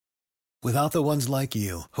Without the ones like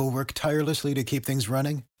you, who work tirelessly to keep things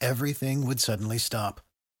running, everything would suddenly stop.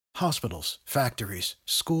 Hospitals, factories,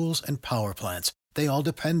 schools, and power plants, they all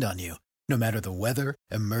depend on you. No matter the weather,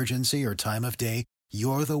 emergency, or time of day,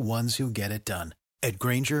 you're the ones who get it done. At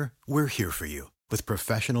Grainger, we're here for you with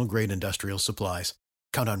professional-grade industrial supplies.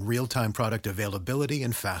 Count on real-time product availability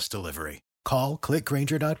and fast delivery. Call,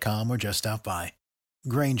 clickgrainger.com, or just stop by.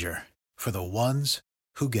 Grainger, for the ones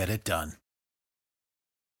who get it done.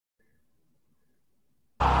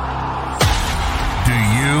 Do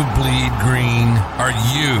you bleed green? Are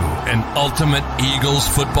you an ultimate Eagles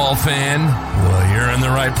football fan? Well, you're in the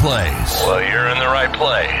right place.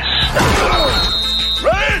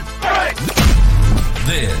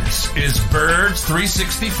 This is Birds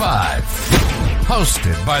 365,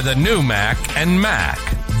 hosted by the new Mac and Mac,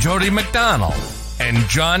 Jody McDonald and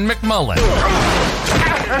John McMullen.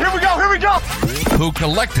 Here we go! Who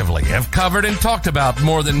collectively have covered and talked about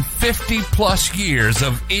more than 50 plus years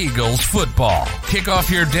of Eagles football. Kick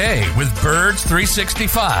off your day with Birds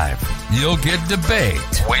 365. You'll get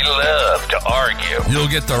debate. We love to argue. You'll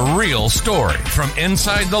get the real story from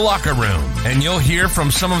inside the locker room. And you'll hear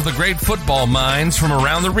from some of the great football minds from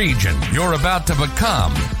around the region. You're about to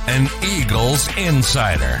become an Eagles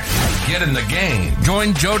insider. Get in the game.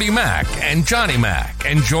 Join Jody Mack and Johnny Mack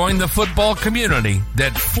and join the football community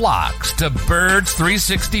that flocks to Birds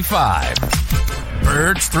 365.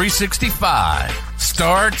 Birds 365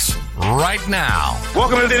 starts right now.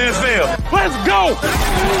 Welcome to the NFL. Let's go!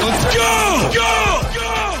 Let's go! Go!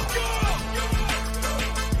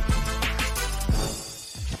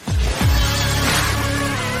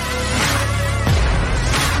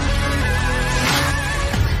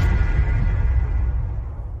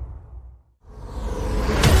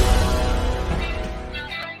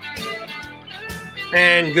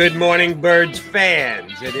 And good morning, Birds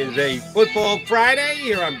fans. It is a football Friday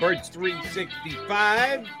here on Birds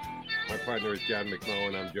 365. My partner is John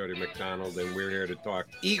McMullen. I'm Jody McDonald, and we're here to talk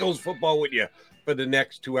Eagles football with you for the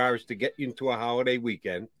next 2 hours to get you into a holiday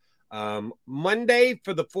weekend. Monday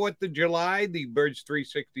for the 4th of July, the Birds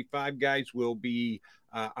 365 guys will be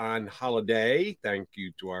on holiday. Thank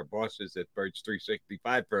you to our bosses at Birds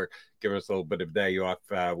 365 for giving us a little bit of day off.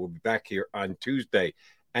 We'll be back here on Tuesday.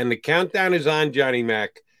 And the countdown is on, Johnny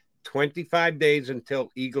Mac. 25 days until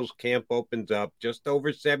Eagles camp opens up. Just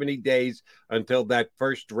over 70 days until that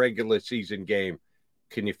first regular season game.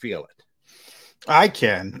 Can you feel it? I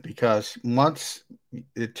can, because once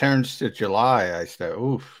it turns to July, I say,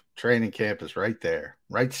 oof, training camp is right there,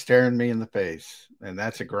 right staring me in the face. And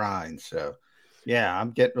that's a grind. So, yeah,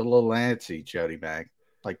 I'm getting a little antsy, Jody Mac.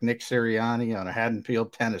 Like Nick Sirianni on a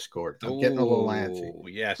Haddonfield tennis court. I'm getting a little antsy.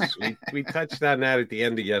 Yes, we touched on that at the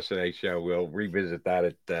end of yesterday's show. We'll revisit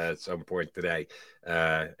that at some point today.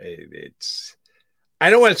 It's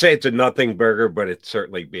I don't want to say it's a nothing burger, but it's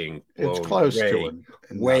certainly being blown it's close to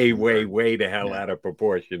it. Way the hell out of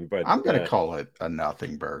proportion. But I'm going to call it a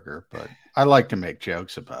nothing burger, but I like to make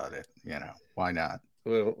jokes about it. You know, why not?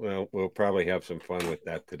 Well, we'll probably have some fun with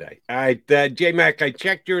that today. All right, J-Mac, I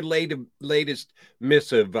checked your latest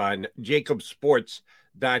missive on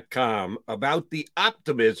jacobsports.com about the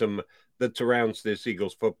optimism that surrounds this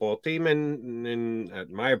Eagles football team. And in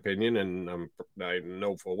my opinion, and I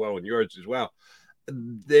know full well in yours as well,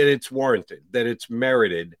 that it's warranted, that it's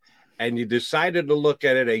merited. And you decided to look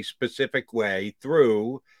at it a specific way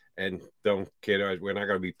through, and don't kid us, we're not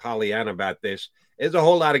going to be Pollyanna about this. There's a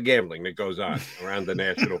whole lot of gambling that goes on around the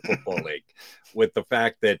National Football League, with the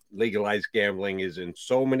fact that legalized gambling is in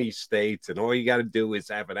so many states, and all you got to do is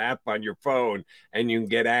have an app on your phone and you can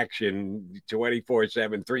get action 24/7,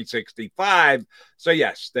 365. So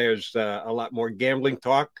yes, there's a lot more gambling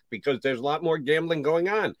talk because there's a lot more gambling going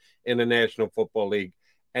on in the National Football League,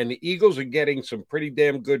 and the Eagles are getting some pretty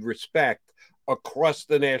damn good respect across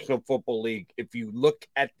the National Football League if you look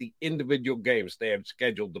at the individual games they have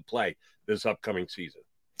scheduled to play this upcoming season.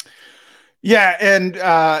 Yeah, and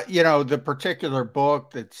the particular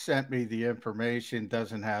book that sent me the information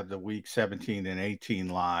doesn't have the week 17 and 18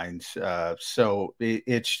 lines. So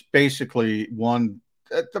it's basically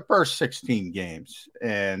the first 16 games,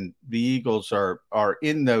 and the Eagles are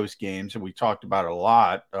in those games, and we talked about it a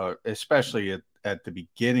lot, especially at the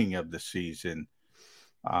beginning of the season.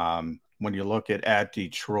 When you look at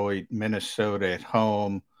Detroit, Minnesota at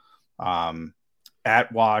home,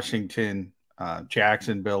 at Washington,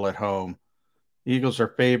 Jacksonville at home, Eagles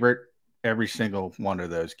are favorite every single one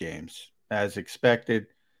of those games, as expected.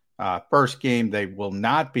 First game they will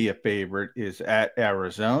not be a favorite is at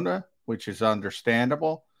Arizona, which is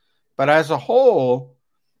understandable. But as a whole,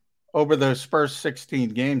 over those first 16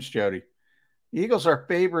 games, Jody, Eagles are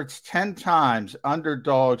favorites 10 times,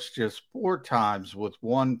 underdogs just 4 times with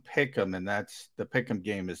one pick'em, and that's the pick'em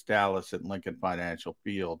game is Dallas at Lincoln Financial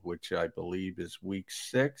Field, which I believe is week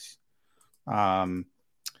 6.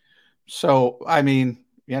 So I mean,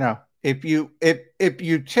 if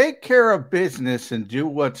you take care of business and do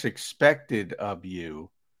what's expected of you,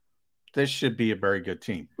 this should be a very good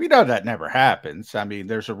team. We know that never happens. I mean,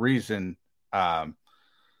 there's a reason.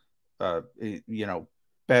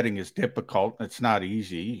 Betting is difficult. It's not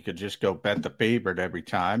easy. You could just go bet the favorite every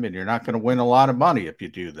time, and you're not going to win a lot of money if you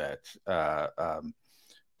do that.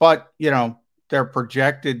 But they're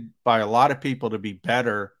projected by a lot of people to be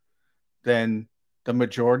better than the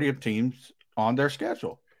majority of teams on their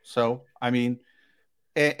schedule. So, I mean,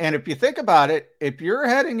 and if you think about it, if you're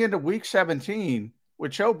heading into week 17,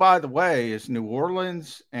 which, oh, by the way, is New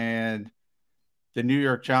Orleans and the New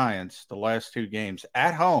York Giants, the last 2 games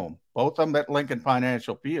at home, both of them at Lincoln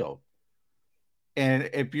Financial Field. And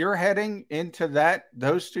if you're heading into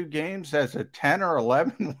those 2 games as a 10 or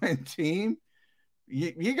 11 win team,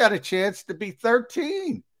 you got a chance to be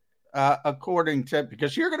 13,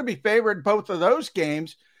 because you're going to be favored both of those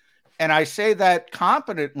games. And I say that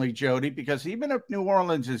confidently, Jody, because even if New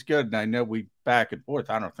Orleans is good, and I know we back and forth,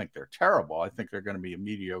 I don't think they're terrible. I think they're going to be a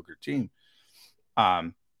mediocre team.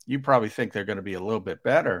 You probably think they're going to be a little bit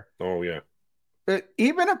better. Oh, yeah. But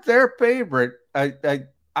even if they're favorite,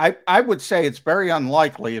 I would say it's very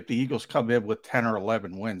unlikely if the Eagles come in with 10 or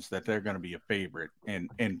 11 wins that they're going to be a favorite in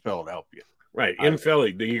Philadelphia. Right. In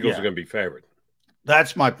Philly, the Eagles are going to be favored.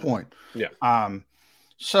 That's my point. Yeah.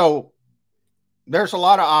 So there's a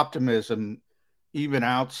lot of optimism even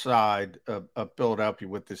outside of Philadelphia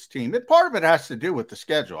with this team. And part of it has to do with the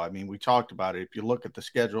schedule. I mean, we talked about it. If you look at the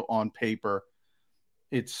schedule on paper,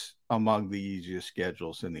 it's among the easiest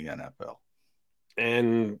schedules in the NFL.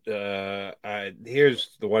 And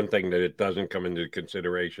here's the one thing that it doesn't come into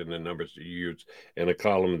consideration, the numbers that you use in a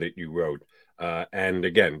column that you wrote. And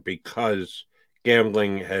again, because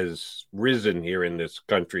gambling has risen here in this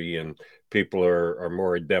country and people are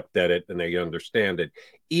more adept at it and they understand it,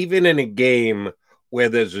 even in a game where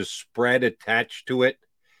there's a spread attached to it,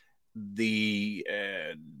 the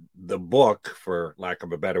book, for lack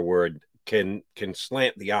of a better word, can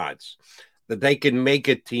slant the odds. That they can make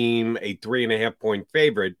a team a 3.5 point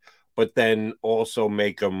favorite, but then also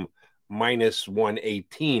make them minus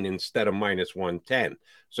 118 instead of minus 110.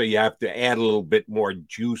 So you have to add a little bit more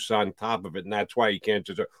juice on top of it. And that's why you can't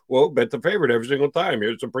just, bet the favorite every single time.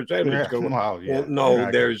 Here's the percentage.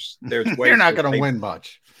 There's ways. You're not going to win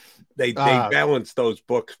much. They balance those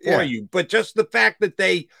books for you. But just the fact that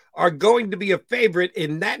they are going to be a favorite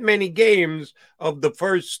in that many games of the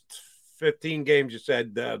first 15 games, you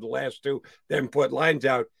said the last 2, then put lines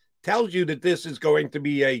out, tells you that this is going to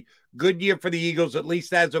be a good year for the Eagles, at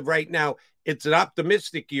least as of right now. It's an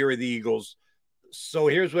optimistic year of the Eagles. So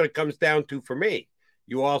here's what it comes down to for me.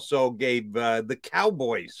 You also gave the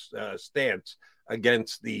Cowboys stance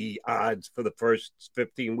against the odds for the first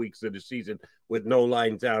 15 weeks of the season with no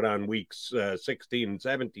lines out on weeks 16 and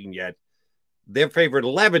 17 yet. They're favored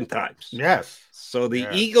 11 times. Yes. So the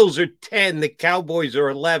Eagles are 10, the Cowboys are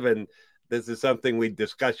 11. This is something we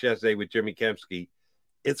discussed yesterday with Jimmy Kempski.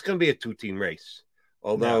 It's going to be a 2-team race.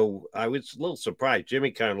 Although I was a little surprised.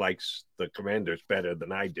 Jimmy kind of likes the Commanders better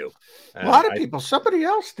than I do. A lot of people, somebody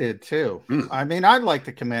else did too. I mean, I like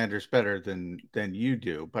the Commanders better than you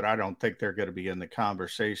do, but I don't think they're going to be in the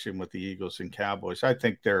conversation with the Eagles and Cowboys. I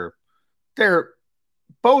think they're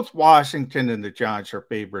both Washington and the Giants are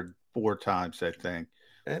favored 4 times, I think.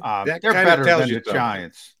 They're better than the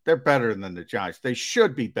Giants. They're better than the Giants. They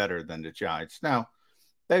should be better than the Giants. Now,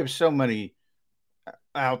 they have so many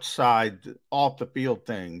outside off the field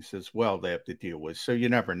things as well they have to deal with. So you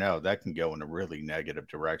never know. That can go in a really negative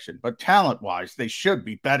direction. But talent-wise, they should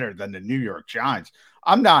be better than the New York Giants.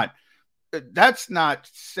 That's not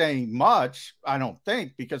saying much, I don't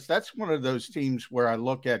think, because that's one of those teams where I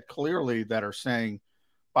look at clearly that are saying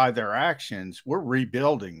by their actions, we're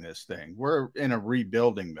rebuilding this thing. We're in a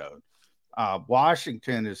rebuilding mode.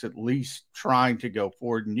 Washington is at least trying to go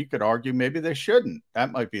forward, and you could argue maybe they shouldn't.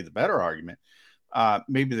 That might be the better argument.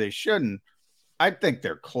 Maybe they shouldn't. I think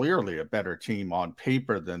they're clearly a better team on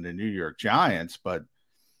paper than the New York Giants, but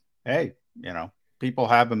hey, people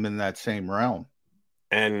have them in that same realm.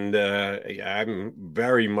 And I'm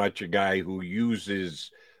very much a guy who uses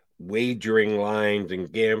wagering lines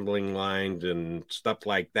and gambling lines and stuff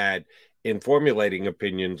like that in formulating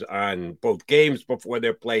opinions on both games before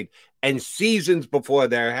they're played and seasons before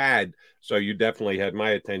they're had. So you definitely had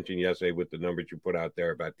my attention yesterday with the numbers you put out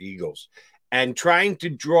there about the Eagles. And trying to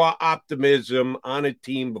draw optimism on a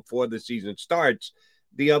team before the season starts,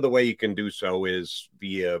 The other way you can do so is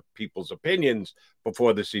via people's opinions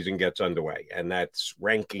before the season gets underway. And that's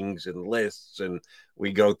rankings and lists. And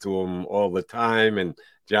we go through them all the time. And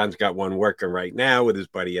John's got one working right now with his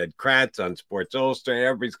buddy Ed Kratz on Sports Illustrated.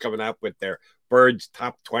 Everybody's coming up with their Birds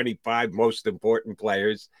top 25 most important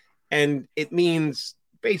players. And it means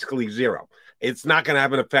basically zero. It's not going to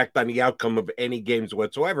have an effect on the outcome of any games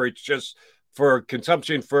whatsoever. It's just for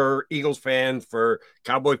consumption for Eagles fans, for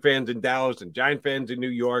Cowboy fans in Dallas, and Giant fans in New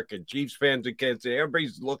York, and Chiefs fans in Kansas City.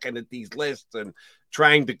 Everybody's looking at these lists and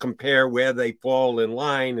trying to compare where they fall in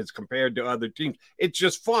line as compared to other teams. It's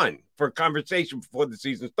just fun for conversation before the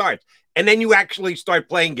season starts. And then you actually start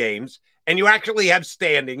playing games, and you actually have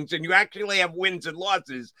standings, and you actually have wins and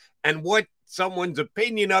losses. And what someone's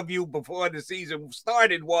opinion of you before the season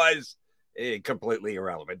started was completely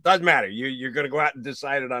irrelevant. Doesn't matter. You're going to go out and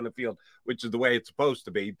decide it on the field, which is the way it's supposed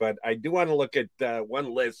to be. But I do want to look at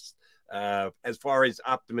one list as far as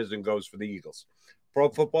optimism goes for the Eagles. Pro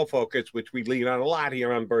Football Focus, which we lean on a lot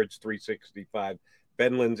here on Birds 365.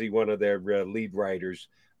 Ben Lindsay, one of their lead writers,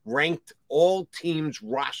 ranked all teams'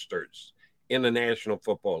 rosters in the National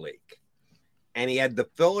Football League. And he had the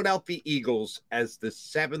Philadelphia Eagles as the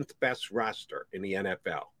 7th best roster in the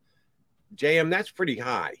NFL. JM, that's pretty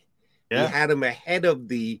high. Yeah. He had him ahead of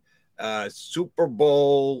the Super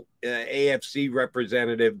Bowl AFC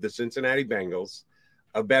representative, the Cincinnati Bengals,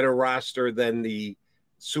 a better roster than the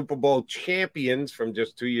Super Bowl champions from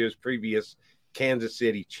just 2 years previous, Kansas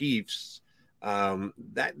City Chiefs.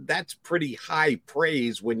 That's pretty high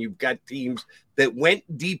praise when you've got teams that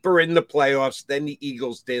went deeper in the playoffs than the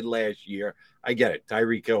Eagles did last year. I get it.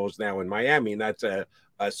 Tyreek Hill is now in Miami, and that's a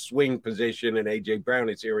swing position, and A.J. Brown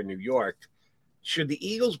is here in New York. Should the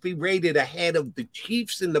Eagles be rated ahead of the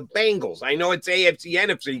Chiefs and the Bengals? I know it's AFC,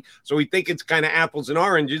 NFC, so we think it's kind of apples and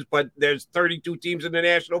oranges, but there's 32 teams in the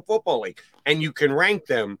National Football League, and you can rank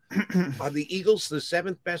them. Are the Eagles the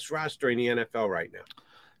 7th best roster in the NFL right now?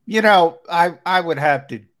 You know, I would have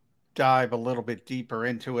to dive a little bit deeper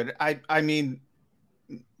into it. I mean,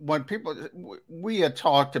 when we had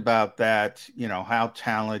talked about that, you know, how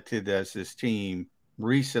talented is this team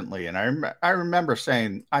recently, and I remember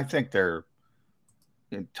saying I think they're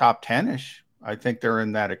top 10-ish. I think they're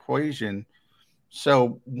in that equation.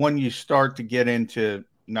 So when you start to get into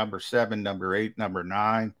number 7, number 8, number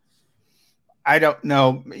 9, I don't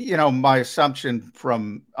know. You know, my assumption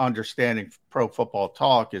from understanding Pro Football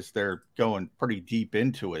Talk is they're going pretty deep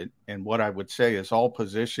into it. And what I would say is all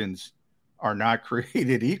positions are not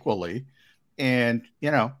created equally. And,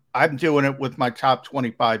 you know, I'm doing it with my top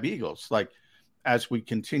 25 Eagles. Like, as we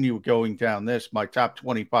continue going down this, my top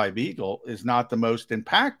 25 Eagle is not the most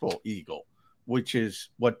impactful Eagle, which is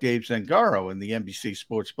what Dave Zangaro and the NBC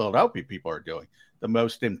Sports Philadelphia people are doing. The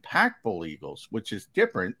most impactful Eagles, which is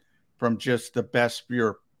different from just the best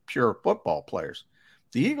pure football players.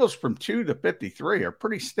 The Eagles from 2 to 53 are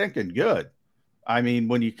pretty stinking good. I mean,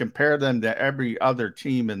 when you compare them to every other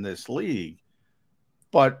team in this league,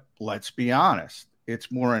 but let's be honest,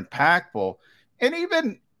 it's more impactful. And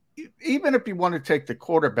even if you want to take the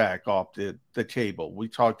quarterback off the table, we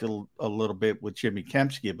talked a little bit with Jimmy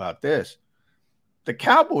Kempski about this. The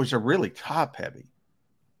Cowboys are really top heavy.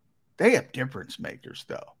 They have difference makers,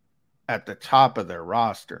 though, at the top of their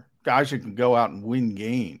roster. Guys who can go out and win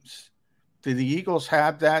games. Do the Eagles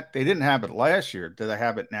have that? They didn't have it last year. Do they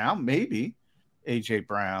have it now? Maybe. A.J.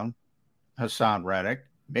 Brown, Hassan Reddick.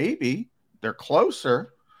 Maybe. They're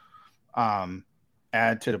closer.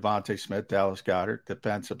 Add to Devontae Smith, Dallas Goedert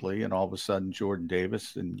defensively, and all of a sudden Jordan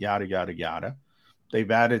Davis and yada, yada, yada. They've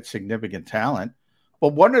added significant talent.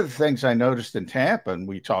 But one of the things I noticed in Tampa, and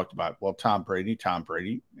we talked about, well, Tom Brady,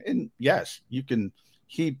 and yes, you can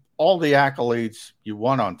heap all the accolades you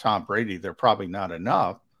want on Tom Brady. They're probably not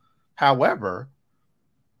enough. However,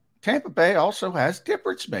 Tampa Bay also has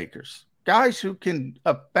difference makers, guys who can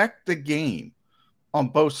affect the game on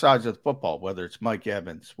both sides of the football, whether it's Mike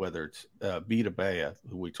Evans, whether it's Vita Bea,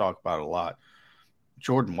 who we talk about a lot.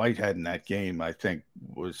 Jordan Whitehead in that game, I think,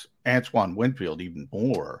 was Antoine Winfield even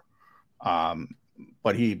more.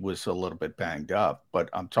 But he was a little bit banged up. But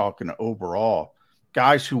I'm talking overall,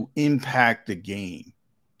 guys who impact the game.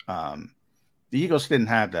 The Eagles didn't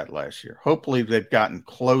have that last year. Hopefully they've gotten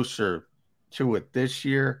closer to it this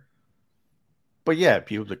year. But yeah, if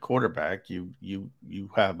you have the quarterback, you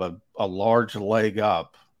have a large leg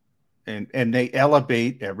up, and they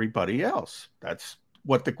elevate everybody else. That's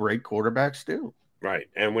what the great quarterbacks do. Right.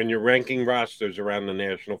 And when you're ranking rosters around the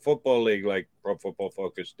National Football League, like Pro Football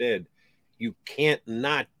Focus did, you can't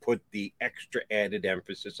not put the extra added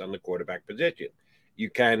emphasis on the quarterback position. You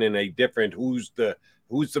can in a different who's the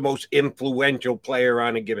most influential player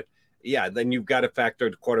on a given. yeah, then you've got to factor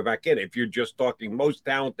the quarterback in. If you're just talking most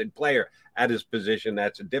talented player at his position,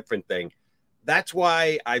 that's a different thing. That's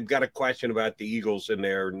why I've got a question about the Eagles in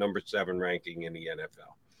their number 7 ranking in the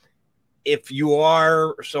NFL. If you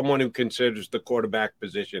are someone who considers the quarterback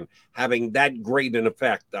position having that great an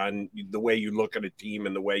effect on the way you look at a team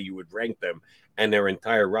and the way you would rank them and their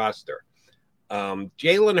entire roster,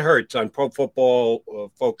 Jalen Hurts on Pro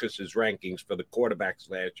Football Focus's rankings for the quarterbacks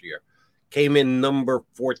last year came in number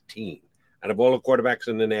 14. Out of all the quarterbacks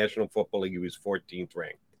in the National Football League, he was 14th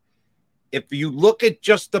ranked. If you look at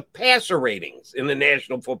just the passer ratings in the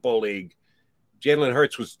National Football League, Jalen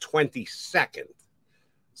Hurts was 22nd.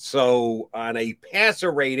 So on a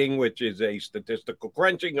passer rating, which is a statistical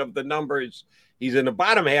crunching of the numbers, he's in the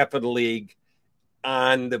bottom half of the league.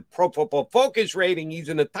 On the Pro Football Focus rating, he's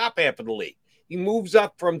in the top half of the league. He moves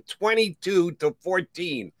up from 22 to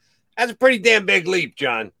 14. That's a pretty damn big leap,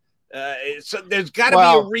 John. So there's got to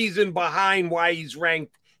be a reason behind why he's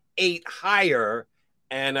ranked 8 higher.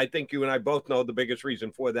 And I think you and I both know the biggest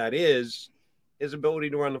reason for that is his ability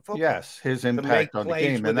to run the football. Yes, his impact on the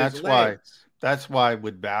game. And that's why I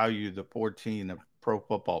would value the 14 of Pro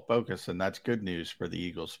Football Focus, and that's good news for the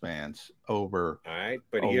Eagles fans over. All right,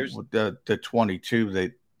 but here's the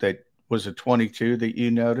 22 that was a 22 that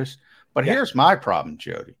you noticed. But here's my problem,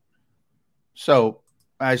 Jody. So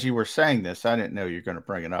as you were saying this, I didn't know you were going to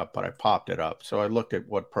bring it up, but I popped it up. So I looked at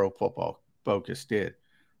what Pro Football Focus did.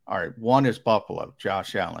 All right, 1 is Buffalo,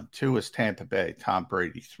 Josh Allen. 2 is Tampa Bay, Tom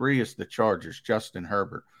Brady. 3 is the Chargers, Justin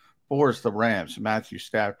Herbert. 4 is the Rams, Matthew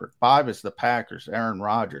Stafford. 5 is the Packers, Aaron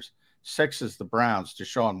Rodgers. 6 is the Browns,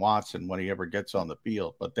 Deshaun Watson, when he ever gets on the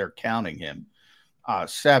field, but they're counting him.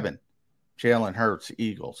 7, Jalen Hurts,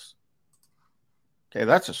 Eagles. Okay,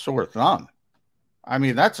 that's a sore thumb. I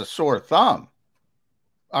mean, that's a sore thumb.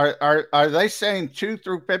 Are they saying 2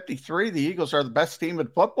 through 53, the Eagles are the best team in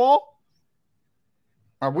football?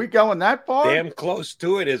 Are we going that far? Damn close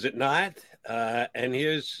to it, is it not? And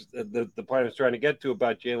here's the point I was trying to get to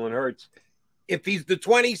about Jalen Hurts. If he's the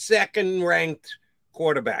 22nd ranked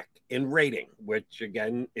quarterback in rating, which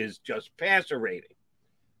again is just passer rating,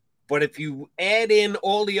 but if you add in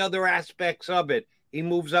all the other aspects of it, he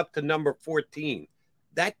moves up to number 14.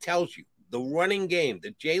 That tells you the running game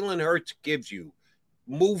that Jalen Hurts gives you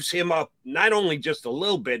moves him up not only just a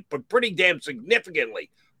little bit, but pretty damn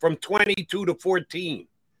significantly from 22 to 14.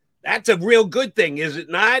 That's a real good thing, is it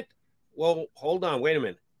not? Well, hold on. Wait a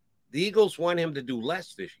minute. The Eagles want him to do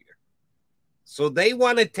less this year. So they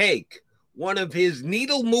want to take one of his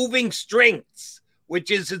needle-moving strengths,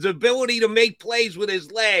 which is his ability to make plays with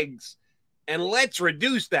his legs, and let's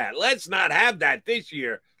reduce that. Let's not have that this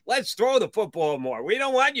year. Let's throw the football more. We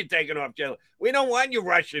don't want you taking off, Jalen. We don't want you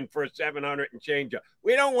rushing for 700 and change up.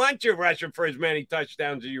 We don't want you rushing for as many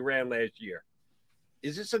touchdowns as you ran last year.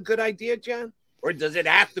 Is this a good idea, John? Or does it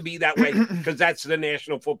have to be that way because that's the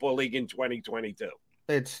National Football League in 2022?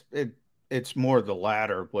 It's more the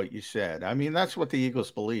latter of what you said. I mean, that's what the Eagles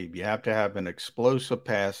believe. You have to have an explosive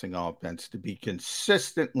passing offense to be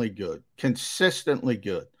consistently good. Consistently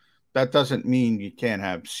good. That doesn't mean you can't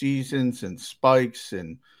have seasons and spikes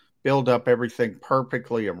and build up everything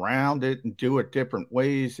perfectly around it and do it different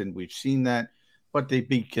ways. And we've seen that. But they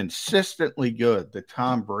be consistently good. The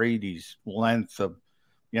Tom Brady's length of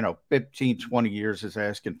 15, 20 years is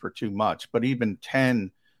asking for too much, but even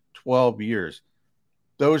 10, 12 years,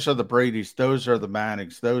 those are the Bradys, those are the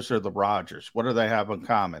Mannings, those are the Rodgers. What do they have in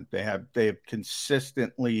common? They have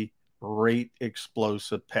consistently great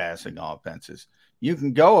explosive passing offenses. You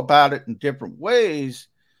can go about it in different ways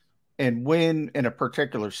and win in a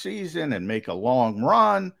particular season and make a long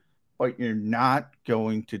run, but you're not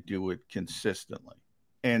going to do it consistently.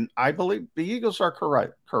 And I believe the Eagles are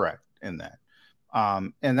correct in that.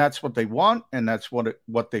 And that's what they want, and that's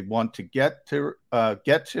what they want to get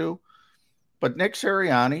to. But Nick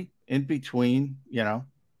Sirianni, in between,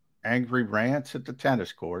 angry rants at the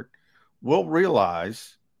tennis court, will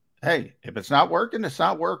realize, hey, if it's not working, it's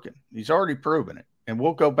not working. He's already proven it. And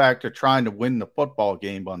we'll go back to trying to win the football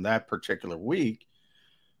game on that particular week.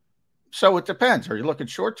 So it depends. Are you looking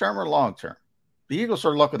short-term or long-term? The Eagles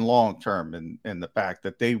are looking long-term in the fact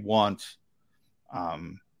that they want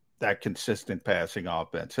that consistent passing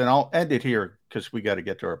offense. And I'll end it here because we got to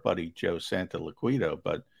get to our buddy Joe Santoliquito.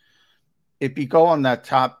 But if you go on that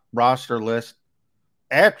top roster list,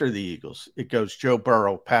 after the Eagles, it goes Joe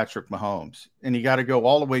Burrow, Patrick Mahomes. And you got to go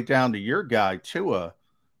all the way down to your guy, Tua,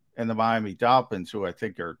 and the Miami Dolphins, who I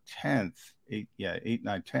think are 10th, 8,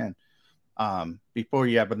 9, 10, before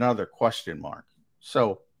you have another question mark.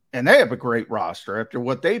 So, and they have a great roster after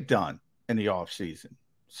what they've done in the offseason.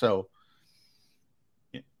 So,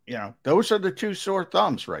 those are the two sore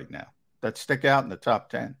thumbs right now that stick out in the top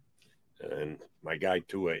 10. And my guy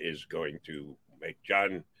Tua is going to make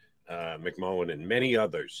John McMullen and many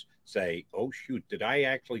others say, oh, shoot, did I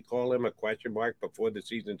actually call him a question mark before the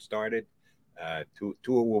season started?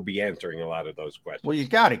 Tua will be answering a lot of those questions. Well, you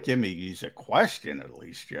got to give me he's a question at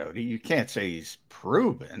least, Jody. You can't say he's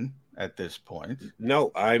proven at this point.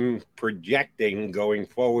 No, I'm projecting going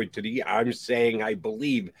forward I'm saying I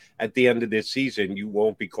believe at the end of this season, you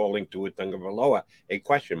won't be calling Tua Tagovailoa a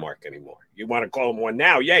question mark anymore. You want to call him one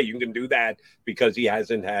now? Yeah, you can do that because he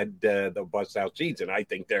hasn't had the bust out season. I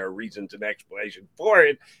think there are reasons and explanation for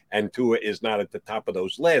it, and Tua is not at the top of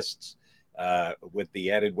those lists. With the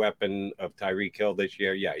added weapon of Tyreek Hill this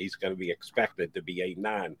year, yeah, he's going to be expected to be a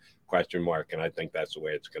non-question mark, and I think that's the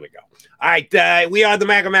way it's going to go. All right, we are the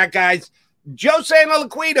Mac guys. Joe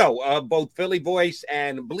Santoliquito, both Philly Voice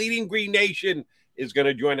and Bleeding Green Nation, is going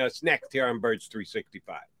to join us next here on Birds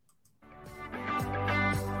 365.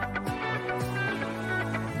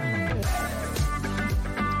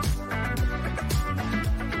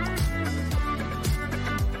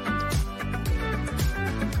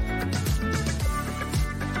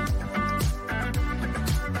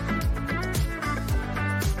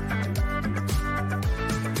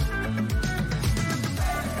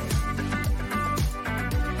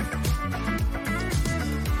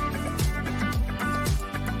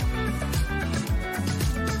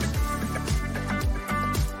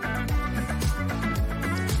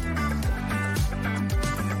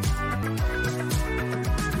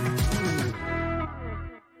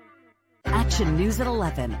 News at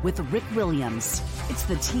 11 with Rick Williams. It's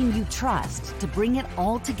the team you trust to bring it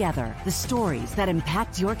all together. The stories that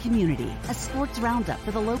impact your community, a sports roundup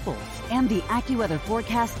for the locals, and the AccuWeather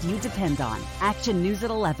forecast you depend on. Action News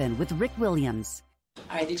at 11 with Rick Williams.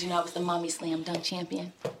 All right, did you know I was the Mommy Slam Dunk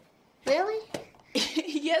Champion? Really?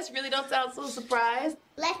 Yes, really. Don't sound so surprised.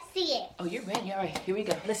 Let's see it. Oh, you're ready. All right, here we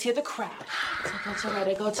go. Let's hear the crowd. So go to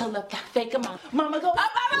right, go to left. Fake 'em out. Mama, go up,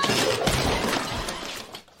 mama!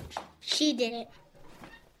 She did it.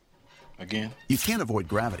 Again? You can't avoid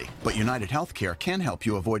gravity, but United Healthcare can help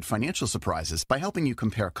you avoid financial surprises by helping you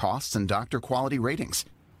compare costs and doctor quality ratings.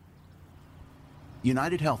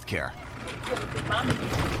 United Healthcare.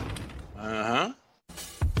 Uh-huh.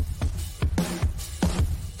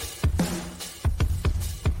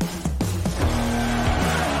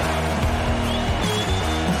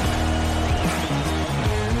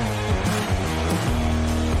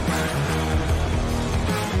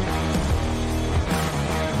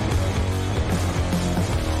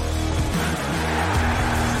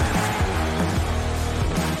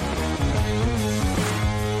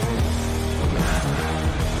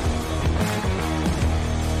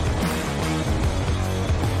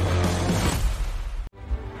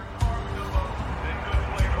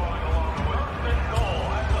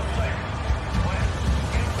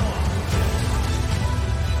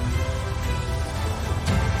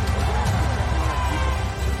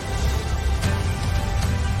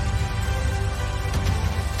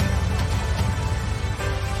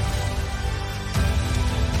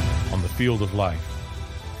 Field of life,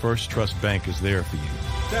 First Trust Bank is there for you.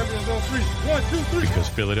 Champions on three. 1, 2, 3. Because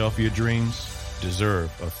Philadelphia dreams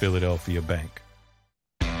deserve a Philadelphia bank.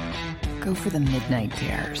 Go for the midnight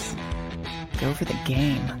dares. Go for the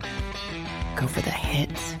game. Go for the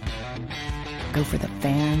hits. Go for the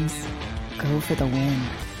fans. Go for the win.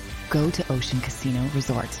 Go to Ocean Casino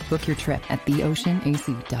Resort. Book your trip at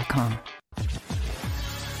theoceanac.com.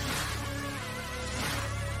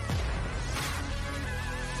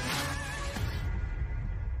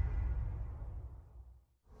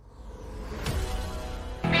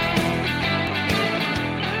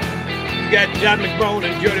 Got John McMullen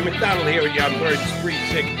and Jody McDonald here on Birds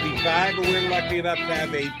 365, and we're lucky enough to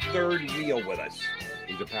have a third wheel with us.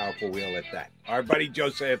 He's a powerful wheel at that. Our buddy Joe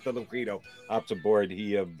Santoliquito hops aboard.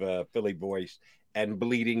 He of Philly Voice and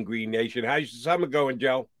Bleeding Green Nation. How's your summer going,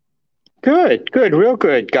 Joe? Good, real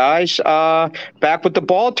good, guys. Back with the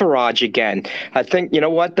ball barrage again. I think, you know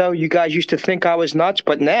what, though? You guys used to think I was nuts,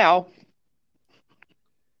 but now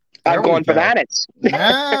I'm going bananas.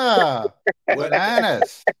 Yeah,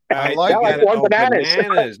 bananas. I like it. I'm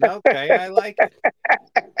bananas. Okay, I like it.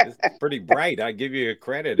 It's pretty bright. I give you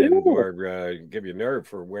credit or give you nerve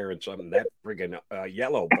for wearing something that friggin'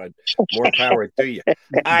 yellow, but more power to you.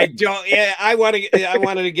 I don't. Yeah, I wanted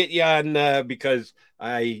to get you on because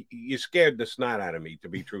you scared the snot out of me, to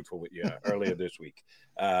be truthful with you, earlier this week.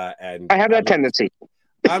 And I have that tendency.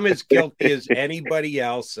 I'm as guilty as anybody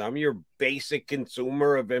else. I'm your basic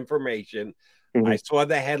consumer of information. Mm-hmm. I saw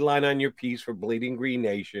the headline on your piece for Bleeding Green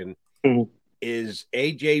Nation. Mm-hmm. is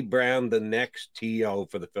A.J. Brown the next T.O.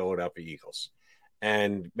 for the Philadelphia Eagles?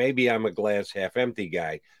 And maybe I'm a glass half empty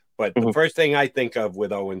guy, but the first thing I think of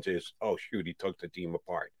with Owens is, oh, shoot, he took the team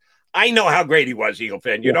apart. I know how great he was, Eagle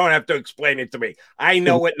fan. You don't have to explain it to me. I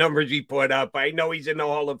know what numbers he put up. I know he's in the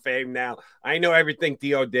Hall of Fame now. I know everything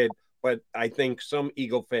T.O. did, but I think some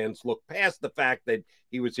Eagle fans look past the fact that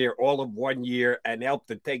he was here all of 1 year and helped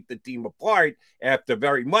to take the team apart after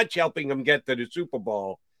very much helping them get to the Super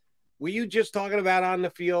Bowl. Were you just talking about on the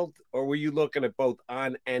field, or were you looking at both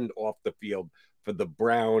on and off the field for the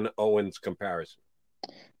Brown-Owens comparison?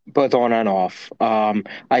 Both on and off.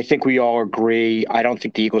 I think we all agree. I don't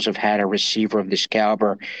think the Eagles have had a receiver of this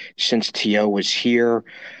caliber since T.O. was here.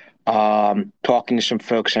 Talking to some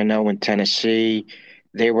folks I know in Tennessee,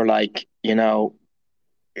 they were like,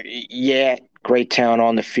 yeah, great talent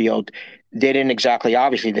on the field. They didn't exactly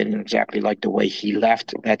like the way he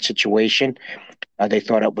left that situation. They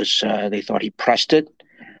thought he pressed it.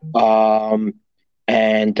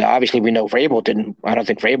 And obviously we know Vrabel didn't. I don't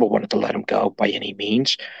think Vrabel wanted to let him go by any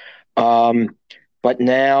means. But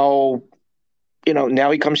now,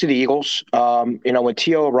 now he comes to the Eagles. When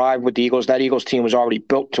T.O. arrived with the Eagles, that Eagles team was already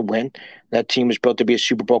built to win. That team was built to be a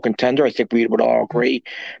Super Bowl contender. I think we would all agree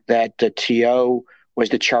that T.O. was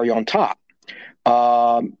the cherry on top.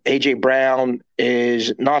 A.J. Brown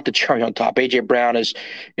is not the cherry on top. A.J. Brown is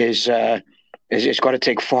going to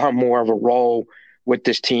take far more of a role with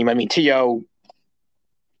this team. I mean, T.O.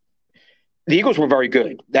 The Eagles were very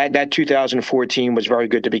good. That 2014 was very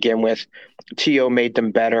good to begin with. T.O. made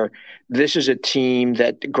them better. This is a team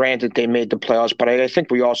that, granted, they made the playoffs, but I think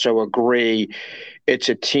we also agree it's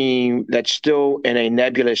a team that's still in a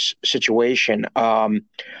nebulous situation. I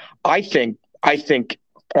think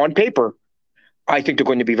on paper, I think they're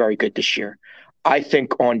going to be very good this year. I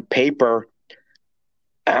think on paper,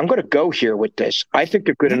 I'm going to go here with this. I think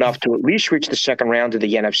they're good enough to at least reach the second round of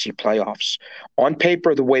the NFC playoffs. On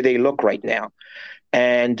paper, the way they look right now.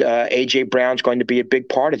 And A.J. Brown's going to be a big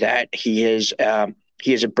part of that. He is a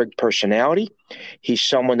big personality. He's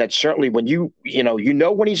someone that certainly when you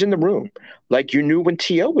know when he's in the room, like you knew when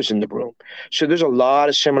T.O. was in the room. So there's a lot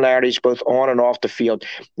of similarities both on and off the field.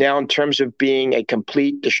 Now, in terms of being a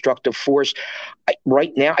complete destructive force,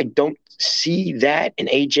 right now I don't see that in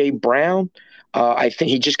A.J. Brown. I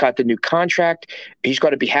think he just got the new contract. He's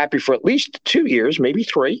got to be happy for at least 2 years, maybe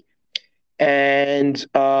 3. And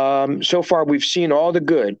so far, we've seen all the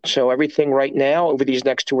good. So everything right now over these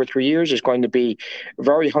next 2 or 3 years is going to be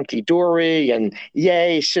very hunky-dory and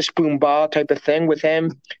yay, sis boom ba type of thing with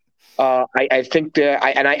him. I think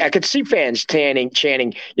I could see fans chanting,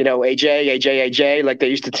 AJ, like they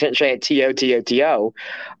used to chant T.O., T.O., T.O.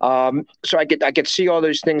 So I could see all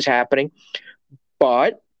those things happening.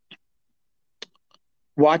 But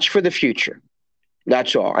watch for the future.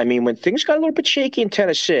 That's all. I mean, when things got a little bit shaky in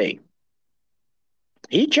Tennessee,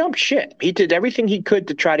 he jumped ship. He did everything he could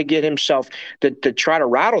to try to get himself to try to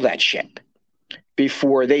rattle that ship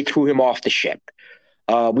before they threw him off the ship.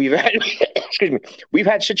 We've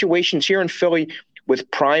had situations here in Philly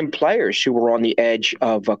with prime players who were on the edge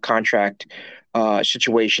of contract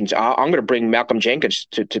situations. I'm going to bring Malcolm Jenkins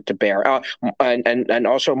to bear, and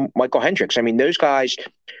also Michael Hendricks. I mean, those guys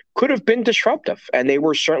could have been disruptive, and they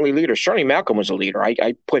were certainly leaders. Certainly, Malcolm was a leader.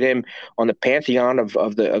 I put him on the pantheon of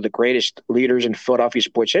the greatest leaders in Philadelphia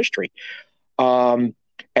sports history.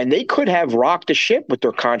 And they could have rocked the ship with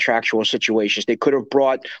their contractual situations. They could have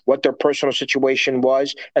brought what their personal situation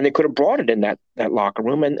was, and they could have brought it in that locker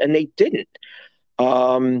room, and they didn't.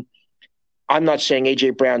 I'm not saying A.J.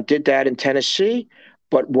 Brown did that in Tennessee,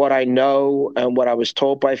 but what I know and what I was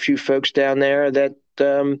told by a few folks down there that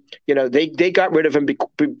they got rid of him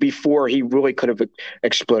before he really could have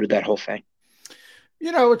exploded that whole thing.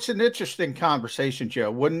 It's an interesting conversation, Joe.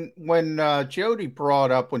 When Jody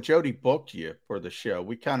booked you for the show,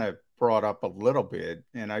 we kind of brought up a little bit,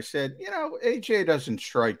 and I said, AJ doesn't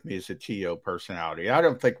strike me as a T.O. personality. I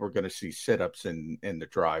don't think we're going to see sit-ups in the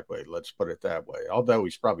driveway. Let's put it that way. Although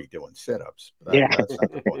he's probably doing sit-ups. That's not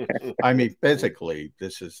the point. I mean, physically,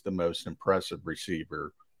 this is the most impressive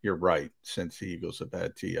receiver. You're right. Since the Eagles have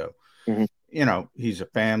had T.O. Mm-hmm. He's a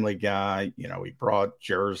family guy. He brought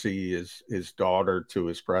Jersey, his daughter, to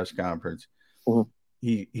his press conference. Mm-hmm.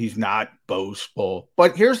 He's not boastful.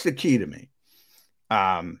 But here's the key to me.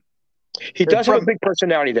 He does have a big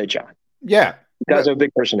personality, though, John. Yeah, he does have a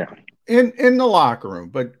big personality in the locker room.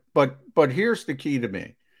 But here's the key to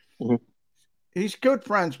me. Mm-hmm. He's good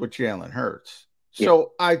friends with Jalen Hurts.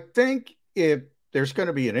 So I think if there's going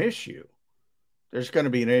to be an issue, there's going to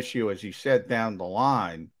be an issue, as you said, down the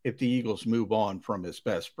line if the Eagles move on from his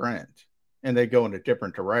best friend and they go in a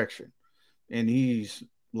different direction. And he's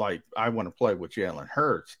like, I want to play with Jalen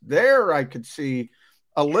Hurts. There I could see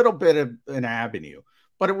a little bit of an avenue.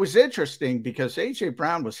 But it was interesting because A.J.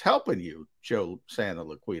 Brown was helping you, Joe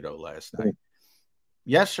Santoliquito, last night.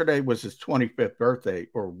 Yesterday was his 25th birthday,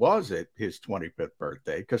 or was it his 25th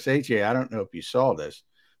birthday? Because A.J., I don't know if you saw this,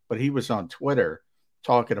 but he was on Twitter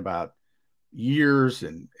talking about years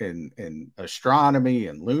and astronomy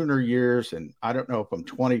and lunar years. And I don't know if I'm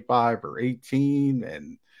 25 or 18,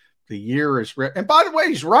 and the year is and by the way,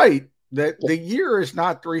 he's right that the year is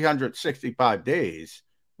not 365 days.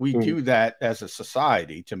 We do that as a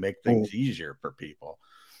society to make things easier for people.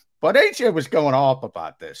 But AJ was going off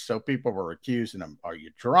about this. So people were accusing him. Are you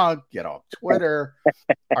drunk? Get off Twitter.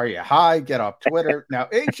 Are you high? Get off Twitter. Now,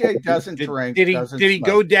 AJ doesn't drink. Did he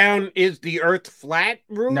go down, is the earth flat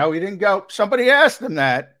route? No, he didn't go. Somebody asked him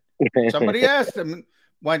that. Somebody asked him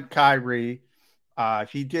when Kyrie,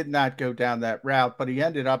 he did not go down that route, but he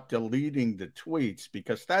ended up deleting the tweets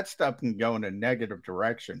because that stuff can go in a negative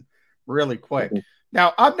direction really quick.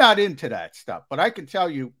 Now, I'm not into that stuff, but I can tell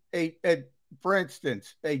you, for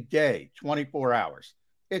instance, a day, 24 hours.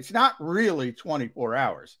 It's not really 24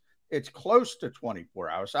 hours. It's close to 24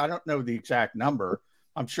 hours. I don't know the exact number.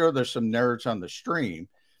 I'm sure there's some nerds on the stream,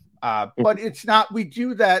 but it's not. We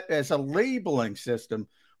do that as a labeling system.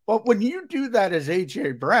 But when you do that as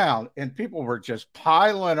A.J. Brown, and people were just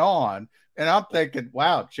piling on, and I'm thinking,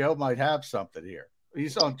 wow, Joe might have something here.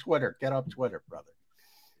 He's on Twitter. Get off Twitter, brother.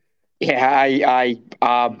 Yeah,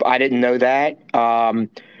 I didn't know that.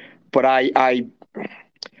 But I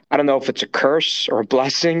don't know if it's a curse or a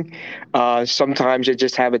blessing. Sometimes I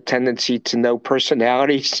just have a tendency to know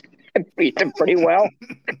personalities and read them pretty well.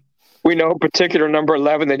 We know a particular number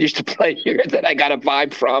 11 that used to play here that I got a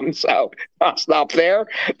vibe from, so I'll stop there.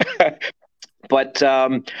 But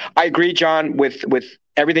I agree, John, with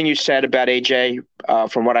everything you said about AJ.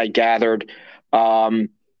 From what I gathered, the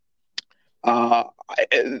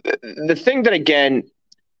thing that, again,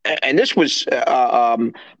 and this was, I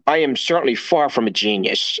am certainly far from a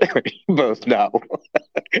genius. You both know,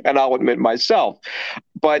 and I'll admit myself.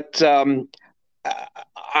 But I'm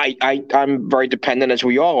very dependent, as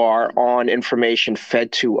we all are, on information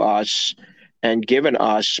fed to us and given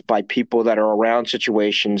us by people that are around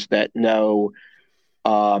situations that know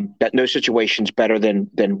situations better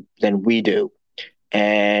than we do.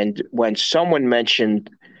 And when someone mentioned,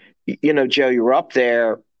 Joe, you're up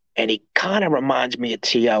there, and he kind of reminds me of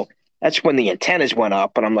T.O. That's when the antennas went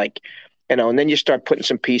up, and I'm like, and then you start putting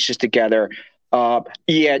some pieces together.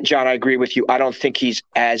 Yeah, John, I agree with you. I don't think he's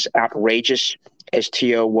as outrageous as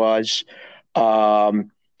T.O. was.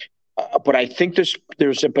 But I think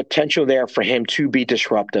there's a potential there for him to be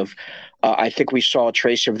disruptive. I think we saw a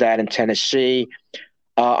trace of that in Tennessee.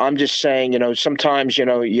 I'm just saying, sometimes,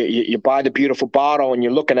 you buy the beautiful bottle and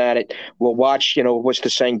you're looking at it. Well, watch, what's the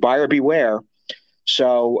saying, buyer beware.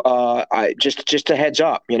 So I just a heads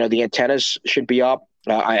up, the antennas should be up.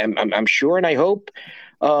 I'm sure, and I hope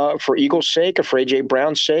for Eagles' sake or for A.J.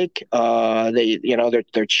 Brown's sake,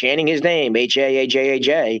 they're chanting his name,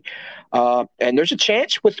 AJ. And there's a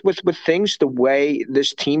chance with things the way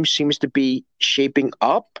this team seems to be shaping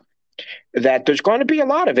up that there's going to be a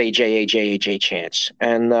lot of AJ chants.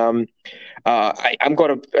 And I'm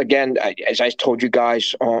going to, again, as I told you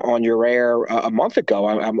guys on your air a month ago,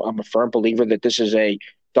 I'm a firm believer that this is a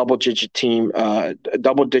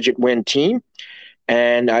double-digit win team.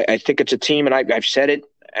 And I think it's a team, and I've said it,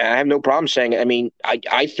 I have no problem saying it. I mean,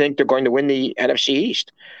 I think they're going to win the NFC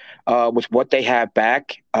East with what they have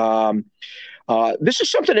back. This is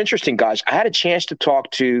something interesting, guys. I had a chance to talk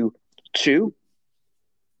to two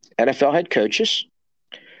NFL head coaches,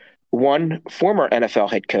 one former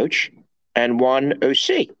NFL head coach, and one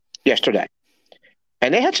OC yesterday.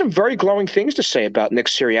 And they had some very glowing things to say about Nick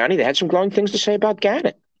Sirianni. They had some glowing things to say about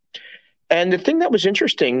Gannon. And the thing that was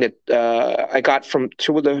interesting that I got from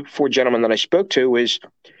two of the four gentlemen that I spoke to is,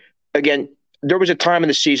 again, there was a time in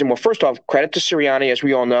the season, well, first off, credit to Sirianni. As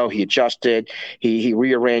we all know, he adjusted, he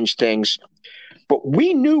rearranged things. But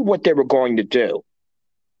we knew what they were going to do,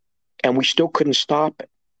 and we still couldn't stop it.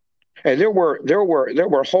 And there were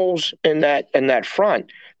holes in that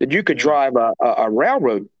front that you could drive a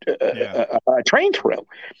railroad a train through,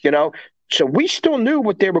 So we still knew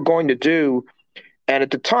what they were going to do, and at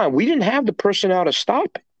the time we didn't have the personnel to stop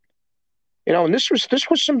it. And this was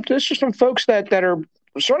some folks that are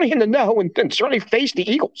certainly in the know and certainly faced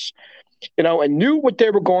the Eagles, and knew what they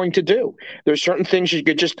were going to do. There's certain things you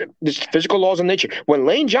could just physical laws of nature. When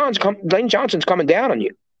Lane Johnson's coming down on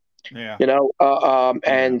you. Yeah.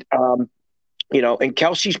 And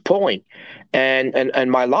Kelsey's pulling and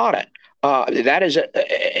Mailata. That is,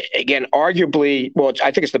 again, arguably, well,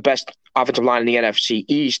 I think it's the best offensive line in the NFC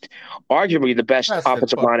East, arguably the best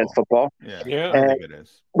offensive line in football. Yeah, I think it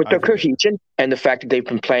is. With their cohesion and the fact that they've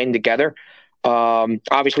been playing together.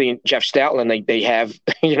 Obviously, in Jeff Stoutland, they have,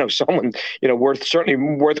 someone, certainly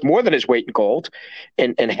worth more than his weight in gold,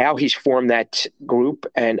 and how he's formed that group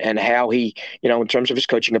and how he, in terms of his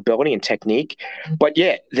coaching ability and technique. But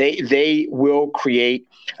yeah, they will create,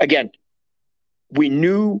 again, we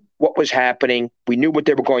knew what was happening. We knew what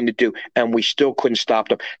they were going to do, and we still couldn't stop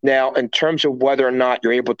them. Now, in terms of whether or not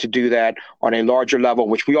you're able to do that on a larger level,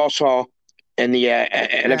 which we all saw in the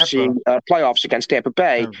NFC playoffs against Tampa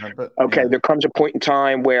Bay, there comes a point in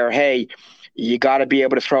time where, hey, you got to be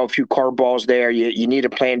able to throw a few curveballs there. You need a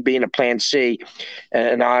plan B and a plan C.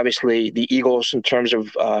 And obviously the Eagles, in terms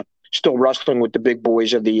of still wrestling with the big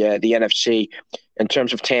boys of the NFC, in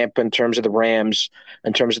terms of Tampa, in terms of the Rams,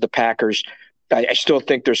 in terms of the Packers, I still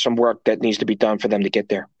think there's some work that needs to be done for them to get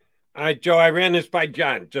there. All right, Joe, I ran this by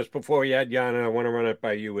John just before we had John, and I want to run it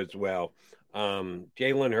by you as well.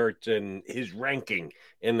 Jalen Hurts and his ranking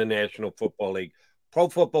in the National Football League. Pro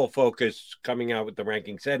Football Focus coming out with the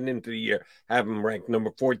rankings heading into the year, have him ranked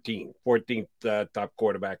number 14th top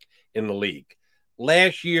quarterback in the league.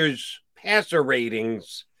 Last year's passer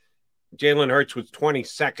ratings, Jalen Hurts was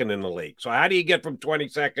 22nd in the league. So how do you get from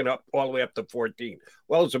 22nd up all the way up to 14?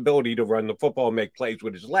 Well, his ability to run the football and make plays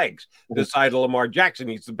with his legs. This side of Lamar Jackson,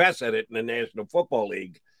 he's the best at it in the National Football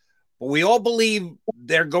League. But we all believe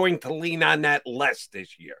they're going to lean on that less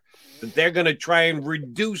this year, that they're going to try and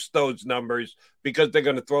reduce those numbers because they're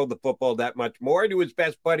going to throw the football that much more to his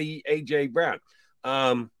best buddy, A.J. Brown.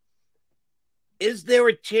 Is there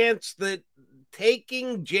a chance that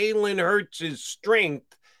taking Jalen Hurts'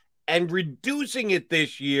 strength and reducing it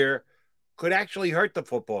this year could actually hurt the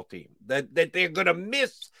football team, that they're going to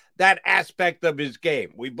miss that aspect of his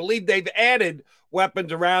game? We believe they've added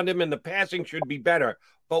weapons around him and the passing should be better,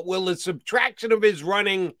 but will the subtraction of his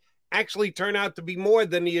running actually turn out to be more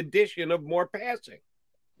than the addition of more passing?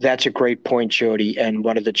 That's a great point, Jody. And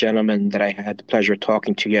one of the gentlemen that I had the pleasure of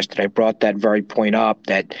talking to yesterday brought that very point up,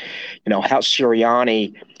 that, how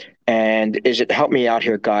Sirianni, and help me out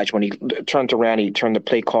here, guys, when he turned around, he turned the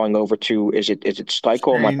play calling over to, is it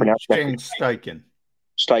Steichen? Am I pronouncing Steichen.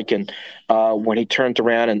 Steichen. When he turned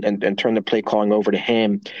around and turned the play calling over to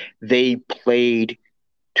him, they played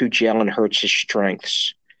to Jalen Hurts'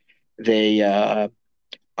 strengths.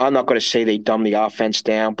 I'm not going to say they dumbed the offense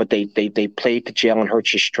down, but they played to Jalen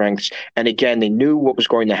Hurts' strengths. And again, they knew what was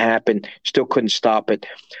going to happen, still couldn't stop it.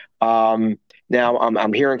 Now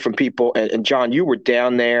I'm hearing from people, and John, you were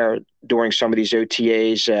down there during some of these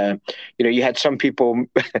OTAs. You had some people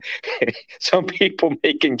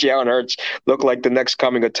making Jalen Hurts look like the next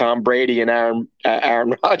coming of Tom Brady and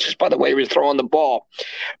Aaron Rodgers, by the way he was throwing the ball.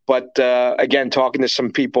 But again, talking to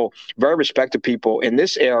some people, very respected people in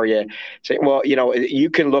this area, saying, well, you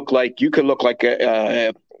can look like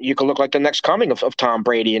the next coming of Tom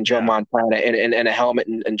Brady and Joe Montana in a helmet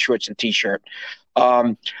and shorts and T-shirt.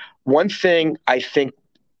 One thing I think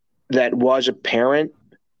that was apparent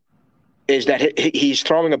is that he's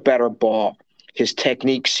throwing a better ball. His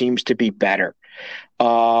technique seems to be better.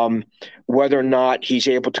 Whether or not he's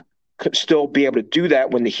able to still be able to do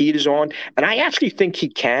that when the heat is on, and I actually think he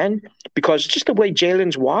can, because just the way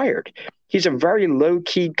Jalen's wired. He's a very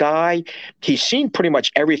low-key guy. He's seen pretty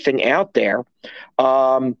much everything out there.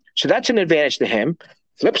 So that's an advantage to him.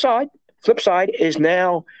 Flip side is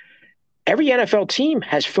now every NFL team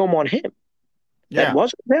has film on him that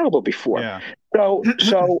wasn't available before. Yeah.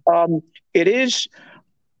 So it is,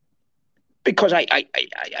 because I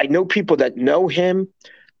know people that know him.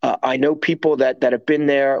 I know people that have been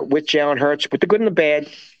there with Jalen Hurts, with the good and the bad.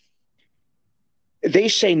 They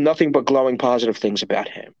say nothing but glowing positive things about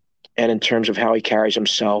him. And in terms of how he carries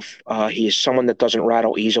himself, he is someone that doesn't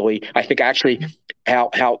rattle easily. I think actually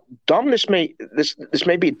how dumb this may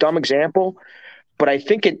be a dumb example, but I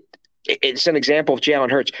think it's an example of Jalen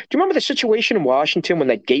Hurts. Do you remember the situation in Washington when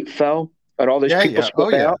that gate fell and all those people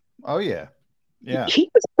spoke out? Oh, yeah. Yeah. He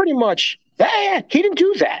was pretty much that. He didn't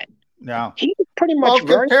do that. No. He was pretty much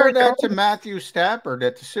compare that to Matthew Stafford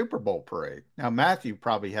at the Super Bowl parade. Now, Matthew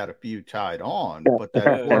probably had a few tied on, but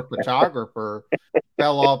that poor photographer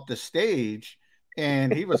fell off the stage,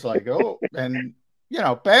 and he was like, oh, and,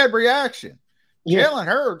 bad reaction. Yeah. Jalen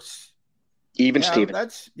Hurts. Even Steven.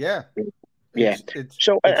 That's, Yeah. It's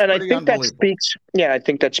and I think that speaks. Yeah, I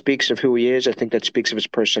think that speaks of who he is. I think that speaks of his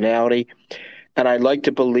personality, and I like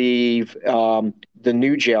to believe the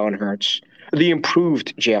new Jalen Hurts, the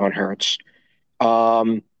improved Jalen Hurts,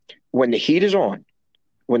 when the heat is on,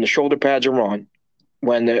 when the shoulder pads are on,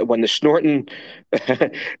 when the snorting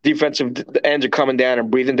defensive ends are coming down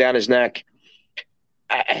and breathing down his neck,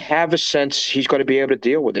 I have a sense he's going to be able to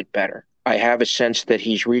deal with it better. I have a sense that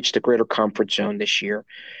he's reached a greater comfort zone this year,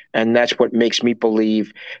 and that's what makes me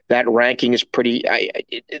believe that ranking is pretty.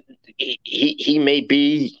 He may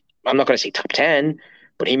be. I'm not going to say top 10,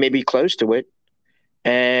 but he may be close to it.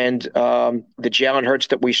 And the Jalen Hurts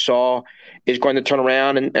that we saw is going to turn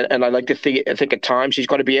around, and I like to think at times he's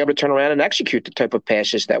going to be able to turn around and execute the type of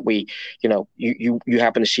passes that we, you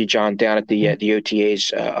happen to see John down at the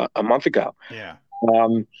OTAs a month ago. Yeah.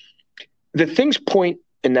 The things point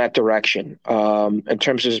in that direction in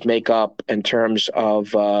terms of his makeup, in terms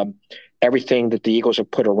of everything that the Eagles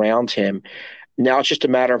have put around him. Now it's just a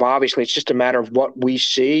matter of, obviously, it's just a matter of what we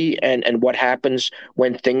see and what happens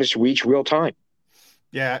when things reach real time.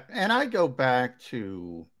 Yeah, and I go back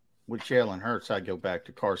to, with Jalen Hurts, I go back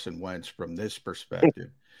to Carson Wentz from this perspective.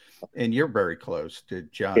 And you're very close to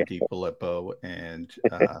John DiFilippo, and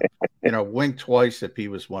wink twice if he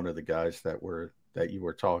was one of the guys that you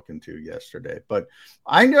were talking to yesterday. But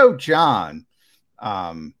I know John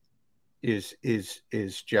is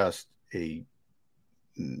just he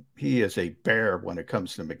is a bear when it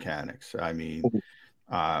comes to mechanics. I mean,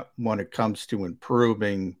 when it comes to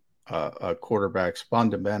improving a quarterback's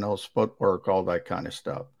fundamentals, footwork, all that kind of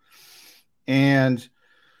stuff. And,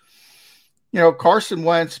 Carson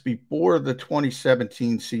Wentz, before the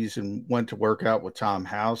 2017 season, went to work out with Tom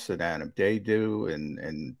House and Adam Daydow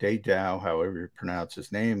and Daydow, however you pronounce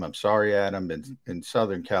his name. I'm sorry, Adam, in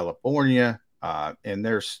Southern California. And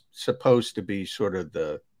there's supposed to be sort of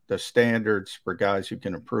the standards for guys who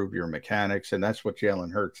can improve your mechanics. And that's what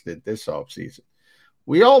Jalen Hurts did this offseason.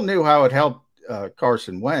 We all knew how it helped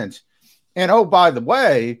Carson Wentz. And, oh, by the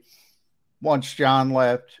way, once John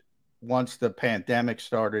left, once the pandemic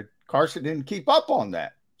started, Carson didn't keep up on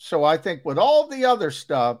that. So I think with all the other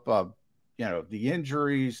stuff, the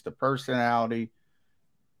injuries, the personality,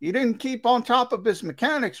 he didn't keep on top of his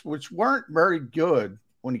mechanics, which weren't very good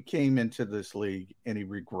when he came into this league, and he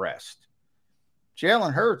regressed.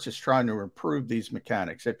 Jalen Hurts is trying to improve these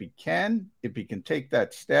mechanics. If he can take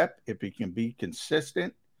that step, if he can be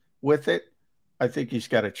consistent with it, I think he's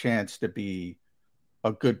got a chance to be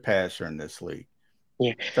a good passer in this league.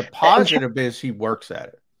 Yeah. The positive is he works at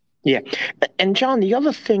it. Yeah. And John, the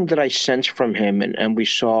other thing that I sense from him, and we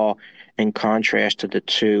saw in contrast to the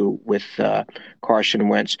two with Carson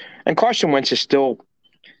Wentz, and Carson Wentz is still,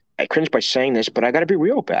 I cringe by saying this, but I got to be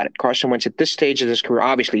real about it. Carson Wentz at this stage of his career,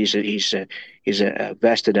 obviously he's a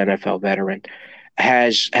vested NFL veteran,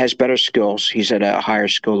 has better skills. He's at a higher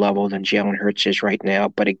skill level than Jalen Hurts is right now.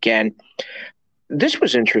 But again, this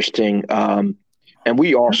was interesting. And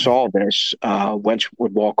we all saw this. Wentz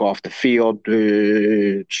would walk off the field,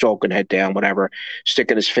 sulking, head down, whatever,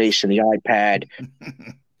 sticking his face in the iPad.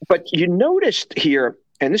 But you noticed here,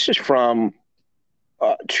 and this is from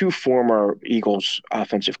two former Eagles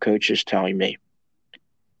offensive coaches telling me,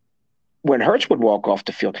 when Hurts would walk off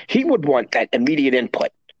the field, he would want that immediate input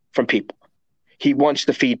from people. He wants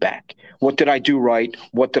the feedback. What did I do right?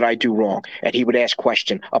 What did I do wrong? And he would ask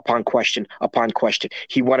question upon question upon question.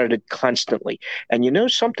 He wanted it constantly. And you know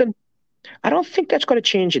something? I don't think that's going to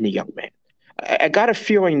change in the young man. I got a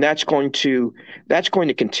feeling that's going to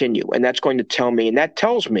continue, and that's going to tell me, and that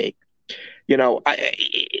tells me,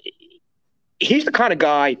 he's the kind of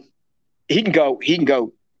guy. He can go.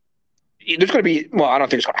 There's going to be, well, I don't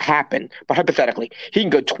think it's going to happen, but hypothetically, he can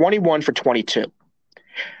go 21 for 22.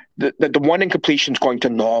 The one incompletion is going to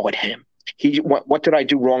gnaw at him. What did I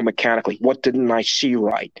do wrong mechanically? What didn't I see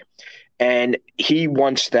right? And he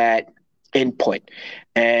wants that input,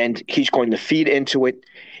 and he's going to feed into it.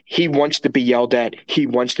 He wants to be yelled at. He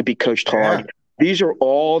wants to be coached hard. These are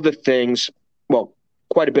all the things, well,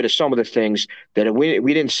 quite a bit of some of the things that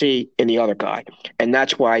we didn't see in the other guy. And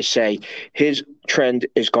that's why I say his trend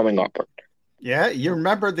is going upward. Yeah, you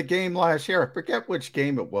remember the game last year. I forget which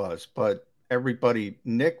game it was, but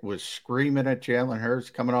Nick was screaming at Jalen Hurts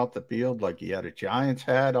coming off the field like he had a Giants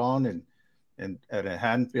hat on and at a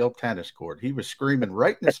Haddonfield tennis court. He was screaming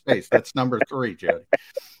right in his face. That's number 3, Jody.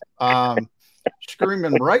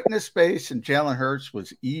 Screaming right in his face, and Jalen Hurts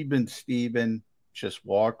was even Steven, just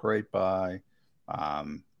walked right by.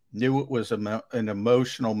 Knew it was an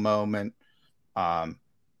emotional moment. And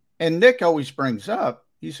Nick always brings up,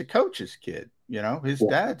 he's a coach's kid. His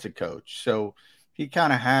dad's a coach. So he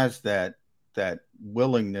kind of has that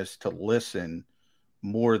willingness to listen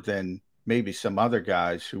more than maybe some other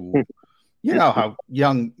guys who, how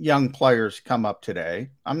young players come up today.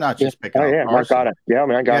 I'm not just picking up. I got it. Yeah,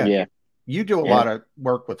 I got it. Yeah. You do a lot of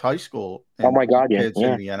work with high school. And kids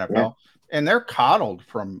in the NFL. and they're coddled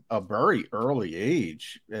from a very early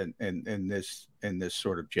age in this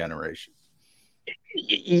sort of generation.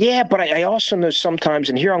 Yeah, but I also know sometimes,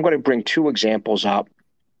 and here I'm going to bring two examples up.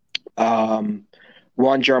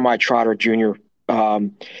 One, Jeremiah Trotter Jr.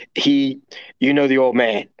 The old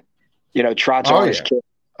man, Trott's on his kid.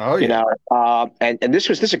 Oh, yeah. And this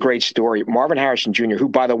is a great story. Marvin Harrison Jr., who,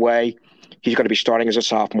 by the way, he's going to be starting as a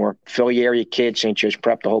sophomore. Philly area kid, St. Joe's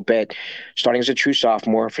Prep, the whole bit. Starting as a true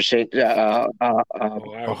sophomore for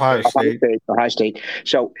Ohio State.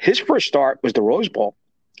 So his first start was the Rose Bowl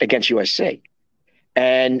against USC.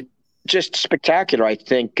 And just spectacular. I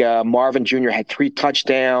think Marvin Jr. had 3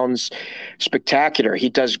 touchdowns. Spectacular. He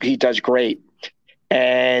does great.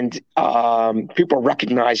 And people are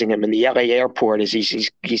recognizing him in the LA airport as he's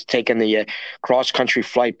taking the cross-country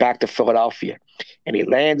flight back to Philadelphia. And he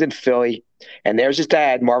lands in Philly. And there's his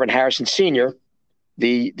dad, Marvin Harrison Sr.,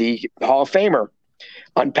 the Hall of Famer,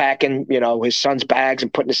 unpacking, his son's bags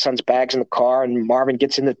and putting his son's bags in the car. And Marvin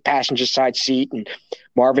gets in the passenger side seat. And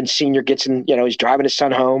Marvin Sr. gets in, he's driving his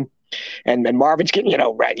son home. And Marvin's getting,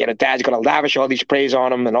 dad's going to lavish all these praise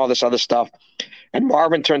on him and all this other stuff. And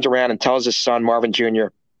Marvin turns around and tells his son, Marvin Jr.,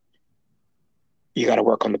 you got to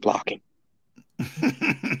work on the blocking.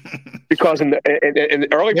 Because in the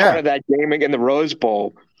early part of that game in the Rose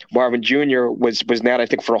Bowl, Marvin Jr. was nailed, I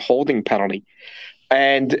think, for a holding penalty.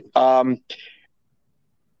 And the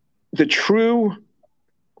true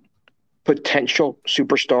potential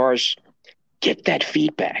superstars get that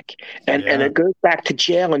feedback. And it goes back to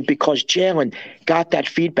Jalen, because Jalen got that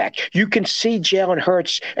feedback. You can see Jalen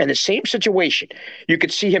Hurts in the same situation. You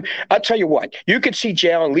could see him. I'll tell you what, you could see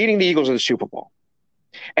Jalen leading the Eagles to the Super Bowl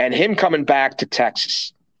and him coming back to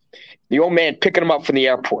Texas. The old man picking him up from the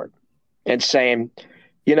airport and saying,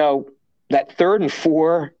 that 3rd and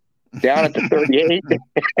 4 down at the 38,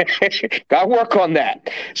 got to work on that.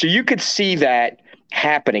 So you could see that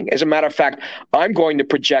happening. As a matter of fact, I'm going to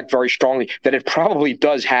project very strongly that it probably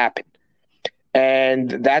does happen. And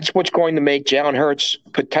that's what's going to make Jalen Hurts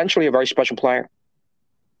potentially a very special player.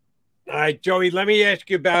 All right, Joey, let me ask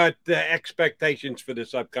you about the expectations for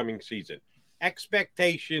this upcoming season.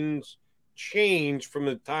 Expectations change from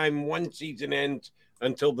the time one season ends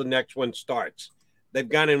until the next one starts. They've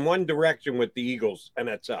gone in one direction with the Eagles, and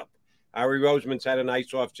that's up. Howie Roseman's had a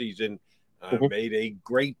nice offseason, made a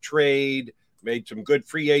great trade, made some good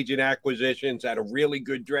free agent acquisitions, had a really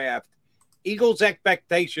good draft. Eagles'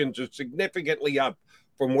 expectations are significantly up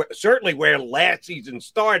from certainly where last season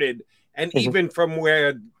started and even from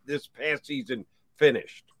where this past season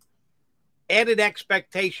finished. Added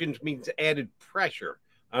expectations means added pressure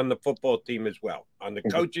on the football team as well, on the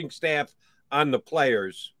coaching staff, on the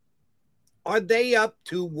players. Are they up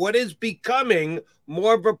to what is becoming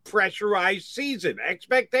more of a pressurized season?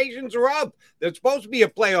 Expectations are up. They're supposed to be a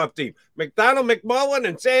playoff team. McDonald, McMullen,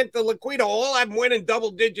 and Santa Laquita all have winning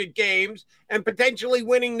double-digit games and potentially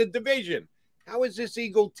winning the division. How is this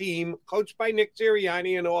Eagle team, coached by Nick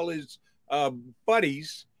Sirianni and all his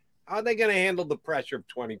buddies, how are they going to handle the pressure of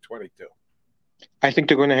 2022? I think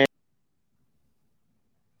they're going to handle.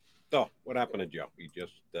 So, what happened to Joe? He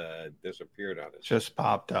just disappeared on us. Just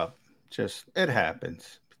popped up. It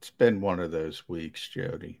happens. It's been one of those weeks,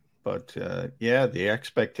 Jody. But the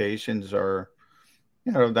expectations are,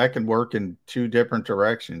 that can work in 2 different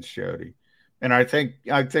directions, Jody. And I think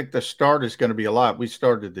the start is going to be a lot. We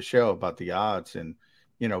started the show about the odds and,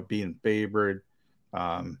 being favored.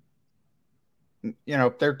 If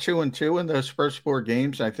they're 2-2 in those first 4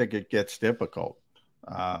 games, I think it gets difficult.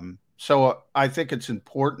 So I think it's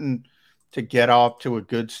important to get off to a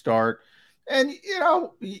good start. And,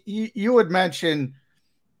 you would mention,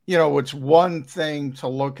 it's one thing to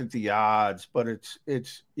look at the odds, but it's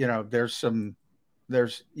you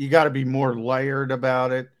got to be more layered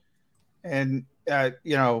about it. And, I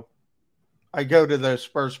go to those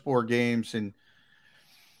first 4 games and,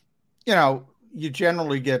 you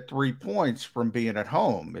generally get 3 points from being at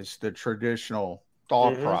home is the traditional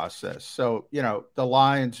thought process. So, the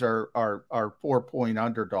Lions are 4-point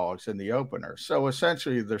underdogs in the opener. So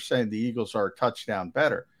essentially they're saying the Eagles are a touchdown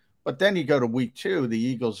better. But then you go to week 2, the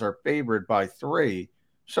Eagles are favored by 3.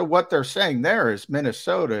 So what they're saying there is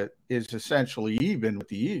Minnesota is essentially even with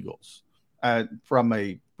the Eagles from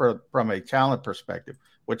a talent perspective,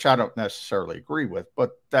 which I don't necessarily agree with,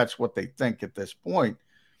 but that's what they think at this point.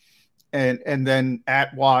 And then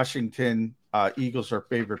at Washington, Eagles are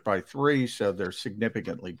favored by 3, so they're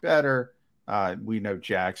significantly better. We know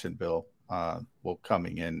Jacksonville will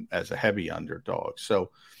coming in as a heavy underdog.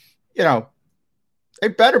 So, they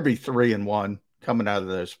better be 3-1 coming out of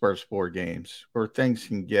those first 4 games, or things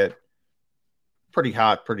can get pretty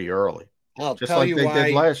hot pretty early. I'll just tell like you they why,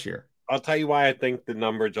 did last year. I'll tell you why I think the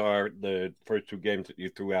numbers are the first two games that you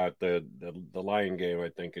threw out. The Lion game, I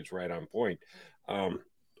think, is right on point. The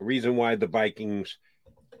reason why the Vikings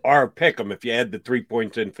are pick 'em if you add the 3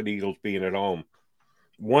 points in for the Eagles being at home.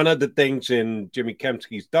 One of the things in Jimmy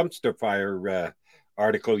Kempski's dumpster fire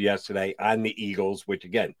article yesterday on the Eagles, which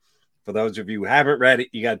again, for those of you who haven't read it,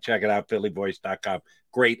 you got to check it out, phillyvoice.com.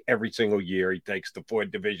 Great every single year. He takes the 4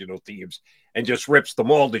 divisional teams and just rips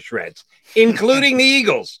them all to shreds, including the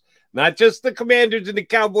Eagles, not just the Commanders and the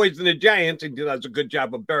Cowboys and the Giants. He does a good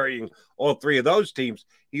job of burying all 3 of those teams.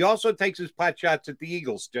 He also takes his pot shots at the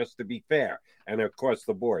Eagles, just to be fair, and across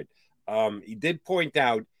the board. He did point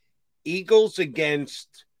out Eagles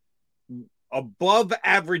against above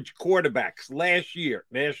average quarterbacks last year,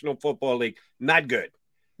 National Football League, not good.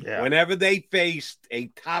 Yeah. Whenever they faced a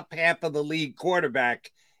top half of the league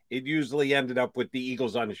quarterback, it usually ended up with the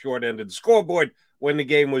Eagles on the short end of the scoreboard when the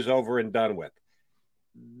game was over and done with.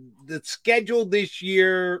 The schedule this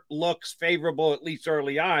year looks favorable, at least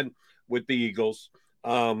early on, with the Eagles.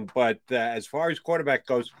 But as far as quarterback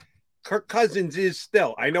goes, Kirk Cousins is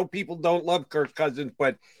still, I know people don't love Kirk Cousins,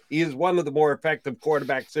 but he is one of the more effective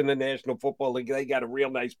quarterbacks in the National Football League. They got a real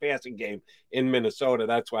nice passing game in Minnesota.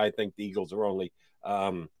 That's why I think the Eagles are only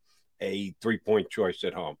a 3-point choice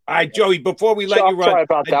at home. All right, Joey, before we let you run. Sorry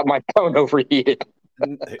about that. My phone overheated.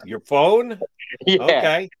 Your phone? Yeah.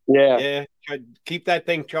 Okay. Yeah. Keep that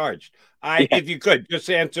thing charged. If you could, just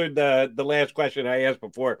answer the last question I asked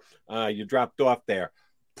before you dropped off there.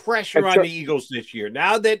 Pressure on the Eagles this year.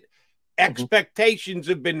 Now that expectations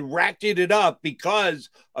have been ratcheted up because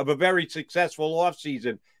of a very successful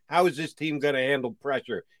offseason, how is this team going to handle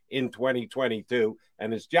pressure in 2022?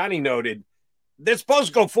 And as Johnny noted, they're supposed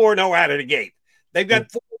to go 4-0 out of the gate. They've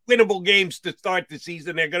got 4 winnable games to start the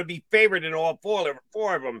season. They're going to be favored in all 4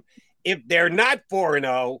 of them. If they're not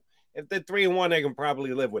 4-0, if they're 3-1, they can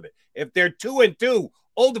probably live with it. If they're 2-2,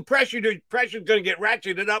 the pressure's going to get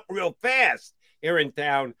ratcheted up real fast here in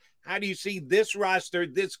town. How do you see this roster,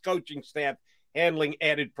 this coaching staff handling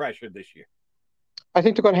added pressure this year? I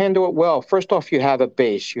think they're going to handle it well. First off, you have a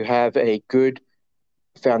base. You have a good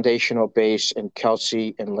foundational base in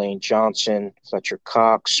Kelsey and Lane Johnson, Fletcher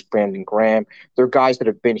Cox, Brandon Graham. They're guys that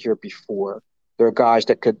have been here before. They're guys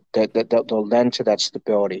that they'll lend to that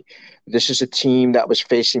stability. This is a team that was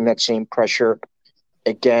facing that same pressure.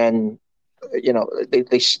 Again,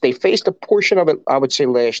 they faced a portion of it, I would say,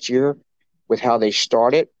 last year with how they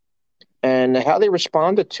started and how they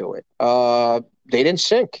responded to it. They didn't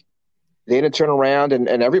sink. They didn't turn around, and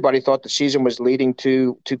everybody thought the season was leading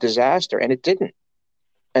to disaster, and it didn't.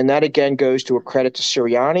 And that, again, goes to a credit to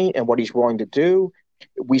Sirianni and what he's willing to do.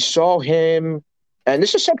 We saw him, and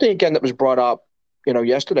this is something, again, that was brought up,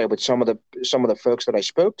 yesterday with some of the folks that I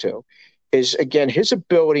spoke to, is, again, his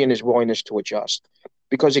ability and his willingness to adjust.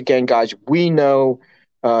 Because, again, guys, we know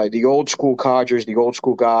the old school codgers, the old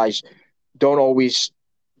school guys don't always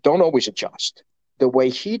adjust the way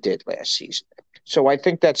he did last season. So I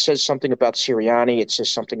think that says something about Sirianni. It says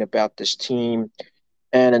something about this team.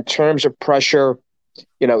 And in terms of pressure,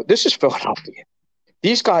 this is Philadelphia.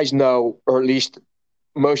 These guys know, or at least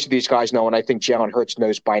most of these guys know, and I think Jalen Hurts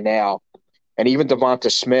knows by now, and even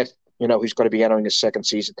Devonta Smith, who's going to be entering his second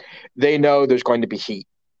season, they know there's going to be heat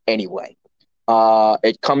anyway.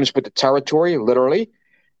 It comes with the territory, literally.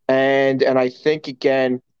 And I think,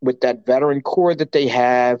 again, with that veteran core that they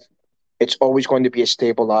have, it's always going to be a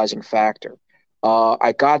stabilizing factor.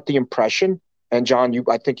 I got the impression, and John,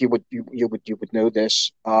 I think you would know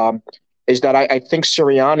this, is that I think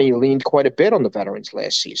Sirianni leaned quite a bit on the veterans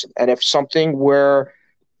last season. And if something weren't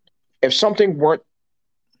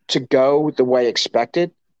to go the way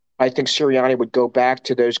expected, I think Sirianni would go back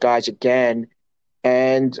to those guys again.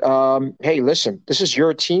 And, hey, listen, this is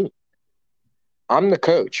your team. I'm the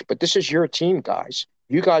coach, but this is your team, guys.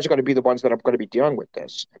 You guys are going to be the ones that are going to be dealing with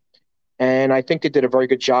this. And I think they did a very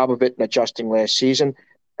good job of it in adjusting last season.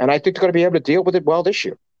 And I think they're going to be able to deal with it well this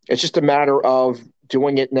year. It's just a matter of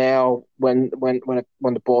doing it now when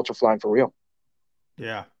the bullets are flying for real.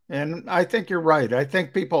 Yeah. And I think you're right. I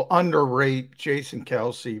think people underrate Jason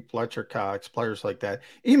Kelsey, Fletcher Cox, players like that.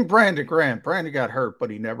 Even Brandon Graham. Brandon got hurt, but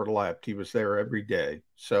he never left. He was there every day.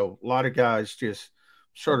 So a lot of guys just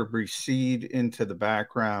sort of recede into the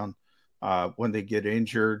background when they get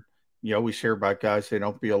injured. You always hear about guys, they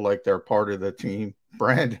don't feel like they're part of the team.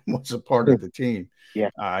 Brandon was a part of the team.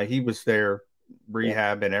 Yeah. He was there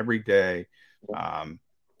rehabbing every day.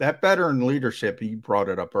 That veteran leadership, he brought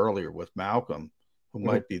it up earlier with Malcolm, who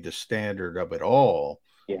might be the standard of it all.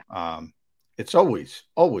 Yeah. It's always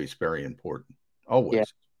very important.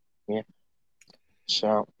 Always. Yeah.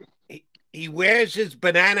 So He wears his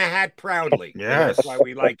banana hat proudly. Yes. That's why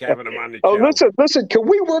we like having him on the Oh, show. listen. Can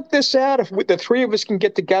we work this out? If the three of us can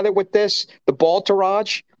get together with this, the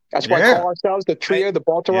Baltarage. That's why I call ourselves the trio, the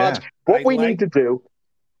Baltarage. What we need to do,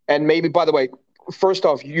 and maybe, by the way, first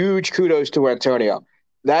off, huge kudos to Antonio.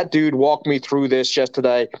 That dude walked me through this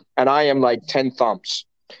yesterday, and I am like 10 thumbs,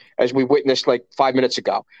 as we witnessed like 5 minutes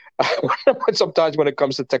ago. Sometimes when it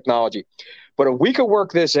comes to technology. But if we could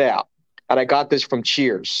work this out, and I got this from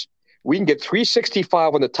Cheers, we can get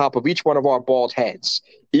 365 on the top of each one of our bald heads.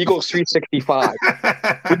 Eagles 365.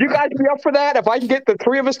 Would you guys be up for that? If I can get the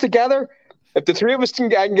three of us together, I can get the three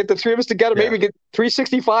of us together, maybe get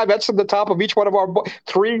 365. That's on the top of each one of our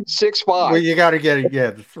 365. Well, you got to get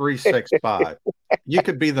the 365. You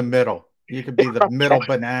could be the middle. You could be the middle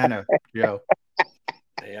banana, Joe.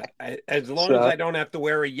 Yeah, as long as I don't have to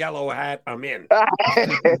wear a yellow hat, I'm in.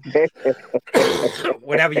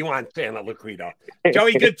 Whatever you want, Santa Luquito.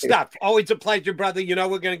 Joey, good stuff. Always a pleasure, brother. You know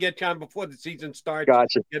we're going to get you on before the season starts.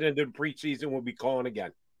 Gotcha. Get into the preseason. We'll be calling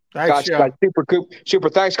again. Thanks, Joe. Guys. Super.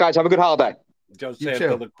 Thanks, guys. Have a good holiday. Joe You Santa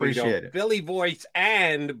too. Luquito, Appreciate it. Philly voice,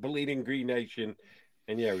 and Bleeding Green Nation.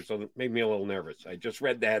 And yeah, it made me a little nervous. I just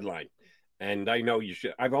read the headline. And I know you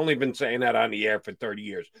should. I've only been saying that on the air for 30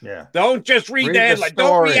 years. Yeah. Don't just read the headline.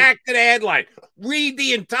 Don't react to the headline. Read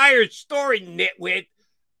the entire story, nitwit.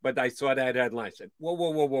 But I saw that headline. I said,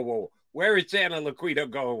 whoa. Where is Santa Luquito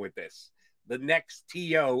going with this? The next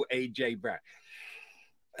TO, A.J. Brown.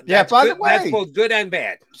 By the way, that's both good and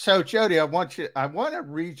bad. So, Jody, I want to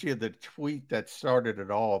read you the tweet that started it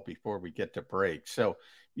all before we get to break. So,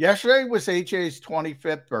 yesterday was AJ's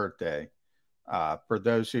 25th birthday. For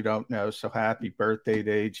those who don't know, so happy birthday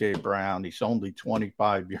to AJ Brown. He's only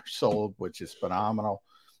 25 years old, which is phenomenal,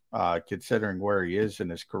 considering where he is in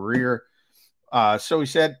his career. So he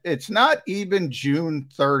said, it's not even June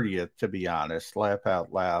 30th, to be honest, laugh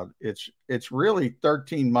out loud. It's really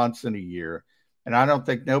 13 months in a year. And I don't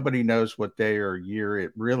think nobody knows what day or year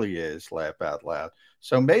it really is, laugh out loud.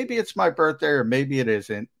 So maybe it's my birthday or maybe it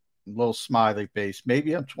isn't. A little smiley face.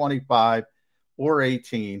 Maybe I'm 25 or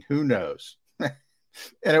 18. Who knows?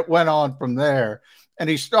 And it went on from there. And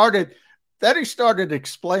he started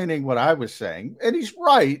explaining what I was saying. And he's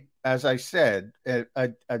right. As I said,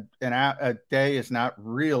 a day is not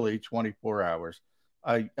really 24 hours.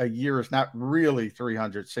 A year is not really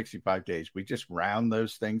 365 days. We just round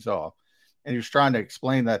those things off. And he was trying to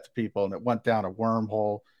explain that to people, and it went down a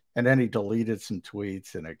wormhole. And then he deleted some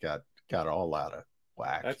tweets, and it got all out of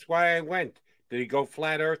whack. That's why I went. Did he go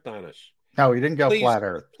flat earth on us? No, he didn't go flat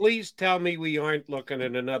earth. Please tell me we aren't looking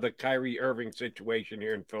at another Kyrie Irving situation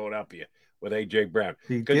here in Philadelphia with A.J. Brown.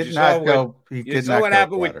 He did not go. You saw what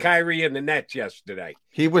happened with Kyrie and the Nets yesterday.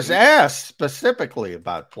 He was asked specifically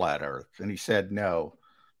about flat earth, and he said no.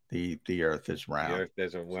 The earth is round. The earth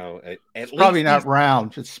isn't, well, it's probably not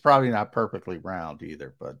round. It's probably not perfectly round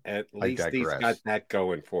either, but at least he's got that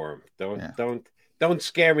going for him. Don't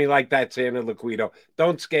scare me like that, Santa Luquito.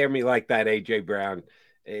 Don't scare me like that, A.J. Brown.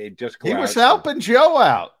 He was helping Joe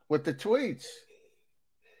out with the tweets.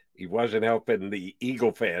 He wasn't helping the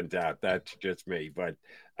Eagle fans out. That's just me. But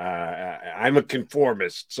I'm a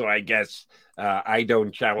conformist, so I guess I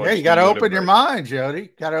don't challenge. Yeah, you got to open your mind, Jody.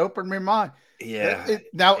 Got to open your mind. Yeah.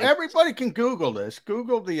 Now, everybody can Google this.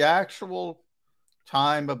 Google the actual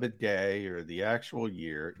time of a day or the actual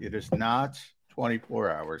year. It is not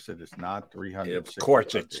 24 hours. It is not 300. Of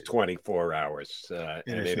course, it's 24 hours. It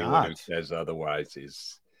and is anyone not. who says otherwise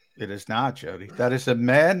is. It is not, Jody. That is a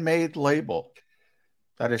man-made label.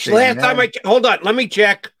 That is last time hold on. Let me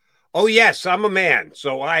check. Oh, yes, I'm a man,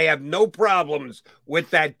 so I have no problems with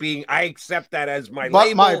that being. I accept that as my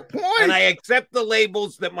label, my point, and I accept the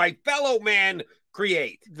labels that my fellow man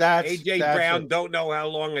create. AJ Brown don't know how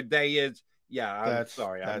long a day is. Yeah, I'm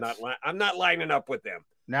sorry. I'm not lining up with them.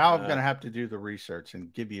 Now I'm going to have to do the research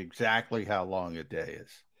and give you exactly how long a day is.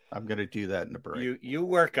 I'm going to do that in the break. You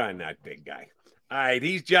work on that, big guy. All right,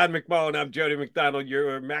 he's John McMullen. I'm Jody McDonald.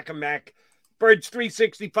 You're Mac and Mac. Birds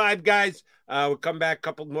 365, guys. We'll come back. A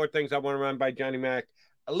couple more things I want to run by Johnny Mac.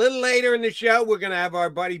 A little later in the show, we're going to have our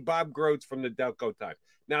buddy Bob Groats from the Delco Times.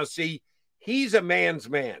 Now, see, he's a man's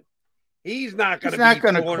man. He's not going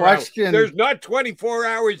to question. There's not 24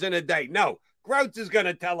 hours in a day. No, Groats is going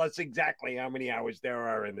to tell us exactly how many hours there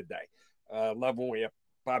are in the day. Love when we have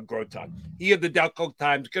Bob Groats on. He of the Delco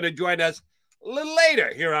Times going to join us a little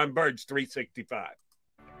later here on Birds 365.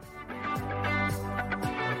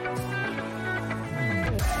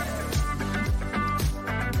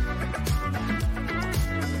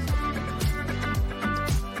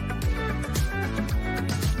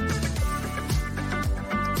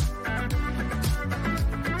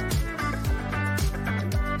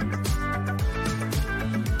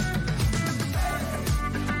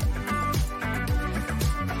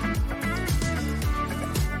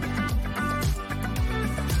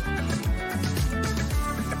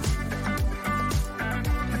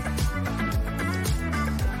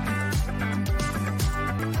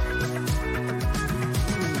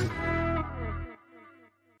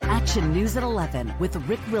 Action News at 11 with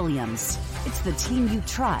Rick Williams. It's the team you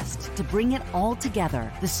trust to bring it all together.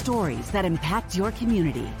 The stories that impact your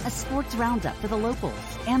community, a sports roundup for the locals,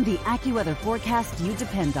 and the AccuWeather forecast you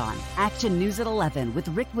depend on. Action News at 11 with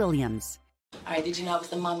Rick Williams. All right, did you know I was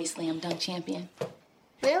the Mommy Slam Dunk Champion?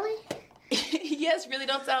 Really? Yes, really,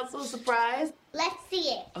 don't sound so surprised. Let's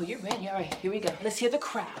see it. Oh, you're ready. All right, here we go. Let's hear the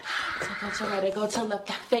crowd. So go to right, I go to left,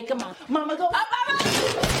 I fake a mom. Mama, go up,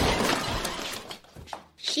 mama!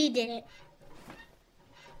 She did it.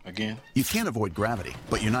 Again? You can't avoid gravity,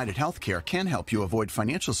 but United Healthcare can help you avoid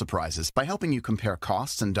financial surprises by helping you compare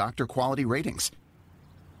costs and doctor quality ratings.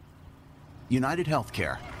 United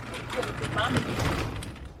Healthcare.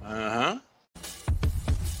 Uh-huh.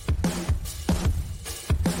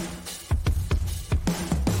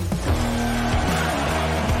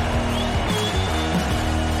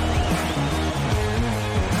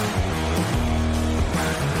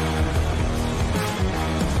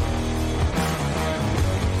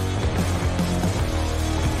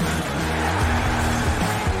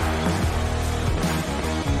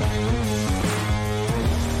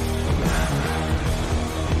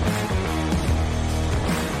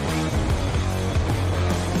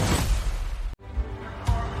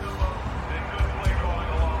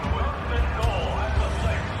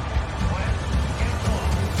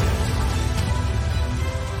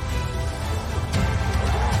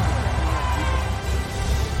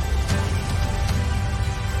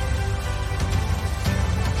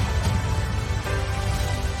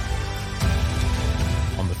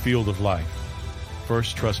 Field of life,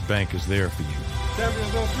 First Trust Bank is there for you.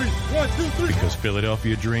 Champions on three. 1, 2, 3. Because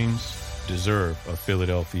Philadelphia dreams deserve a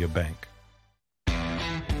Philadelphia bank.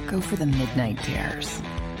 Go for the midnight dares.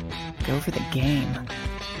 Go for the game.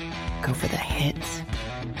 Go for the hits.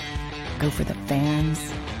 Go for the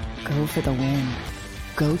fans. Go for the win.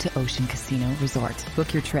 Go to Ocean Casino Resort.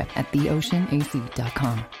 Book your trip at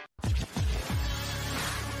theoceanac.com.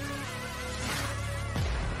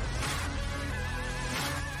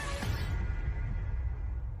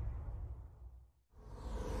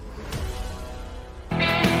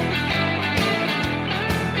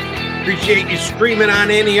 Appreciate you streaming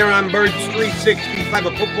on in here on Birds 365,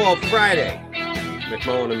 a Football Friday.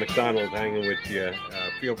 McMullen and McDonald hanging with you.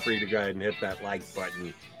 Feel free to go ahead and hit that like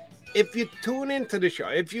button. If you tune into the show,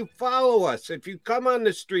 if you follow us, if you come on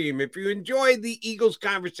the stream, if you enjoy the Eagles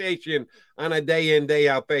conversation on a day in, day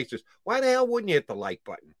out basis, why the hell wouldn't you hit the like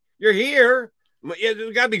button? You're here.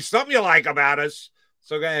 There's got to be something you like about us.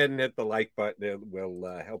 So go ahead and hit the like button. It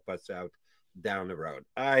will help us out down the road.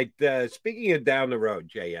 All right. Speaking of down the road,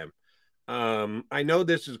 JM, I know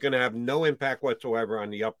this is going to have no impact whatsoever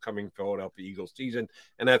on the upcoming Philadelphia Eagles season,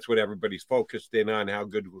 and that's what everybody's focused in on. How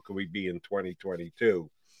good can we be in 2022?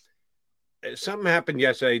 Something happened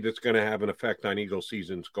yesterday that's going to have an effect on Eagles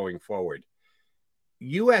seasons going forward.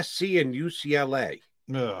 USC and UCLA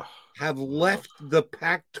have left the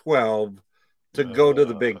Pac-12 to go to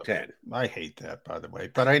the Big Ten. I hate that, by the way,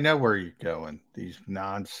 but I know where you're going. These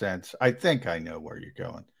nonsense. I think I know where you're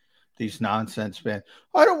going. These nonsense men.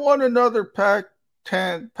 I don't want another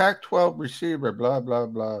Pac-10, Pac-12 receiver, blah, blah,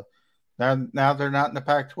 blah. Now they're not in the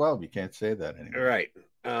Pac-12. You can't say that anymore. Right.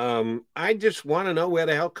 I just want to know where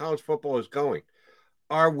the hell college football is going.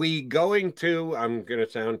 Are we going to, I'm going to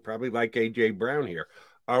sound probably like A.J. Brown here,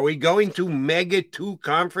 are we going to mega two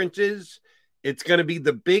conferences? It's going to be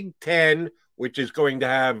the Big Ten, which is going to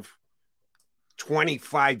have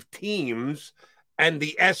 25 teams, and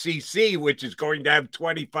the SEC, which is going to have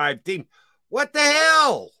 25 teams. What the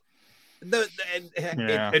hell?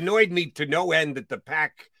 It annoyed me to no end that the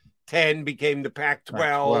Pac-10 became the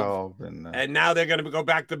Pac-12, and now they're going to go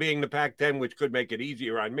back to being the Pac-10, which could make it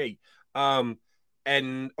easier on me.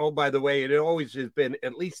 And, oh, by the way, it always has been,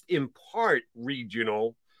 at least in part,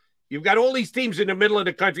 regional. You've got all these teams in the middle of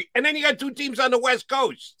the country, and then you got two teams on the West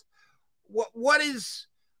Coast. What is...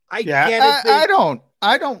 I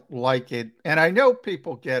don't like it. And I know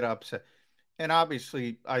people get upset. And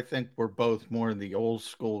obviously, I think we're both more in the old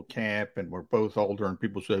school camp, and we're both older, and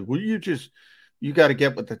people say, well, you got to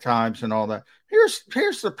get with the times and all that.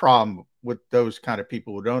 Here's the problem with those kind of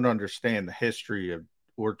people who don't understand the history of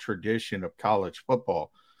or tradition of college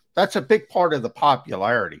football. That's a big part of the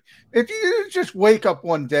popularity. If you just wake up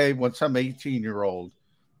one day when some 18-year-old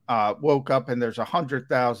woke up and there's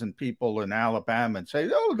 100,000 people in Alabama and say,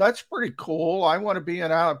 oh, that's pretty cool. I want to be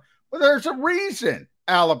in Alabama. Well, there's a reason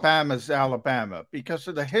Alabama's Alabama, because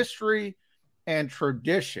of the history and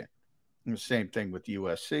tradition. And the same thing with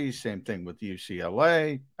USC, same thing with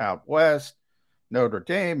UCLA, out west, Notre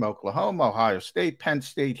Dame, Oklahoma, Ohio State, Penn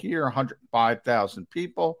State here, 105,000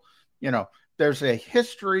 people. You know, there's a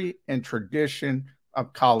history and tradition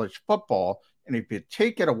of college football. And if you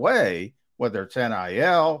take it away, whether it's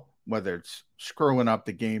NIL, whether it's screwing up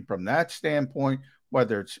the game from that standpoint,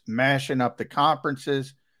 whether it's mashing up the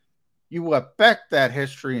conferences, you affect that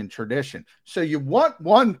history and tradition. So you want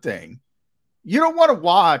one thing. You don't want to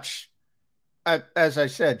watch, as I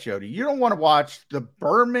said, Jody, you don't want to watch the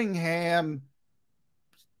Birmingham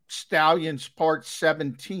Stallions Part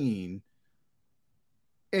 17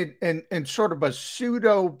 in sort of a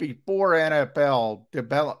pseudo before NFL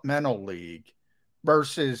developmental league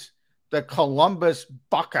versus the Columbus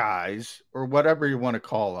Buckeyes or whatever you want to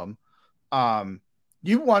call them.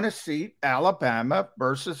 You want to see Alabama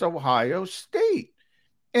versus Ohio State.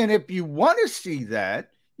 And if you want to see that,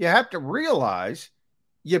 you have to realize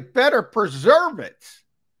you better preserve it.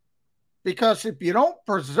 Because if you don't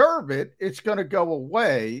preserve it, it's going to go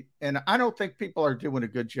away. And I don't think people are doing a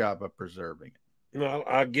good job of preserving it. Well,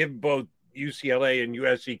 I'll give both UCLA and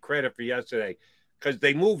USC credit for yesterday because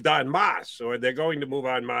they moved en masse, or they're going to move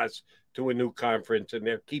en masse to a new conference, and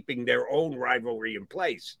they're keeping their own rivalry in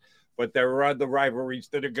place. But there are other rivalries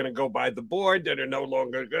that are going to go by the board that are no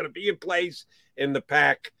longer going to be in place in the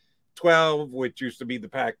Pac-12, which used to be the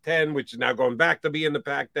Pac-10, which is now going back to be in the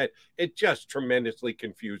Pac-10. It's just tremendously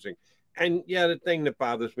confusing. And, yeah, the thing that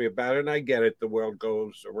bothers me about it, and I get it, the world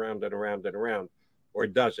goes around and around and around, or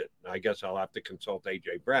does it? I guess I'll have to consult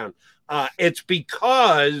A.J. Brown. It's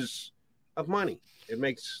because of money. It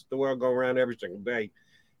makes the world go around every single day.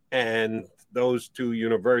 And those two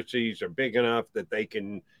universities are big enough that they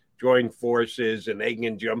can join forces and they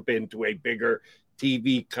can jump into a bigger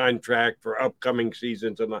TV contract for upcoming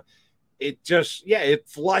seasons. And it just, it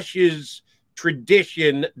flushes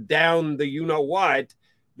tradition down the you-know-what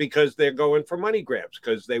because they're going for money grabs,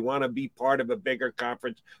 because they want to be part of a bigger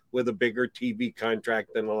conference with a bigger TV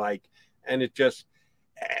contract and the like. And it just,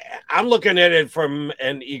 I'm looking at it from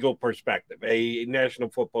an Eagle perspective, a National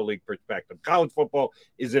Football League perspective. College football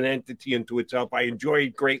is an entity unto itself. I enjoy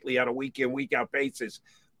it greatly on a week-in, week-out basis.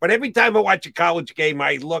 But every time I watch a college game,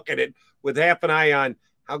 I look at it with half an eye on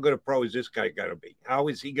how good a pro is this guy going to be? How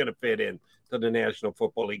is he going to fit in to the National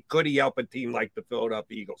Football League? Could he help a team like the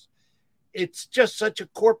Philadelphia Eagles? It's just such a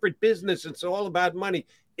corporate business. It's all about money.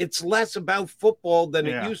 It's less about football than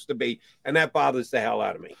it used to be, and that bothers the hell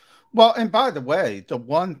out of me. Well, and by the way, the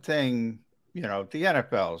one thing, the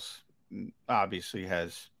NFL's obviously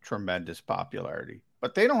has tremendous popularity,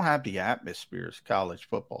 but they don't have the atmospheres college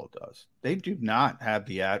football does. They do not have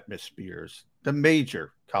the atmospheres, the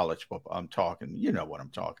major college football. I'm talking, you know what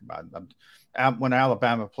I'm talking about. When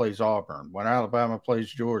Alabama plays Auburn, when Alabama plays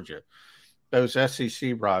Georgia, those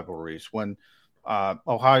SEC rivalries, when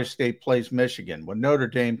Ohio State plays Michigan, when Notre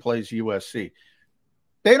Dame plays USC,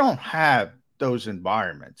 they don't have those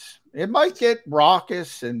environments. It might get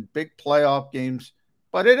raucous and big playoff games,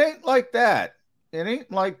 but it ain't like that. It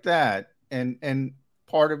ain't like that. And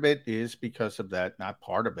part of it is because of that. Not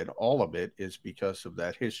part of it. All of it is because of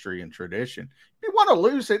that history and tradition. If you want to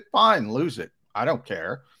lose it, fine, lose it. I don't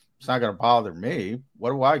care. It's not going to bother me.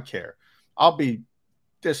 What do I care? I'll be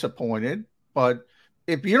disappointed. But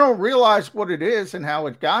if you don't realize what it is and how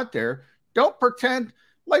it got there, don't pretend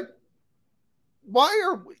like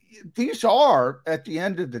these are, at the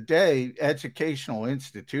end of the day, educational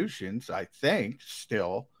institutions, I think,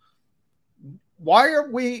 still. Why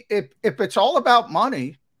are we, if it's all about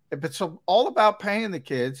money, if it's all about paying the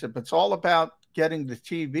kids, if it's all about getting the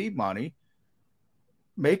TV money,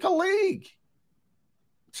 make a league.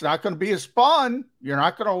 It's not going to be as fun. You're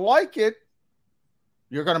not going to like it.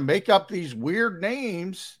 You're going to make up these weird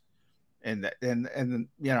names and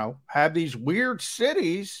have these weird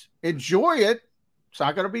cities. Enjoy it. It's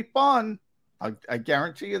not going to be fun. I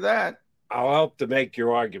guarantee you that. I'll help to make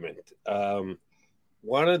your argument.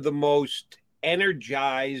 One of the most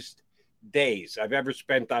energized days I've ever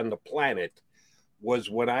spent on the planet was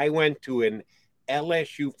when I went to an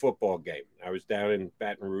LSU football game. I was down in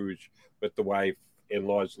Baton Rouge with the wife.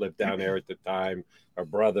 In-laws lived down there at the time. Our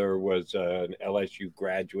brother was an LSU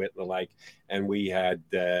graduate and the like, and we had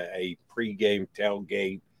a pregame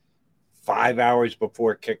tailgate 5 hours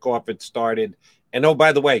before kickoff had started. And oh,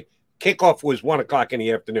 by the way, kickoff was 1 o'clock in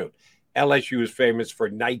the afternoon. LSU is famous for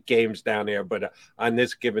night games down there, but on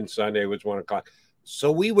this given Sunday, it was 1 o'clock. So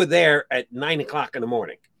we were there at 9 o'clock in the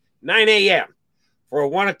morning, 9 a.m. for a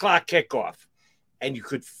 1 o'clock kickoff, and you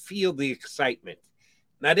could feel the excitement.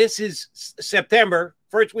 Now, this is September,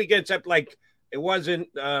 first weekend, except like it wasn't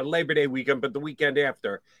Labor Day weekend, but the weekend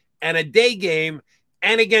after, and a day game,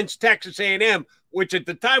 and against Texas A&M, which at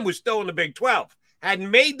the time was still in the Big 12,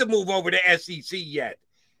 hadn't made the move over to SEC yet.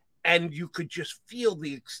 And you could just feel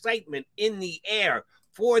the excitement in the air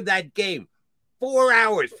for that game. 4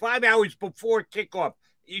 hours, 5 hours before kickoff.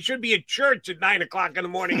 You should be at church at 9 o'clock in the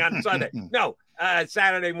morning on Sunday. No,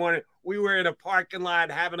 Saturday morning, we were in a parking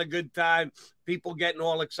lot having a good time, people getting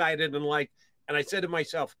all excited and I said to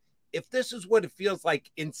myself, if this is what it feels like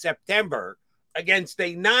in September against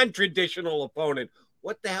a non-traditional opponent,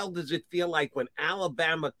 what the hell does it feel like when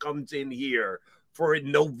Alabama comes in here for a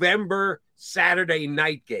November Saturday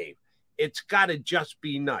night game? It's got to just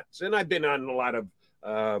be nuts. And I've been on a lot of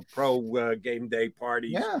pro game day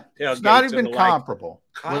parties. Yeah, it's not even comparable.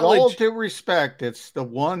 With all due respect, it's the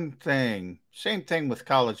one thing, same thing with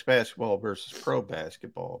college basketball versus pro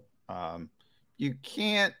basketball. You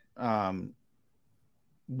can't,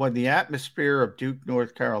 when the atmosphere of Duke,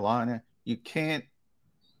 North Carolina, you can't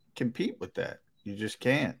compete with that. You just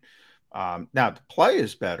can't. Now, the play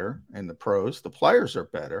is better in the pros. The players are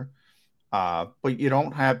better, but you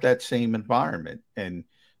don't have that same environment. And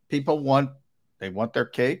people want their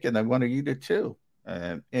cake and they want to eat it too.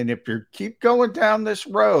 And if you keep going down this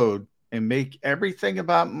road and make everything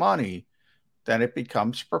about money, then it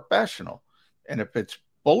becomes professional. And if it's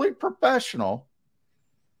fully professional,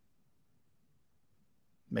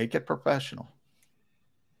 make it professional.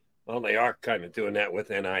 Well, they are kind of doing that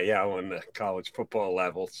with NIL on the college football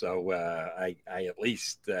level. So I at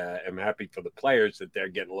least am happy for the players that they're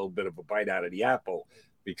getting a little bit of a bite out of the apple,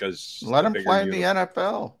 because let them play in the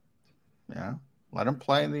NFL. Yeah, let them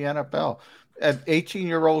play in the NFL. And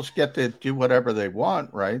 18-year-olds get to do whatever they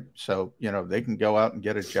want, right? So, they can go out and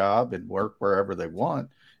get a job and work wherever they want.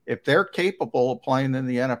 If they're capable of playing in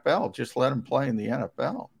the NFL, just let them play in the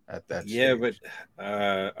NFL. At that stage.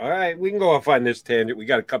 But all right, we can go off on this tangent. We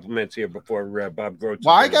got a couple minutes here before Bob Groats.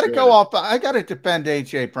 Well, I got to go off. I got to defend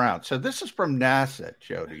AJ Brown. So this is from NASA,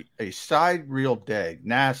 Jody. A sidereal day,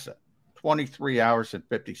 NASA, 23 hours and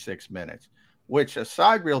 56 minutes, which a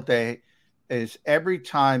sidereal day is every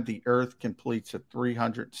time the Earth completes a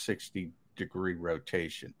 360-degree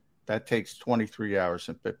rotation. That takes 23 hours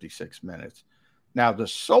and 56 minutes. Now, the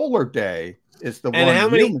solar day is the and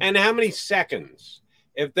one. How many seconds?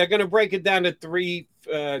 If they're going to break it down to 20.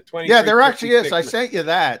 Yeah, there actually is. I sent you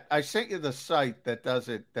that. I sent you the site that does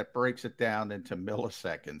it, that breaks it down into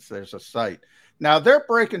milliseconds. There's a site. Now they're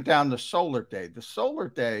breaking down the solar day. The solar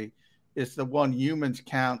day is the one humans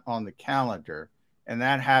count on the calendar. And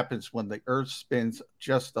that happens when the Earth spins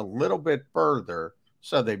just a little bit further.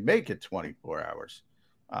 So they make it 24 hours,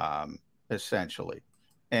 essentially.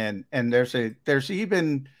 And there's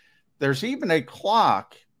even a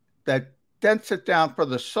clock that dents it down for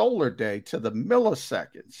the solar day to the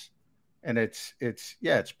milliseconds, and it's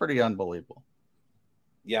pretty unbelievable.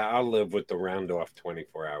 Yeah, I'll live with the round off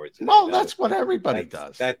 24 hours. Well, that's what everybody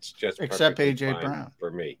does. That's just except AJ Brown for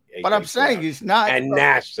me. But I'm saying he's not, and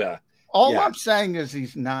NASA. All I'm saying is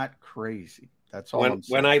he's not crazy. That's all I'm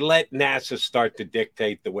saying. When I let NASA start to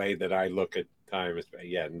dictate the way that I look at time,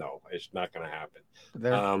 no, it's not going to happen.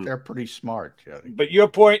 They're pretty smart, Jody. But your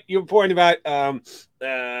point about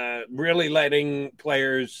really letting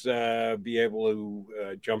players be able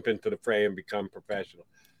to jump into the fray and become professional.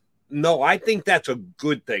 No, I think that's a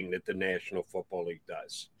good thing that the National Football League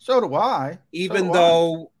does. So do I. Even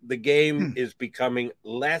though the game is becoming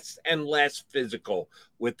less and less physical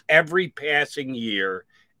with every passing year,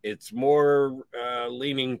 it's more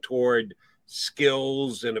leaning toward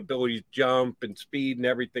skills and ability to jump and speed and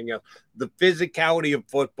everything else. The physicality of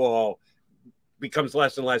football becomes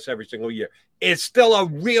less and less every single year. It's still a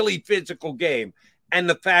really physical game. And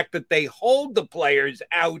the fact that they hold the players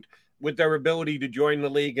out with their ability to join the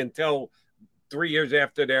league until 3 years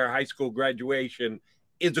after their high school graduation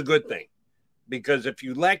is a good thing. Because if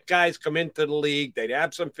you let guys come into the league, they'd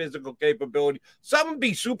have some physical capability. Some would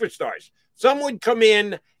be superstars. Some would come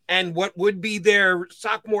in and what would be their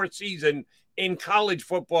sophomore season in college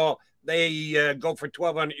football, they go for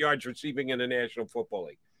 1,200 yards receiving in the National Football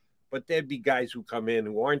League. But there'd be guys who come in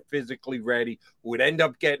who aren't physically ready, who would end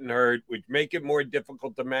up getting hurt, which make it more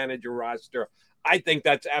difficult to manage a roster. I think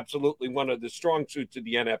that's absolutely one of the strong suits of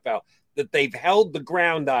the NFL, that they've held the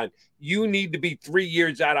ground on. You need to be 3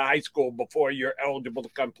 years out of high school before you're eligible to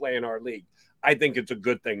come play in our league. I think it's a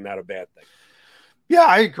good thing, not a bad thing. Yeah,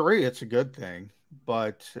 I agree. It's a good thing.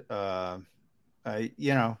 But,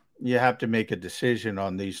 you have to make a decision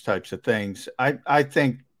on these types of things. I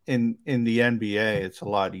think in the NBA, it's a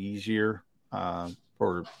lot easier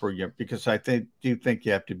for you, because I do think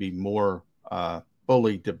you have to be more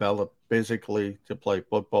fully developed physically to play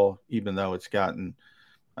football, even though it's gotten,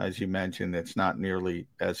 as you mentioned, it's not nearly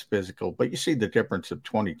as physical. But you see the difference of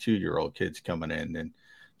 22-year-old kids coming in, and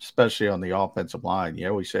especially on the offensive line. You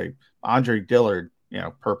always say Andre Dillard,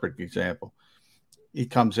 perfect example. he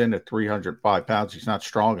comes in at 305 pounds. He's not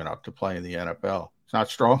strong enough to play in the NFL. He's not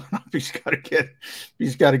strong enough. He's got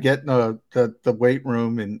to get in the weight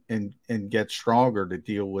room and get stronger to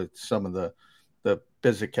deal with some of the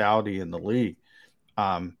physicality in the league.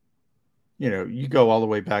 You go all the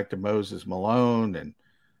way back to Moses Malone, and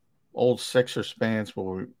old Sixers fans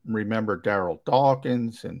will remember Darryl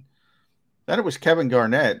Dawkins, and then it was Kevin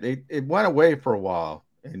Garnett. It went away for a while,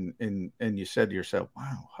 and you said to yourself,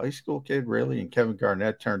 wow, high school kid, really? And Kevin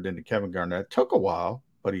Garnett turned into Kevin Garnett. Took a while,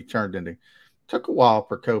 but took a while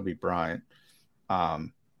for Kobe Bryant.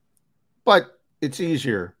 But it's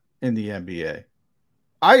easier in the NBA.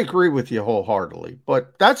 I agree with you wholeheartedly,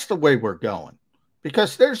 but that's the way we're going,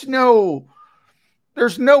 because there's no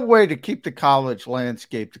way to keep the college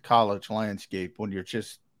landscape when you're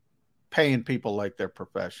just paying people like they're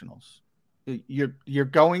professionals. You're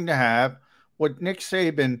going to have what when Nick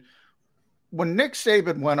Saban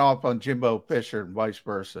went off on Jimbo Fisher and vice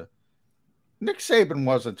versa. Nick Saban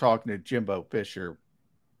wasn't talking to Jimbo Fisher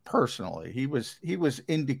personally. He was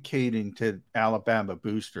indicating to Alabama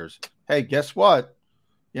boosters, hey, guess what?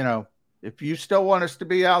 If you still want us to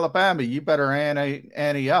be Alabama, you better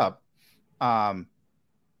ante up.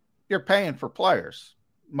 You're paying for players.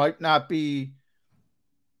 Might not be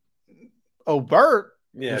overt.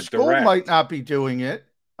 Yeah, the school direct. might not be doing it,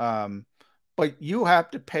 but you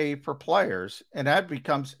have to pay for players, and it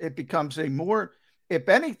becomes a more, if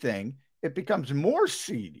anything, it becomes more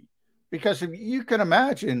seedy, because if you can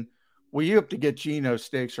imagine, you have to get Geno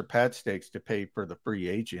Stakes or Pat Stakes to pay for the free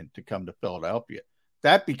agent to come to Philadelphia.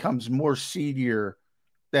 That becomes more seedier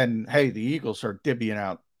than, hey, the Eagles are divvying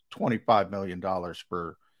out $25 million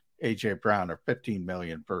for A.J. Brown or $15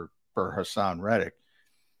 million for Hassan Reddick.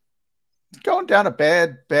 Going down a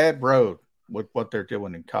bad road with what they're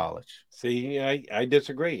doing in college. See, I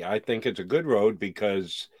disagree. I think it's a good road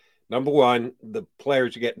because, number one, the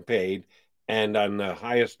players are getting paid, and on the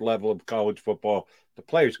highest level of college football, the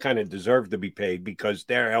players kind of deserve to be paid because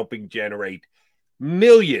they're helping generate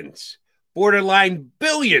millions, borderline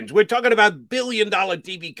billions. We're talking about billion-dollar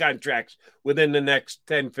TV contracts within the next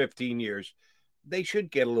 10, 15 years. They should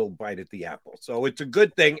get a little bite at the apple. So it's a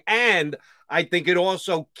good thing, and I think it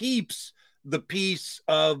also keeps the peace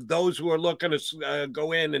of those who are looking to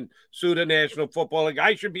go in and sue the National Football League.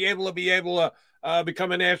 I should be able to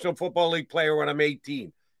become a National Football League player when I'm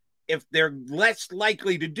 18. If they're less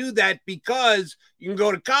likely to do that because you can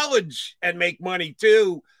go to college and make money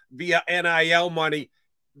too via NIL money,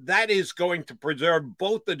 that is going to preserve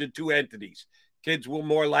both of the two entities. Kids will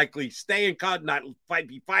more likely stay in college, not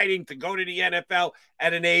be fighting to go to the NFL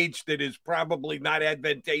at an age that is probably not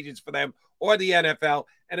advantageous for them or the NFL,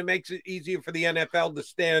 and it makes it easier for the NFL to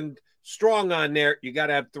stand strong on there. You got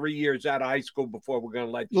to have 3 years out of high school before we're going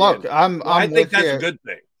to let you Look, in. I think that's a good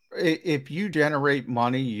thing. If you generate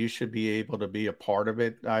money, you should be able to be a part of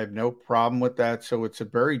it. I have no problem with that. So it's a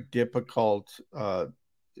very difficult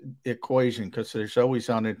equation because there's always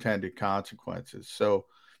unintended consequences. So,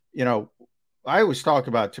 I always talk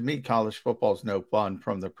about, to me, college football is no fun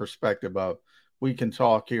from the perspective of we can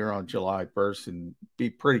talk here on July 1st and be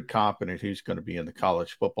pretty confident who's going to be in the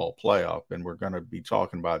college football playoff. And we're going to be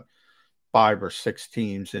talking about 5 or 6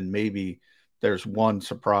 teams, and maybe there's one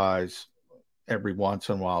surprise every once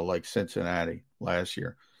in a while, like Cincinnati last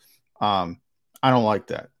year. I don't like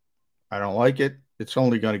that. I don't like it. It's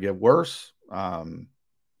only going to get worse.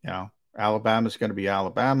 Alabama's going to be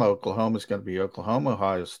Alabama. Oklahoma's going to be Oklahoma.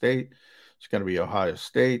 Ohio State, it's going to be Ohio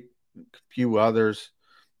State. A few others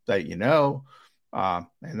that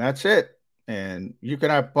and that's it. And you can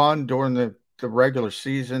have fun during the regular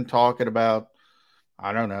season talking about,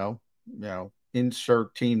 I don't know,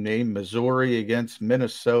 insert team name, Missouri against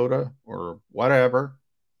Minnesota or whatever.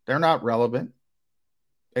 They're not relevant.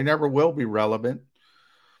 They never will be relevant.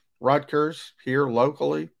 Rutgers here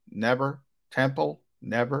locally, never. Temple,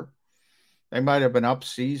 never. They might have an up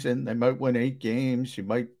season. They might win 8 games. You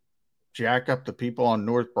might jack up the people on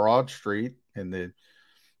North Broad Street and the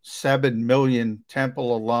 7 million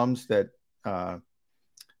Temple alums that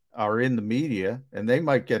are in the media, and they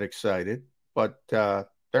might get excited, but they're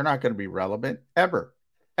not going to be relevant ever.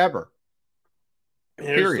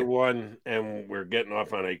 Here's Period. the one, and we're getting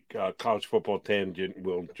off on a college football tangent.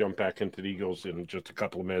 We'll jump back into the Eagles in just a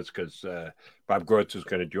couple of minutes because Bob Grotz is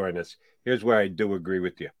going to join us. Here's where I do agree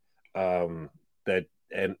with you, that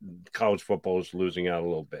college football is losing out a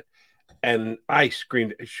little bit. And I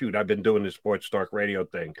screamed, shoot, I've been doing the Sports Talk radio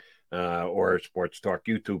thing or Sports Talk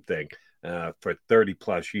YouTube thing for 30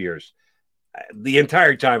 plus years. The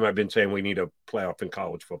entire time I've been saying we need a playoff in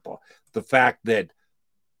college football. The fact that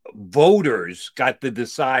voters got to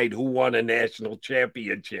decide who won a national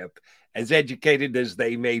championship as educated as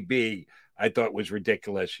they may be, I thought was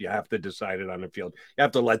ridiculous. You have to decide it on the field. You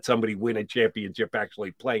have to let somebody win a championship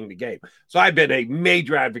actually playing the game. So I've been a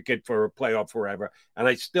major advocate for a playoff forever, and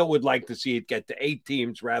I still would like to see it get to 8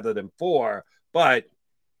 teams rather than 4, but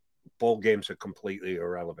bowl games are completely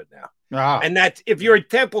irrelevant now. And that's, if you're a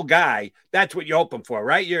Temple guy, that's what you're hoping for,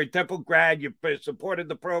 right? You're a Temple grad, you supported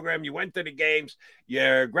the program, you went to the games,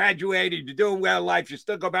 you're graduated, you're doing well in life, you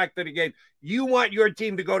still go back to the game. You want your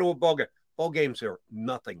team to go to a bowl game. Bowl games are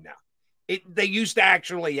nothing now. They used to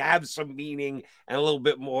actually have some meaning and a little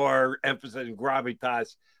bit more emphasis and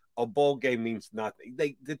gravitas. A bowl game means nothing.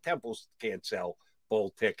 The Temples can't sell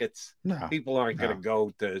bowl tickets. No, people aren't going to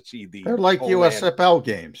go to see the. They're like USFL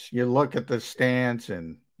games. You look at the stands,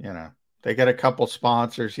 and they get a couple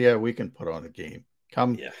sponsors. Yeah, we can put on a game.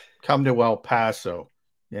 Come to El Paso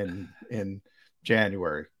in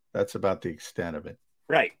January. That's about the extent of it.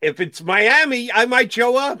 Right. If it's Miami, I might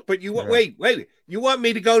show up. But you wait. You want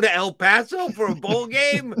me to go to El Paso for a bowl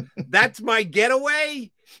game? That's my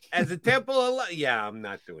getaway as a Temple. Yeah, I'm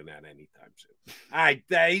not doing that anytime soon. All right.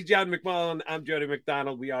 He's John McMullen. I'm Jody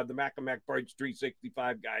McDonald. We are the Mac and Mac Birds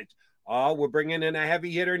 365 guys. Oh, we're bringing in a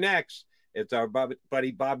heavy hitter next. It's our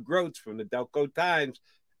buddy Bob Grotz from the Delco Times.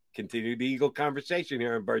 Continue the Eagle conversation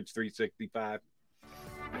here on Birds 365.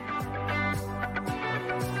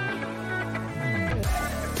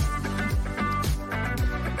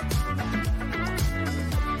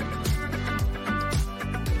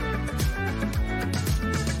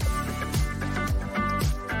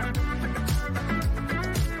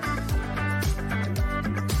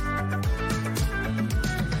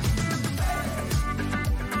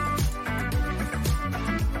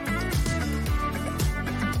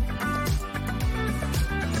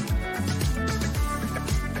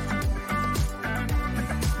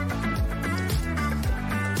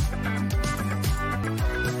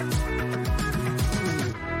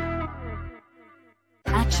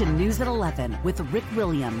 News at 11 with Rick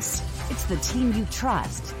Williams. It's the team you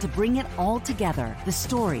trust to bring it all together. The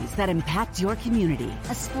stories that impact your community,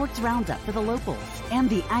 a sports roundup for the locals, and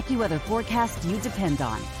the AccuWeather forecast you depend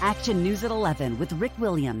on. Action News at 11 with Rick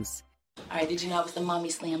Williams. All right, did you know I was the Mommy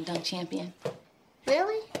Slam Dunk Champion?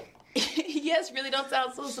 Really? Yes, really? Don't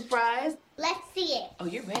sound so surprised. Let's see it. Oh,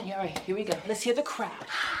 you're ready. All right, here we go. Let's hear the crowd.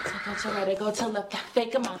 So go to right, I go to left,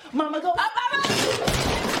 fake 'em out. Mama, go up, up, up.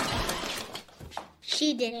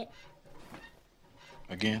 She did it.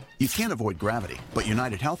 Again? You can't avoid gravity, but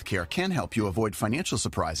United Healthcare can help you avoid financial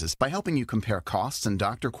surprises by helping you compare costs and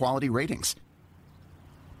doctor quality ratings.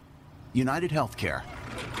 United Healthcare.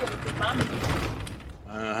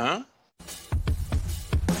 Uh-huh.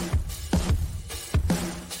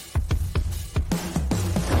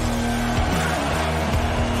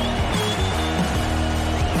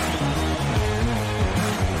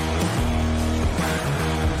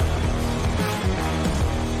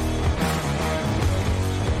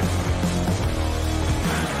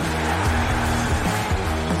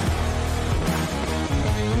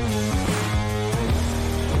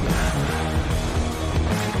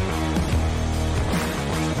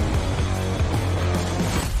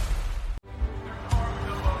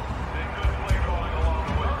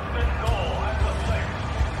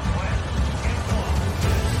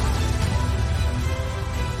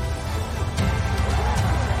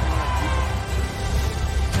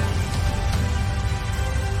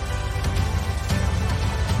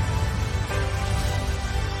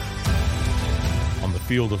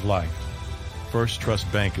 Field of life, First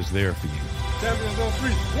Trust Bank is there for you. Champions on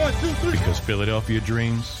 3. 1, 2, 3. Because Philadelphia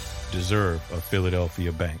dreams deserve a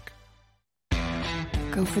Philadelphia bank.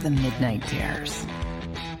 Go for the midnight dares.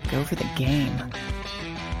 Go for the game.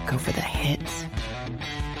 Go for the hits.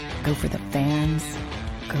 Go for the fans.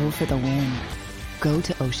 Go for the win. Go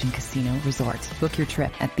to Ocean Casino Resort. Book your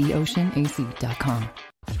trip at theoceanac.com.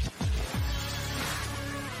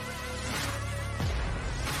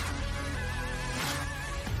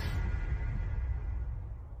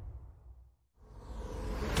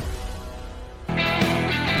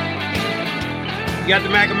 You got the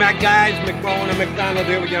Mac and Mac guys, McMullen and McDonald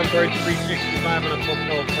here with you on Birds 365 on a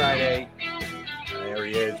Football Friday. There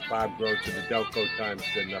he is, Bob Grotz of the Delco Times,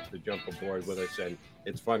 good enough to jump aboard with us. And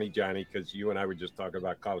it's funny, Johnny, because you and I were just talking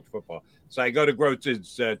about college football. So I go to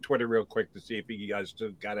Grotz's Twitter real quick to see if you guys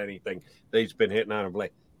got anything that he's been hitting on of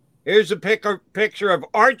late. Here's a picture of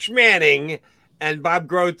Arch Manning, and Bob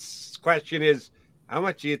Grotz's question is, how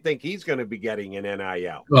much do you think he's going to be getting in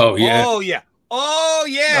NIL? Oh, yeah. Oh, yeah. Oh,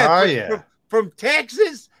 yeah. Oh, yeah. From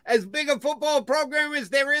Texas, as big a football program as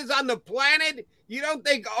there is on the planet, you don't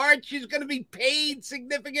think Arch is going to be paid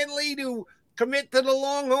significantly to Commit to the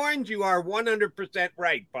Longhorns. You are 100%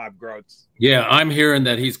 right, Bob Grotz. Yeah, I'm hearing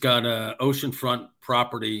that he's got a oceanfront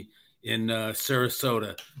property in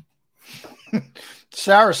Sarasota.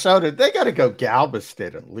 Sarasota, they got to go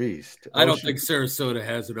Galveston at least. I don't think Sarasota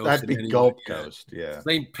has an ocean. That'd be anyway. Gulf Coast, yeah.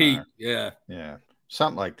 St. Pete, yeah,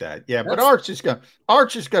 something like that. Yeah, but Arch is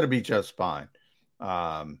going to be just fine,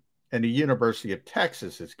 and the University of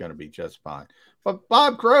Texas is going to be just fine. But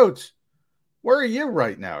Bob Grotz, where are you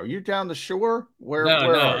right now? Are you down the shore? Where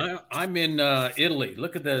are you? I'm in Italy.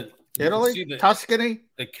 Look at Italy, Tuscany,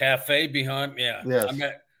 the cafe behind. Yeah, yes.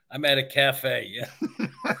 I'm at a cafe. Yeah,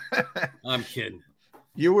 I'm kidding.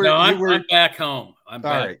 I'm back home. I'm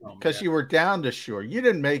back home because you were down the shore. You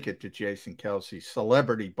didn't make it to Jason Kelsey's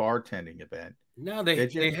celebrity bartending event. No,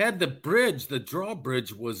 they had the bridge. The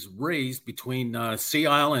drawbridge was raised between Sea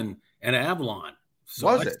Isle and Avalon. So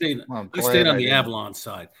I stayed on the Avalon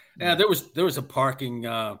side. Yeah, there was a parking,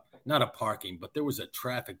 not a parking, but there was a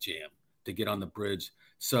traffic jam to get on the bridge.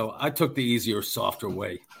 So I took the easier, softer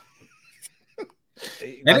way.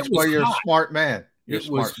 That's why you're a smart man. It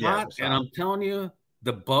was hot, and I'm telling you,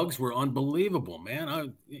 the bugs were unbelievable,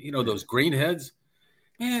 man. Those greenheads,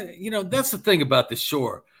 man. That's the thing about the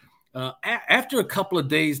shore. After a couple of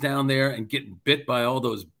days down there and getting bit by all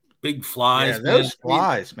those big flies,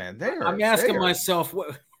 flies, man. I'm asking myself,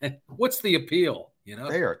 what's the appeal?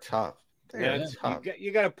 They are tough. Tough.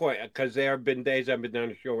 You got a point, because there have been days I've been down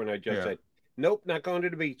the shore and I just said, nope, not going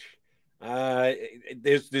to the beach.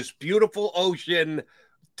 There's this beautiful ocean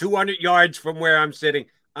 200 yards from where I'm sitting.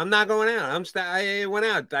 I'm not going out. I went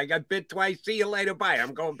out. I got bit twice. See you later. Bye.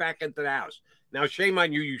 I'm going back into the house. Now, shame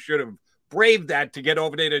on you. You should have braved that to get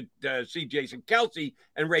over there to see Jason Kelsey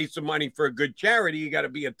and raise some money for a good charity. You got to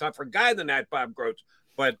be a tougher guy than that, Bob Grotz.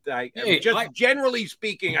 But generally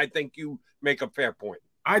speaking, I think you make a fair point.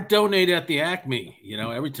 I donate at the Acme.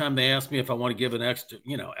 Every time they ask me if I want to give an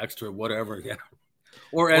extra whatever. Yeah.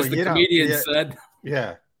 Or as the comedian said.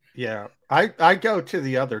 Yeah. Yeah. I go to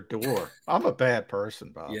the other door. I'm a bad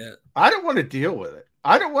person, Bob. Yeah. I don't want to deal with it.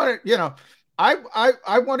 I don't want to, I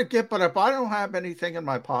want to get, but if I don't have anything in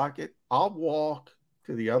my pocket, I'll walk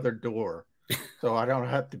to the other door. So I don't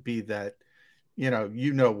have to be that,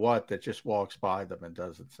 that just walks by them and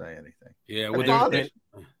doesn't say anything. Yeah. Well,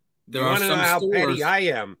 there are some how stores. petty I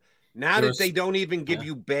am. Now that they don't even give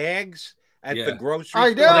you bags at the grocery store.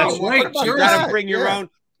 I know. That's right. You got to bring your own.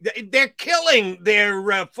 They're killing their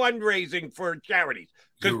fundraising for charities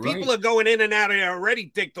because people are going in and out of there already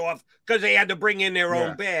ticked off because they had to bring in their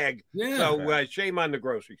own bag. Yeah. So shame on the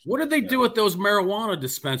grocery store. What did they do with those marijuana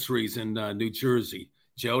dispensaries in New Jersey,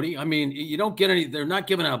 Jody? I mean, you don't get any. They're not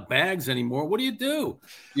giving out bags anymore. What do?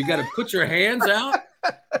 You got to put your hands out.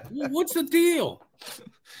 What's the deal?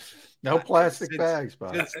 No plastic bags,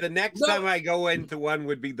 Bob. The next time I go into one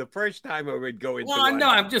would be the first time I would go into one. No,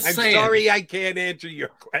 I'm saying. Sorry, I can't answer your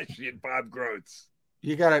question, Bob Grotz.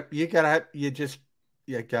 You gotta use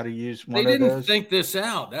one of those. They didn't think this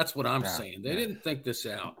out. That's what I'm saying. They didn't think this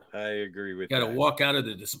out. I agree with you. Got to walk out of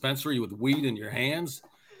the dispensary with weed in your hands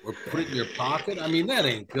or put it in your pocket. I mean, that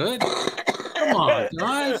ain't good. Come on,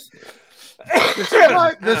 guys. This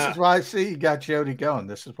is why I see you got Jody going.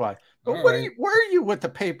 This is why. But where are you with the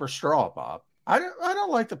paper straw, Bob? I don't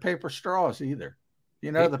like the paper straws either.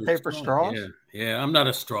 The paper straws? Yeah. I'm not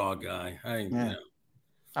a straw guy. I'm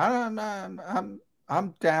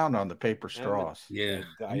down on the paper straws. Yeah.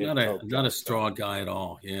 I'm not a straw guy at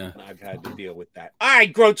all. Yeah. I've had to deal with that. All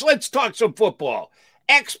right, Grotz, let's talk some football.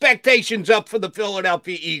 Expectations up for the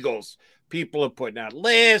Philadelphia Eagles. People are putting out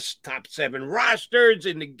lists, top 7 rosters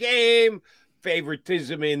in the game,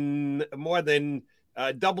 favoritism in more than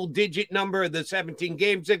a double-digit number of the 17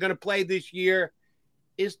 games they're going to play this year.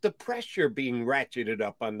 Is the pressure being ratcheted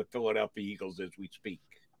up on the Philadelphia Eagles as we speak?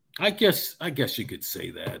 I guess you could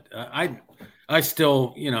say that. I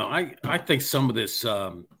still, I think some of this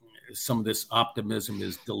optimism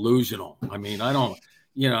is delusional. I mean, I don't,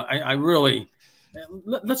 I really.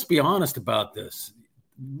 Let's be honest about this.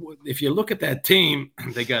 If you look at that team,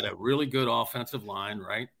 they got a really good offensive line,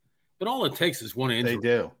 right? But all it takes is one injury. They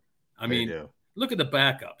do. I mean, look at the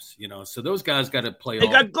backups, so those guys got to play. They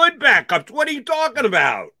got good backups. What are you talking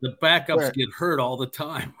about? The backups get hurt all the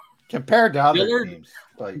time. Compared to other teams,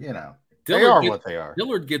 but, they are what they are.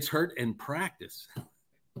 Dillard gets hurt in practice.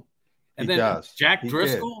 And he does. Jack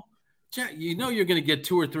Driscoll, you're going to get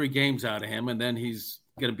 2 or 3 games out of him, and then he's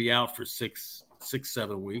going to be out for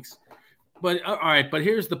 6-7 weeks. But all right, but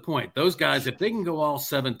here's the point. Those guys, if they can go all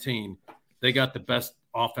 17, they got the best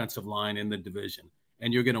offensive line in the division,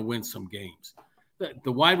 and you're going to win some games.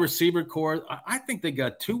 The wide receiver core, I think they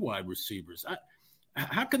got 2 wide receivers.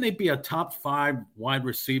 how can they be a top 5 wide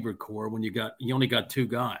receiver core when you only got 2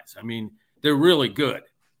 guys? I mean, they're really good.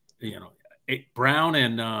 You know, Brown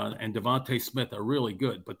and Devontae Smith are really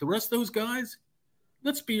good, but the rest of those guys,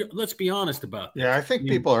 let's be honest about that. Yeah, I think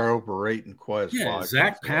people are overrating Quez. Yeah,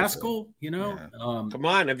 Zach Pascal. You know, come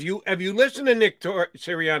on. Have you listened to Nick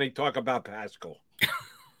Sirianni talk about Pascal?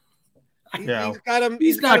 He's got him.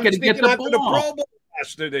 He's not going to get the ball. The Pro Bowl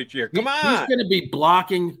master this year. Come on. He's going to be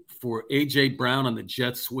blocking for AJ Brown on the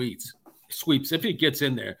jet sweeps if he gets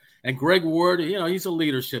in there. And Greg Ward, you know, he's a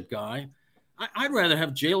leadership guy. I'd rather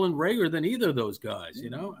have Jalen Reagor than either of those guys.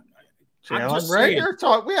 You know, Jalen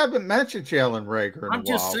Reagor. We haven't mentioned Jalen Reagor. I'm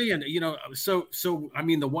just saying, you know. So I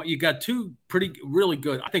mean, you got 2 really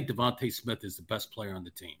good. I think Devontae Smith is the best player on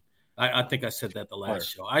the team. I think I said that the last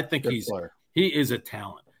show. I think he is a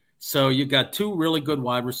talent. So you got 2 really good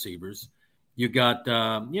wide receivers. You got,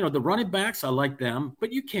 the running backs. I like them,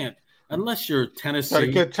 but you can't unless you're Tennessee. Got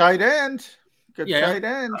a good tight end. Tight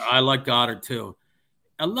end. I like Goddard too.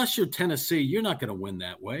 Unless you're Tennessee, you're not going to win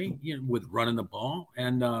that way with running the ball.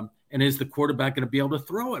 And is the quarterback going to be able to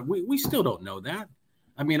throw it? We still don't know that.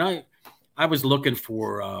 I mean, I was looking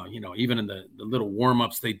for, even in the little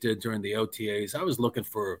warm-ups they did during the OTAs, I was looking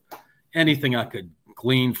for anything I could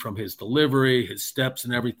glean from his delivery, his steps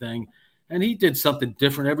and everything. And he did something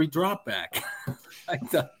different every drop back.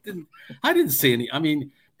 I didn't see any. I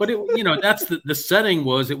mean, but that's the setting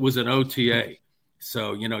was it was an OTA.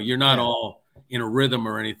 So, you're not all in a rhythm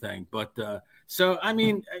or anything. But so, I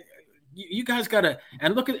mean, you guys got to –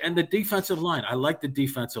 and look at – and the defensive line. I like the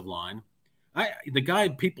defensive line. The guy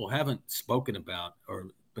people haven't spoken about or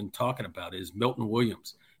been talking about is Milton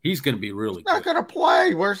Williams. He's going to be really good. Not going to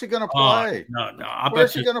play. Where's he going to play? No.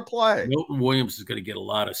 Where's he going to play? Milton Williams is going to get a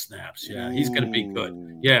lot of snaps. Yeah, he's going to be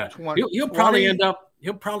good. Yeah, he'll probably end up.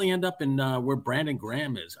 He'll probably end up in where Brandon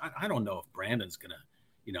Graham is. I don't know if Brandon's going to.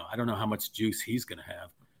 I don't know how much juice he's going to have.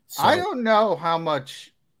 So, I don't know how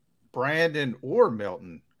much Brandon or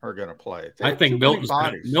Milton are going to play. I think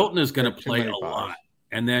Milton is going to play a lot,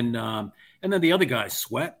 and then the other guy,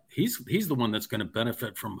 Sweat. He's the one that's going to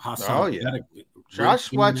benefit from Hassan. Oh yeah, Josh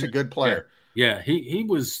Sweat's a good player. Yeah, he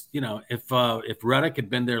was. If Reddick had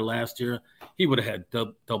been there last year, he would have had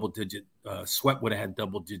double digit. Sweat would have had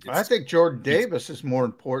double digits. I think Jordan Davis is more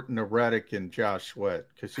important to Reddick and Josh Sweat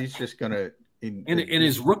because he's just going to. In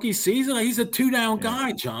his rookie season, he's a 2-down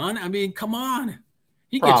guy, John. I mean, come on.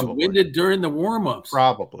 He gets winded during the warm-ups.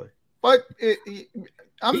 Probably. But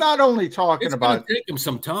I'm not only talking about – it's going to take him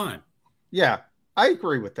some time. Yeah, I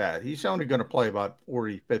agree with that. He's only going to play about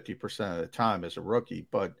 40-50% of the time as a rookie.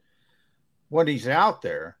 But when he's out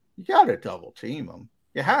there, you got to double team him.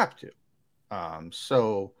 You have to.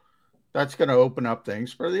 So that's going to open up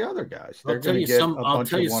things for the other guys. I'll tell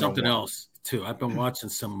you something else, too. I've been watching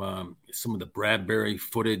some of the Bradbury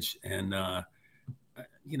footage, and,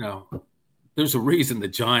 there's a reason the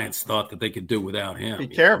Giants thought that they could do without him. Be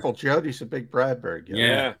careful, Jody's a big Bradbury guy.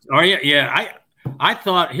 Yeah. Oh, yeah. I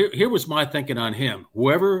thought here was my thinking on him.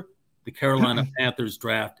 Whoever the Carolina Panthers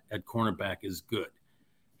draft at cornerback is good.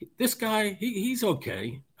 This guy, he's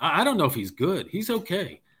okay. I don't know if he's good. He's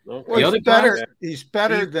okay. Well, he's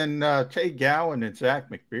better than Tay Gowan and Zach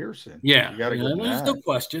McPherson. Yeah, there's no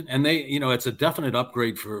question. And they, it's a definite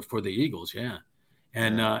upgrade for the Eagles. Yeah.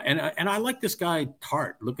 And I like this guy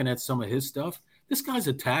Tart. Looking at some of his stuff, this guy's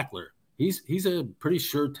a tackler. He's a pretty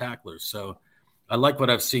sure tackler. So I like what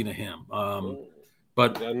I've seen of him.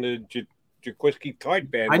 But on the Jaquiski Tart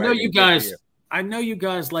band, I know you guys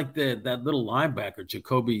like that little linebacker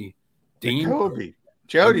Jacoby Dean. Jacoby.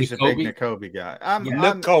 Jody's a big Nakobe guy.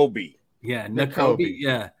 Nakobe. Yeah, Nakobe.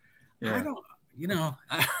 Yeah.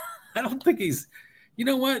 I don't think he's. You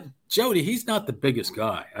know what, Jody? He's not the biggest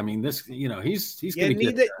guy. I mean, he's going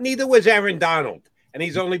to neither was Aaron Donald, and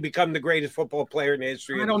he's only become the greatest football player in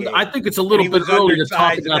history. I think it's a little bit early to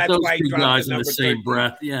talk about those two guys in the same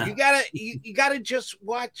breath. Yeah, you gotta just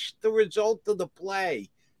watch the result of the play.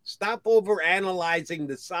 Stop over analyzing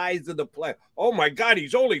the size of the play. Oh my God,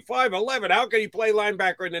 he's only 5'11". How can he play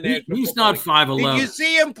linebacker in the National? He's not 5'11". Did you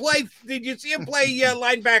see him play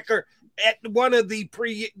linebacker at one of the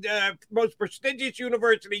most prestigious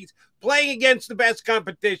universities, playing against the best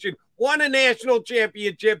competition, won a national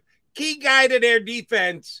championship, key guy to their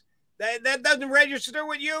defense? That doesn't register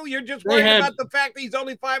with you? You're just worried about the fact that he's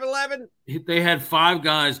only 5'11"? They had 5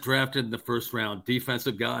 guys drafted in the first round,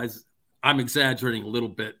 defensive guys. I'm exaggerating a little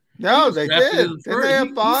bit. No, they did. Didn't they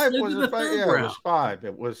have 5? It was 5.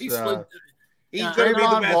 It was he's going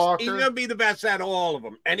to be the best out of all of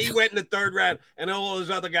them. And he went in the 3rd round, and all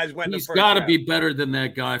those other guys went in the 1st round. He's got to be better than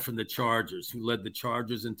that guy from the Chargers who led the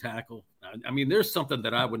Chargers in tackle. I mean, there's something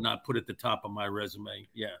that I would not put at the top of my resume.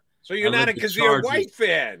 Yeah. So you're not a Kazir White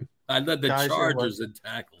fan. I led the Chargers in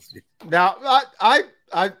tackles. Now,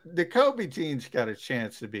 the Kobe team's got a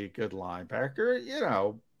chance to be a good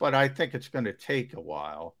linebacker, but I think it's going to take a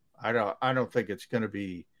while. I don't think it's going to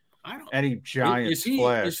be any giant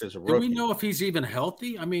splash as a rookie. Do we know if he's even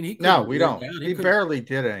healthy? I mean, no, we don't. He barely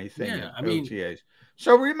did anything in OTAs.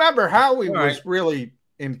 So remember, Howie was really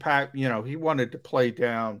impact. He wanted to play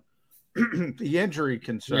down the injury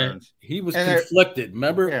concerns. Yeah, he was conflicted.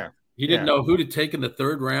 Remember? Yeah. He didn't know who to take in the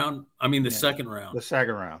third round. I mean, the second round. The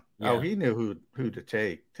second round. Yeah. Oh, he knew who to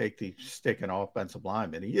take the stick and offensive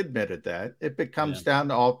lineman. He admitted that. If it comes down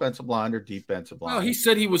to offensive line or defensive line. Well, he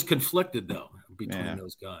said he was conflicted, though, between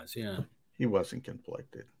those guys. Yeah. He wasn't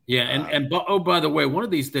conflicted. Yeah, by the way, one of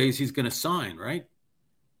these days he's going to sign, right?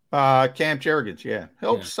 Cam Jurgens, yeah.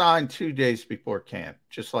 He'll sign 2 days before camp,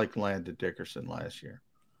 just like Landon Dickerson last year.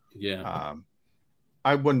 Yeah.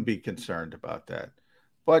 I wouldn't be concerned about that.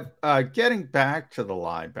 But getting back to the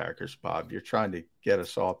linebackers, Bob, you're trying to get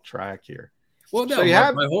us off track here. Well, no,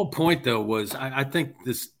 my whole point, though, was I think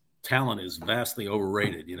this talent is vastly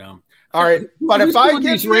overrated, All right, but if I get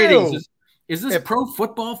these ratings, is this Pro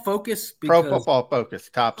Football Focus? Pro Football Focus,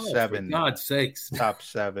 top 7. For God's sakes. Top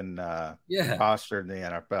 7 roster in the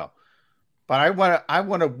NFL. But I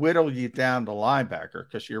want to whittle you down to linebacker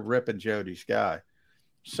because you're ripping Jody's guy.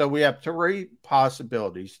 So we have 3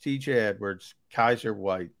 possibilities: TJ Edwards, Kaiser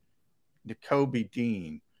White, Nakobe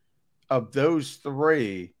Dean. Of those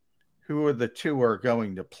 3, who are the 2 who are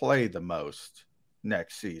going to play the most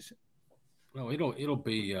next season? Well, it'll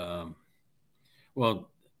be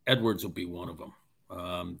Edwards will be one of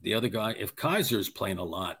them. The other guy, if Kaiser's playing a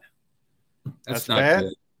lot, that's not bad.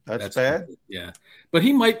 good. That's bad. Good. Yeah, but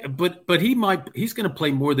he might. But he's going to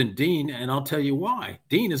play more than Dean, and I'll tell you why.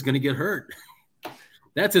 Dean is going to get hurt.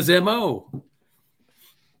 That's his MO.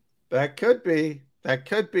 That could be,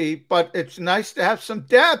 but it's nice to have some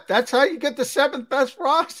depth. That's how you get the 7th best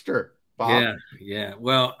roster, Bob. Yeah.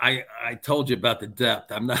 Well, I told you about the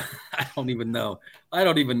depth. I don't even know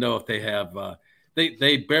if they have.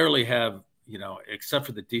 They barely have. Except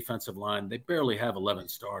for the defensive line, they barely have 11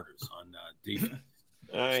 starters on defense.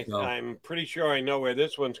 I'm pretty sure I know where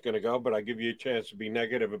this one's going to go, but I'll give you a chance to be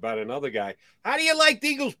negative about another guy. How do you like the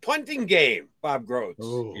Eagles' punting game, Bob Groats?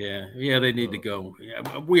 Ooh. Yeah, they need to go.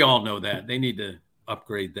 Yeah, we all know that. They need to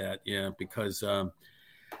upgrade that, because,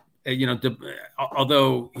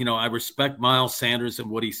 although, I respect Miles Sanders and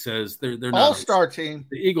what he says, they're not all-star team.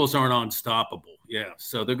 The Eagles aren't unstoppable. Yeah,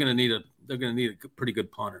 so they're going to need a pretty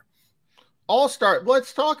good punter. All-star.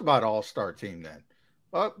 Let's talk about all-star team then.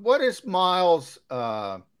 What is Miles?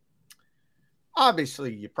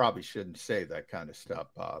 Obviously, you probably shouldn't say that kind of stuff,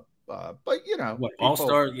 Bob. But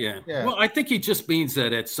all-star? Yeah. Well, I think he just means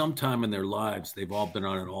that at some time in their lives, they've all been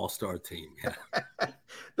on an all-star team. Yeah.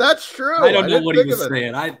 That's true. I don't know what he was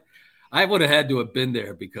saying. I would have had to have been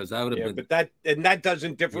there because I would have been. But that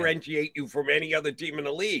doesn't differentiate you from any other team in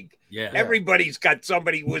the league. Yeah. Everybody's got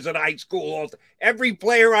somebody who was in high school. Every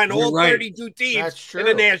player on all 32 teams in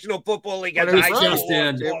the National Football League has high school.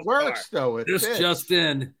 It works, though. This just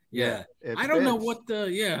in. Yeah. I don't know what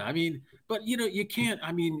but you can't.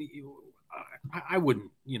 I mean, I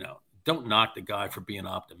wouldn't, don't knock the guy for being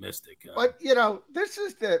optimistic. But, this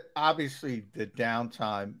is obviously the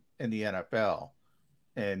downtime in the NFL.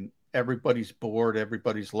 And everybody's bored.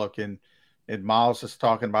 Everybody's looking. And Miles is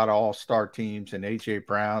talking about all-star teams. And A.J.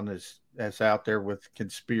 Brown is out there with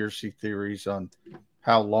conspiracy theories on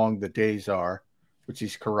how long the days are, which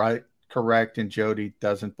he's correct, and Jody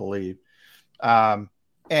doesn't believe. And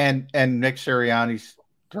Nick Sirianni's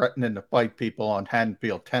threatening to fight people on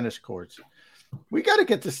Haddonfield tennis courts. We got to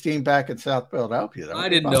get this team back in South Philadelphia, though. I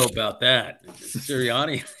didn't know about that.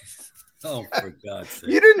 Sirianni. Oh, for God's sake.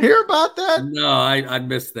 You didn't hear about that? No, I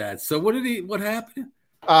missed that. So what happened?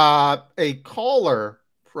 A caller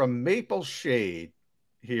from Maple Shade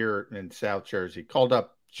here in South Jersey called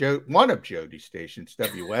up one of Jody's stations,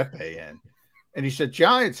 WFAN, and he said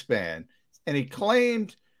Giants fan, and he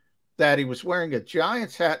claimed that he was wearing a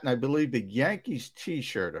Giants hat and I believe the Yankees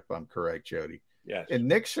t-shirt, if I'm correct, Jody. Yes. And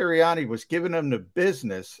Nick Sirianni was giving him the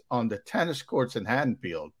business on the tennis courts in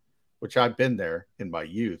Haddonfield, which I've been there in my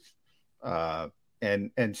youth.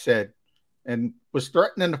 And said, and was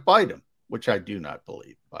threatening to fight him, which I do not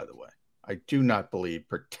believe, by the way. I do not believe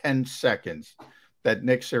for 10 seconds that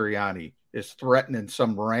Nick Sirianni is threatening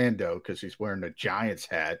some rando because he's wearing a Giants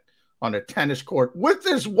hat on a tennis court with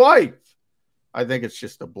his wife. I think it's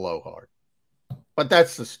just a blowhard. But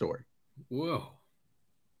that's the story. Whoa.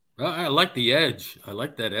 I like the edge. I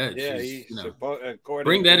like that edge. Yeah,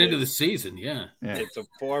 bring that into the season. Yeah. It's a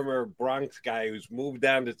former Bronx guy who's moved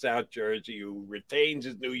down to South Jersey, who retains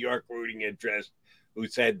his New York rooting interest, who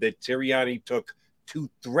said that Sirianni took 2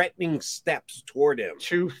 threatening steps toward him.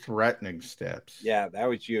 2 threatening steps. Yeah, that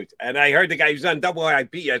was huge. And I heard the guy who's on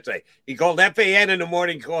WIP yesterday. He called FAN in the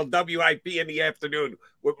morning, called WIP in the afternoon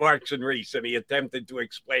with Marks and Reese, and he attempted to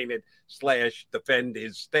explain it / defend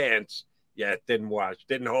his stance. Yeah, it didn't wash.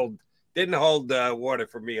 Didn't hold water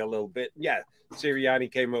for me a little bit. Yeah, Sirianni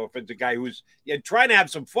came off as a guy who's trying to have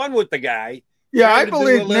some fun with the guy. Yeah, I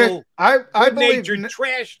believe Nick. I believe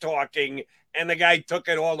trash talking, and the guy took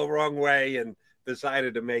it all the wrong way and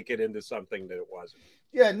decided to make it into something that it wasn't.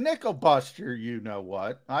 Yeah, nickel buster, you know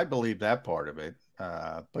what? I believe that part of it.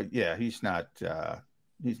 But yeah, he's not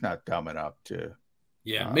dumb enough to.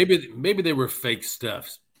 Yeah, maybe they were fake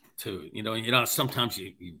steps too. Sometimes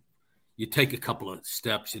you take a couple of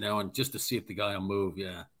steps, and just to see if the guy will move.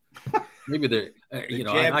 Yeah, maybe they're.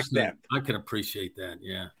 I can appreciate that.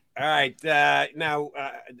 Yeah. All right. Now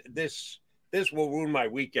this will ruin my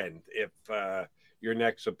weekend if your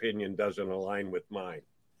next opinion doesn't align with mine.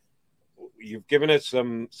 You've given us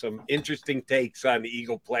some interesting takes on the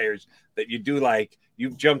Eagle players that you do like.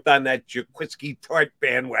 You've jumped on that Jaquiski Tartt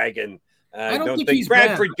bandwagon. I don't think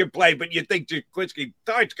Bradford bad. can play, but you think Jaquiski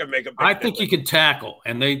Tartt's going to make a big I think he can tackle,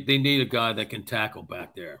 and they need a guy that can tackle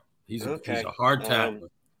back there. He's a hard tackler.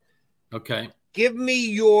 Okay. Give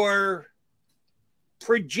me your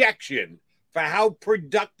projection for how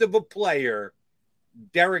productive a player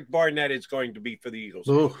Derek Barnett is going to be for the Eagles.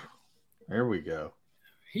 Ooh, there we go.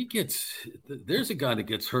 There's a guy that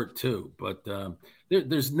gets hurt too, but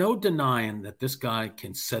there's no denying that this guy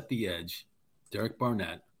can set the edge, Derek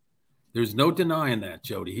Barnett. There's no denying that,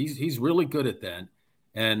 Jody. He's really good at that,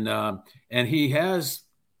 and he has,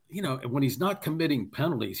 when he's not committing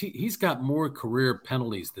penalties, he's got more career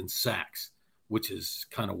penalties than sacks, which is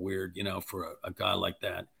kind of weird, for a guy like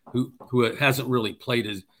that who hasn't really played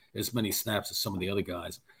as many snaps as some of the other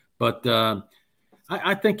guys. But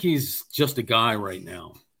I think he's just a guy right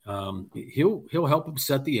now. He'll help him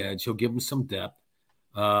set the edge. He'll give him some depth.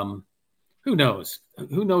 Who knows?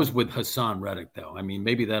 Who knows with Hassan Reddick, though? I mean,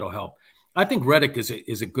 maybe that'll help. I think Reddick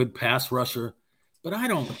is a good pass rusher, but I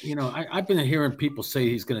don't, I've been hearing people say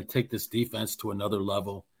he's going to take this defense to another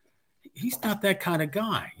level. He's not that kind of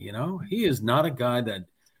guy, He is not a guy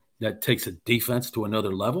that takes a defense to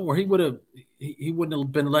another level, or he wouldn't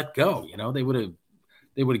have been let go. They would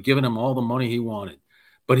have given him all the money he wanted.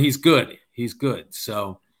 But he's good. He's good.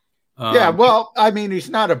 So he's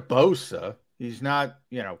not a Bosa. He's not,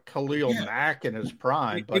 Khalil Mack in his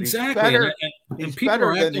prime, but exactly. He's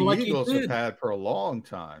better than the Eagles have had for a long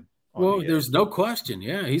time. Well, there's no question.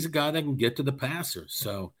 Yeah, he's a guy that can get to the passer.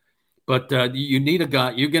 So, but you need a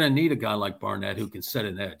guy. You're going to need a guy like Barnett who can set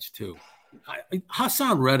an edge too.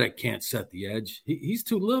 Hassan Reddick can't set the edge. He's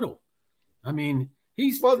too little. I mean,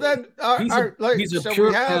 he's a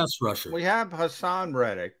pure pass rusher. We have Hassan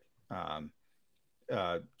Reddick,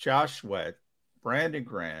 Josh Sweat, Brandon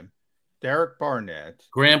Graham, Derek Barnett.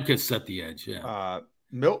 Graham could set the edge, yeah.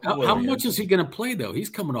 Milton Williams. How much is he going to play, though? He's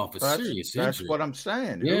coming off a serious injury. That's what I'm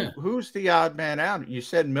saying. Yeah. Who's the odd man out? You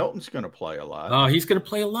said Milton's going to play a lot. He's going to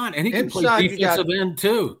play a lot, and he can play defensive end,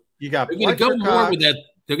 too. They're going to go more with that.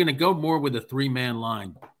 They're going to go more with a 3-man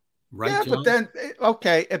line, right, Yeah, John? But then,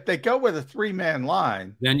 if they go with a 3-man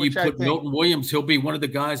line. Then you put Milton Williams. He'll be one of the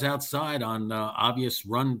guys outside on obvious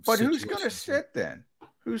run. But who's going to sit then?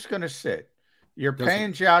 Who's going to sit? You're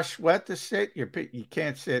paying Josh Sweat to sit. You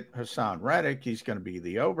can't sit Hassan Reddick. He's going to be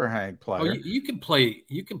the overhang player. You can play.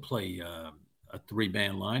 You can play a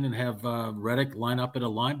 3-man line and have Reddick line up at a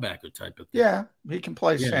linebacker type of thing. Yeah, he can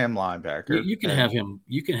play Sam linebacker. You can have him.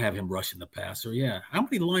 You can have him rushing the passer. Yeah. How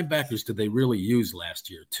many linebackers did they really use last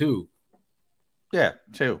year? 2. Yeah,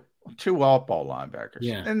 2 off-ball linebackers.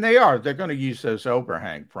 Yeah, and they're going to use those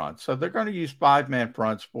overhang fronts. So they're going to use 5-man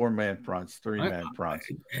fronts, 4-man fronts, 3-man fronts.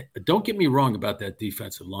 Don't get me wrong about that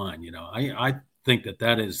defensive line. I think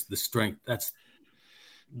that is the strength.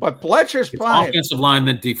 But Fletcher's playing offensive line,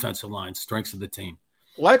 then defensive line, strengths of the team.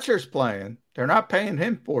 Fletcher's playing. They're not paying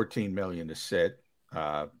him $14 million to sit.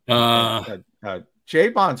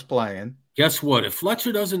 Javon's playing. Guess what? If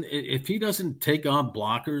Fletcher if he doesn't take on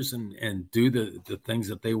blockers and do the things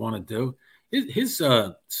that they want to do, his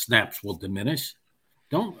snaps will diminish.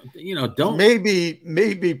 Don't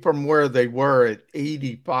maybe from where they were at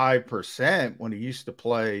 85% when he used to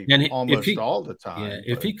play almost all the time. Yeah,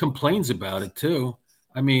 if he complains about it too,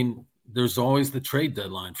 I mean, there's always the trade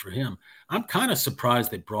deadline for him. I'm kind of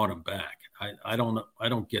surprised they brought him back. I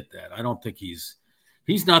don't get that. I don't think he's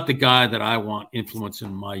he's not the guy that I want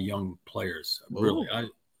influencing my young players. Really,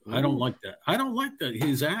 I don't like that. I don't like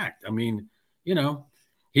his act. I mean, he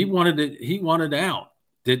wanted it. He wanted out.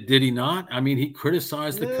 Did he not? I mean, he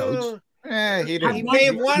criticized the coach. He may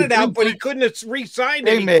have wanted out, but he couldn't have re-signed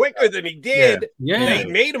any quicker than he did. Yeah. They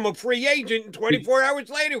made him a free agent, and 24 hours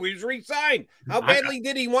later, he was re-signed. How badly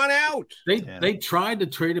did he want out? They tried to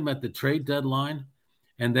trade him at the trade deadline,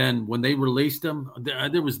 and then when they released him,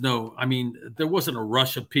 there wasn't a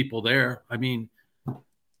rush of people there. I mean,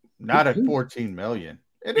 not at $14 million.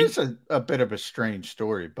 It is a bit of a strange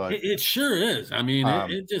story, but it sure is. I mean,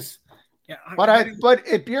 it just. Yeah, but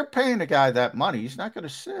if you're paying a guy that money, he's not going to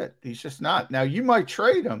sit. He's just not. Now, you might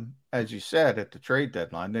trade him, as you said, at the trade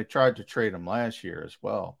deadline. They tried to trade him last year as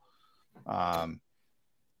well.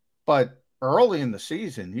 But early in the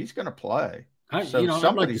season, he's going to play.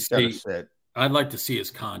 Somebody's got to sit. I'd like to see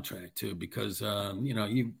his contract, too, because,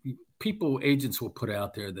 agents will put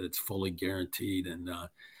out there that it's fully guaranteed. And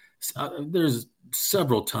there's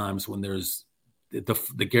several times when there's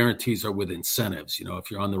the guarantees are with incentives.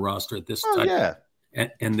 If you're on the roster at this time,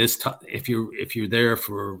 and this time, if you're there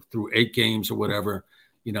through 8 games or whatever,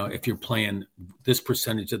 if you're playing this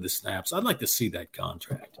percentage of the snaps, I'd like to see that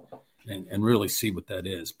contract and really see what that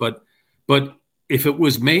is. But if it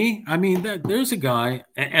was me, I mean, there's a guy,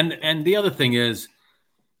 and the other thing is,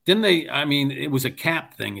 it was a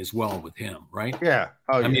cap thing as well with him, right? Yeah.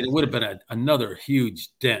 I mean, it would have been another huge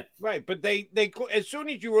dent. Right, but they as soon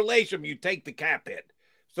as you release them, you take the cap hit.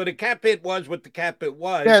 So the cap hit was what the cap hit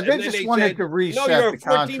was. Yeah, they just wanted to reset no, you're a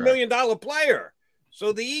 $14 million player.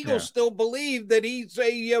 So the Eagles still believe that he's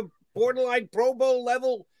a borderline Pro Bowl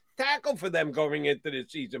level tackle for them going into the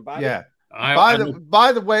season. Yeah. By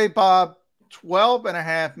the way, Bob,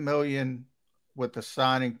 $12.5 million with the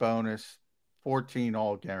signing bonus. 14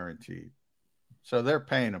 all guaranteed. So they're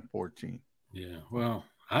paying him 14. Yeah. Well,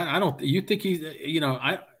 I don't, you think he's,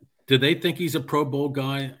 do they think he's a Pro Bowl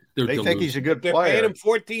guy? They think he's a good player. They're paying him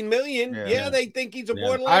 $14 million. Yeah, they think he's a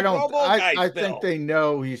borderline Pro Bowl guy. I think they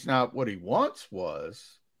know he's not what he once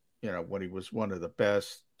was, when he was one of the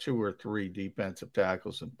best 2 or 3 defensive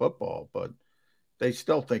tackles in football, but they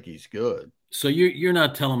still think he's good. So you're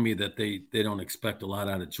not telling me that they don't expect a lot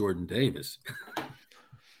out of Jordan Davis.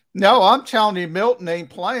 No, I'm telling you, Milton ain't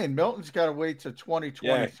playing. Milton's got to wait till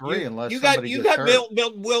 2023 unless somebody gets hurt.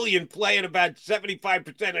 Milton Williams playing about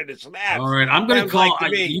 75% of the snaps. All right, I'm going to call.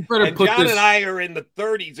 You better put John this. And I are in the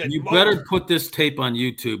 30s. You better put this tape on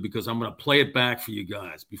YouTube because I'm going to play it back for you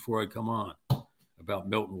guys before I come on about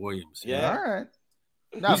Milton Williams. Yeah, all right.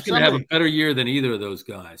 He's going to have a better year than either of those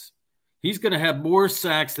guys. He's going to have more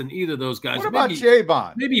sacks than either of those guys. What about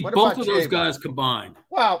Javon? Maybe both of those guys combined.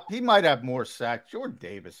 Well, he might have more sacks. Jordan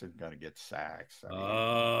Davis isn't going to get sacks. Yeah,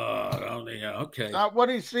 okay. It's not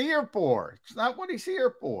what he's here for.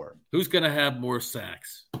 Who's going to have more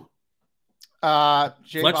sacks? Fletcher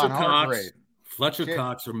Hargrave. Fletcher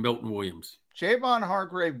Cox or Milton Williams? Javon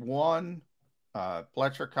Hargrave 1,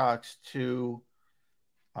 Fletcher Cox 2,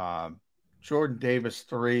 Jordan Davis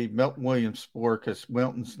 3, Milton Williams 4, because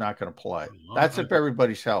Milton's not going to play. That's if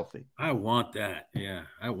everybody's healthy. I want that. Yeah,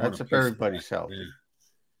 that's if everybody's healthy. Yeah.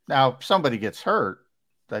 Now, if somebody gets hurt,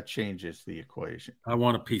 that changes the equation. I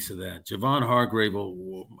want a piece of that. Javon Hargrave,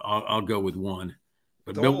 I'll go with 1.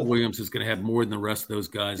 But Milton Williams is going to have more than the rest of those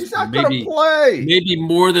guys. He's not going to play. Maybe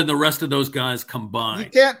more than the rest of those guys combined. You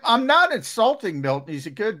can't. I'm not insulting Milton.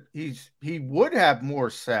 He would have more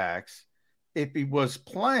sacks if he was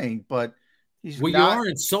playing, but you are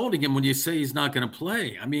insulting him when you say he's not going to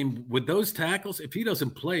play. I mean, with those tackles, if he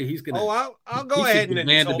doesn't play, he's going to. Oh, I'll go ahead and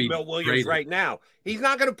insult Bill Williams right now. He's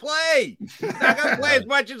not going to play. He's not going to play as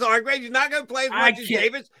much as Hargrave. He's not going to play as much as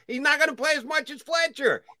Davis. He's not going to play as much as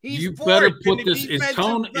Fletcher. You better put this. Is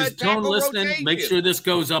Tone listening? Rotation. Make sure this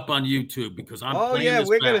goes up on YouTube because I'm. Oh yeah,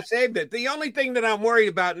 we're going to save that. The only thing that I'm worried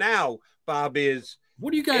about now, Bob, is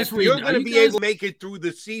what do you guys? You're going to be able to make it through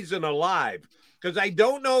the season alive. Because I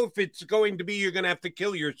don't know if it's going to be you're going to have to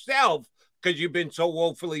kill yourself because you've been so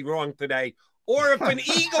woefully wrong today, or if an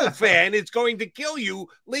Eagle fan is going to kill you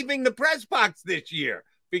leaving the press box this year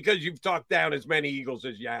because you've talked down as many Eagles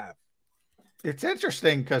as you have. It's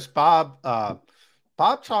interesting because Bob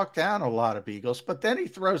talked down a lot of Eagles, but then he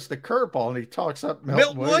throws the curveball and he talks up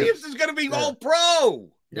Milton Williams is going to be all pro.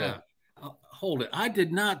 Yeah. Hold it. I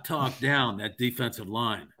did not talk down that defensive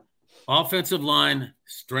line. Offensive line,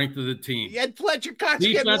 strength of the team. He had Fletcher Cox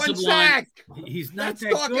get 1 sack. He's not That's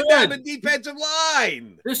that talking good. Down the defensive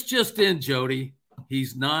line. This just in, Jody.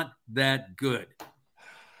 He's not that good.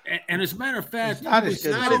 And as a matter of fact, he's not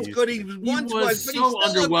as good as he once was. But so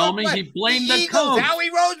underwhelming. He blamed the Eagles. coach. Howie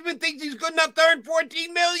Roseman thinks he's good enough to earn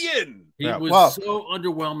 $14 million. He was so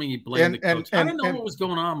underwhelming. He blamed the coach. I don't know what was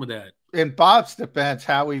going on with that. In Bob's defense,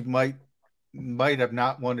 Howie might have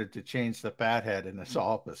not wanted to change the fathead in his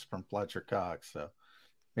office from Fletcher Cox, so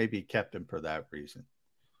maybe he kept him for that reason.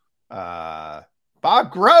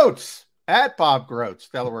 Bob Groats at Bob Groats,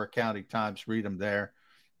 Delaware County Times. Read him there.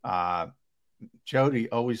 Jody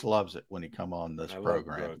always loves it when he come on this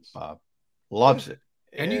program. Bob loves it.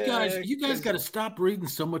 And you guys got to stop reading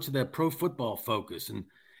so much of that Pro Football Focus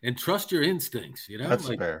and trust your instincts. You know, that's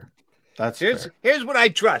fair. Here's what I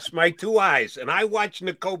trust: my two eyes, and I watched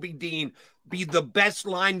Nakobe Dean be the best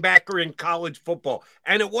linebacker in college football,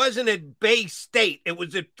 and it wasn't at Bay State; it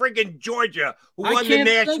was at friggin' Georgia, who won the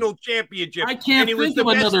national championship. I can't think of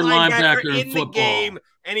another linebacker in football. The game,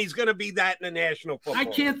 and he's going to be that in the national football. I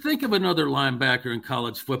can't think of another linebacker in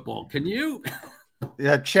college football. Can you?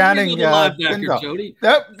 Yeah, Channing. Jody.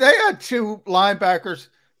 They had two linebackers.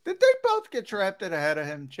 Did they both get drafted ahead of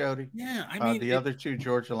him, Jody? Yeah, I mean the other two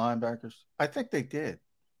Georgia linebackers. I think they did.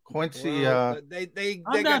 Quincy. They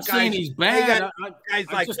I'm got not saying guys, he's bad. Guys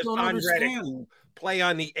I like just don't Hassan Reddick understand. who play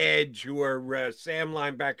on the edge, who are Sam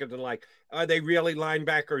linebackers, and are they really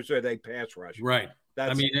linebackers or are they pass rush? Right.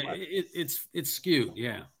 It's skewed.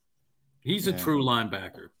 Yeah, he's a true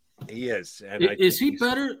linebacker. He is. And is he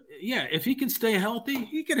better? Yeah, if he can stay healthy,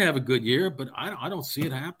 he can have a good year. But I don't see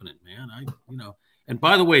it happening, man. And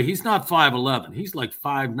by the way, he's not 5'11". He's like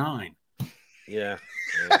 5'9". Yeah.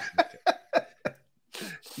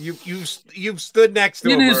 You've stood next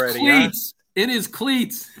to him already. Cleats. In his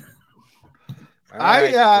cleats.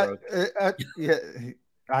 I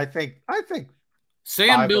think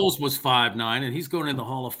Sam Mills was 5'9", and he's going in the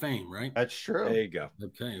Hall of Fame, right? That's true. There you go.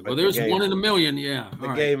 Okay. Well, there's 1 in a million. Yeah.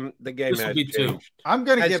 The game has changed. 2. I'm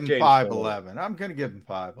going to give him 5'11". I'm going to give him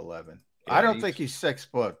 5'11". Yeah, I don't think he's 6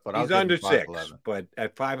 foot, but he's under 6. But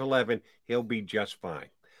at 5'11", he'll be just fine.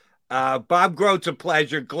 Bob Groats, a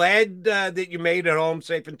pleasure. Glad that you made it home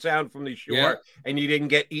safe and sound from the shore, and you didn't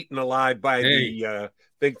get eaten alive by the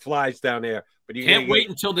big flies down there. But you can't wait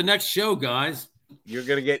until the next show, guys. You're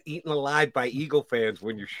going to get eaten alive by Eagle fans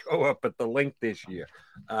when you show up at the link this year.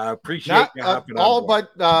 Appreciate you hopping on.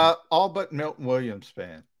 All but Milton Williams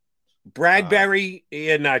fan. Bradbury,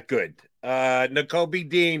 not good. Nakobe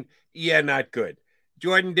Dean, not good.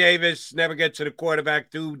 Jordan Davis never gets to the quarterback,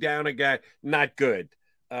 2 down a guy, not good.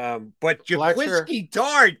 But Jaquiski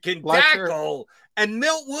Tart can tackle, and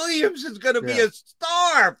Milt Williams is going to be a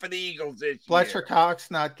star for the Eagles this year. Fletcher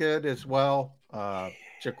Cox, not good as well.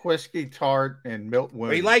 Jaquiski Tart and Milt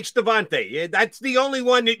Williams. He likes Devontae. That's the only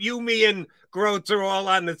one that you, me, and Groats are all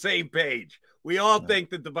on the same page. We all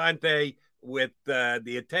think that Devontae, with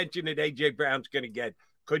the attention that A.J. Brown's going to get,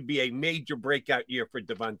 could be a major breakout year for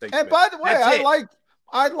Devontae Smith. And by the way,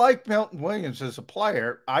 I like Milton Williams as a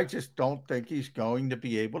player. I just don't think he's going to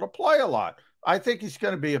be able to play a lot. I think he's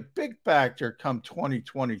going to be a big factor come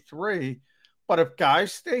 2023. But if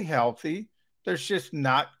guys stay healthy, there's just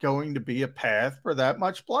not going to be a path for that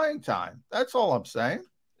much playing time. That's all I'm saying.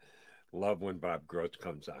 Love when Bob Groats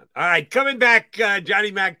comes on. All right, coming back,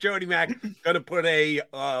 Johnny Mac, Jody Mac, going to put a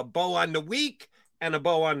bow on the week and a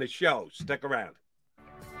bow on the show. Stick around.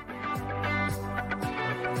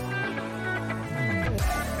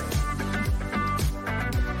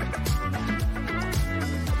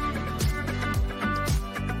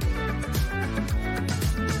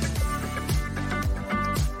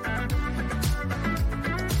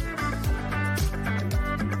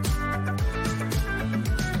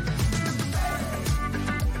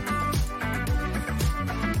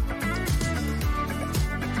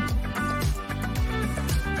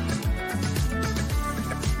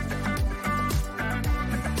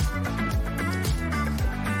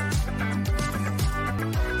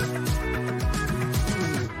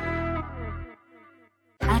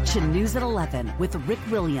 Action News at 11 with Rick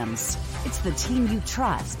Williams. It's the team you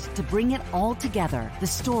trust to bring it all together. The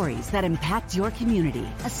stories that impact your community,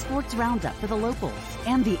 a sports roundup for the locals,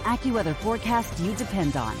 and the AccuWeather forecast you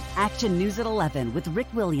depend on. Action News at 11 with Rick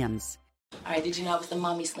Williams. All right, did you know I was the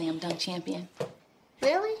Mommy Slam Dunk Champion?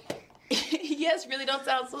 Really? Yes, really don't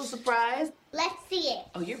sound so surprised. Let's see it.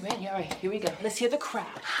 Oh, you're ready. All right, here we go. Let's hear the crowd.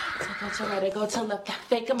 So go to right, I go to left,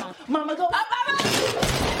 fake a mom. Mama, go up, mama!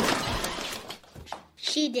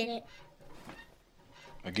 She did it.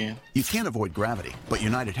 Again? You can't avoid gravity, but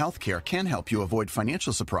United Healthcare can help you avoid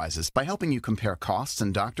financial surprises by helping you compare costs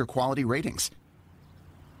and doctor quality ratings.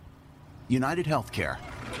 United Healthcare.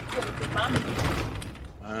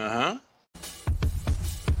 Uh-huh.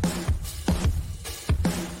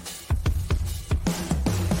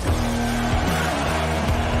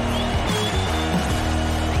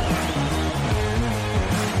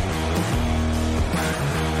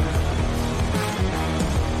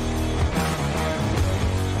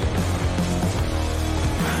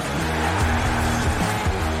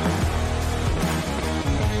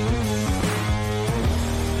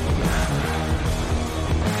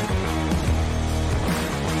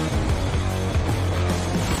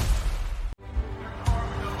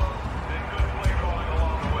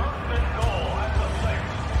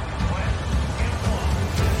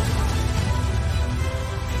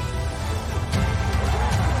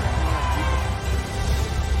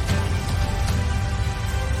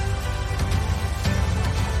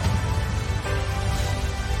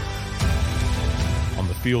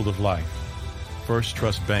 field of life, First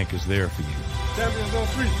Trust Bank is there for you. Champions on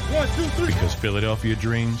three. 1, 2, 3. Because Philadelphia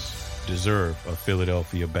dreams deserve a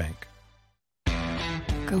Philadelphia bank.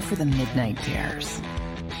 Go for the midnight dares.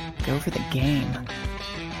 Go for the game.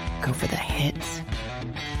 Go for the hits.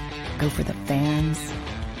 Go for the fans.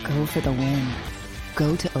 Go for the win.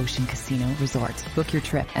 Go to Ocean Casino Resort. Book your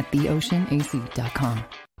trip at theoceanac.com.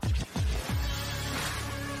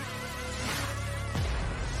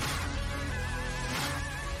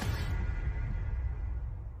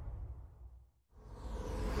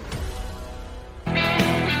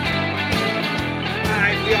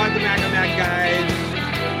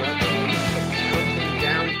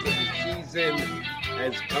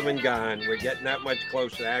 And gone. We're getting that much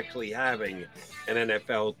closer to actually having an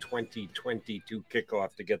NFL 2022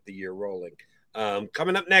 kickoff to get the year rolling.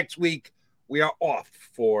 Coming up next week, we are off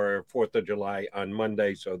for 4th of July on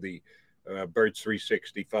Monday, so the Birds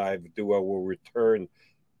 365 duo will return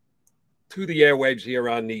to the airwaves here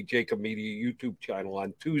on the Jacob Media YouTube channel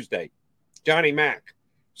on Tuesday. Johnny Mac,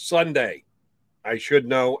 Sunday. I should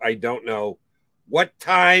know, I don't know. What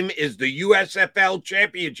time is the USFL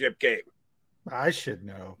championship game? I should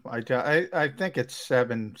know. I think it's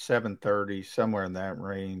 7:30, somewhere in that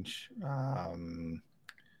range.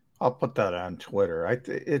 I'll put that on Twitter.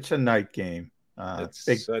 It's a night game. It's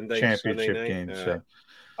big Sunday, championship Sunday game. So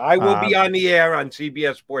I will be on the air on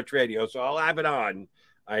CBS Sports Radio, so I'll have it on.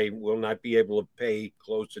 I will not be able to pay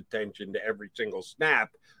close attention to every single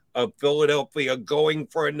snap of Philadelphia going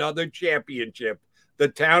for another championship. The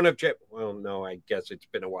town of well, no, I guess it's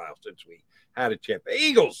been a while since we had a chip.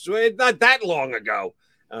 Eagles, not that long ago,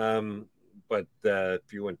 but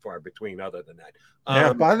few and far between other than that.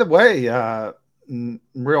 Yeah, by the way,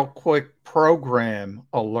 real quick program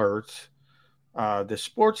alerts. The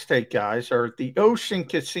Sports Take guys are at the Ocean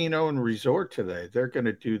Casino and Resort today. They're going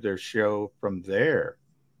to do their show from there.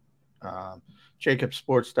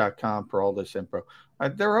 JacobSports.com for all this info.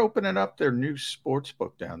 They're opening up their new sports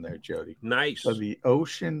book down there, Jody. Nice. So the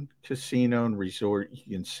Ocean Casino and Resort,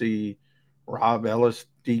 you can see Rob Ellis,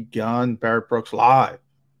 D. Gunn, Barrett Brooks live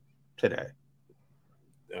today.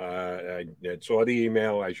 I saw the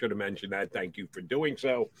email. I should have mentioned that. Thank you for doing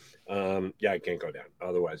so. Yeah, I can't go down.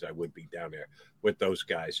 Otherwise, I would be down there with those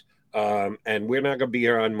guys. And we're not going to be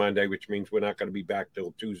here on Monday, which means we're not going to be back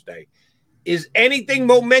till Tuesday. Is anything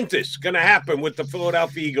momentous going to happen with the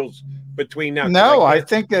Philadelphia Eagles between now? No, I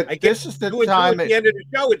think that this is the time. At the end of the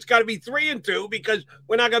show, it's got to be 3-2 because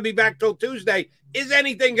we're not going to be back till Tuesday. Is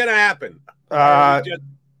anything going to happen? Just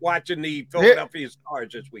watching the Philadelphia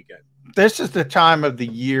Stars this weekend. This is the time of the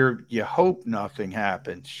year you hope nothing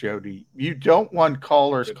happens, Jody. You don't want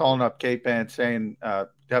callers calling up KPAN saying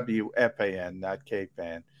WFAN, not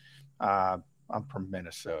KPAN. I'm from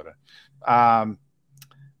Minnesota.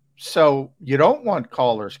 So you don't want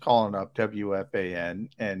callers calling up WFAN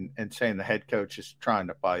and saying the head coach is trying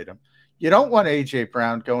to bite them. You don't want A.J.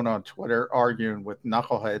 Brown going on Twitter arguing with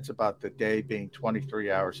knuckleheads about the day being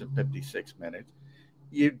 23 hours and 56 minutes.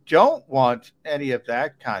 You don't want any of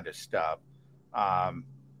that kind of stuff.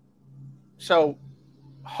 So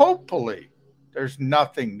hopefully there's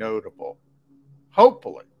nothing notable.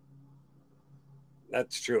 Hopefully.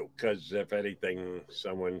 That's true, because if anything,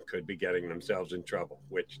 someone could be getting themselves in trouble,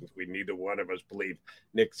 which we neither one of us believe.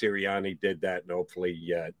 Nick Sirianni did that, and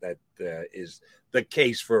hopefully that is the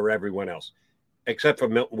case for everyone else, except for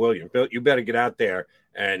Milton Williams. Milt, you better get out there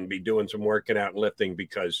and be doing some working out and lifting,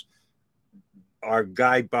 because our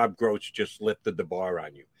guy Bob Groats just lifted the bar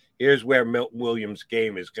on you. Here's where Milton Williams'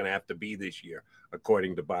 game is going to have to be this year,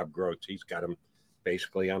 according to Bob Groats. He's got him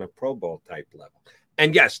basically on a Pro Bowl type level.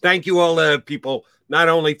 And yes, thank you all people, not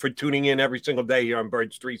only for tuning in every single day here on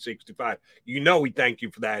Birds 365. You know we thank you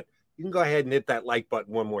for that. You can go ahead and hit that like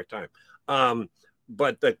button one more time.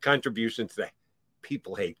 But the contribution today,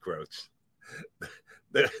 people hate Groats.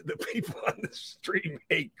 The people on the stream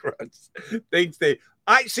hate Groats.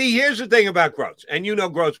 Here's the thing about Groats, and you know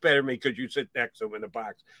Groats better than me because you sit next to him in the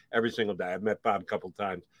box every single day. I've met Bob a couple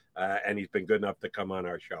times, and he's been good enough to come on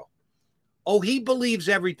our show. Oh, he believes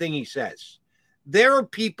everything he says. There are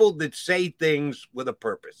people that say things with a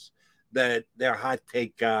purpose, that they're hot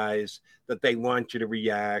take guys, that they want you to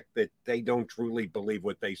react, that they don't truly believe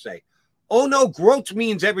what they say. Oh, no, Groats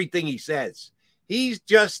means everything he says. He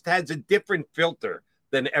just has a different filter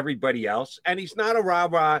than everybody else, and he's not a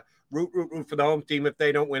rah-rah, root for the home team. If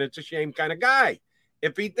they don't win, it's a shame kind of guy.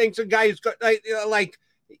 If he thinks a guy is good,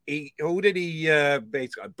 who did he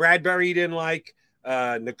basically? Bradbury he didn't like.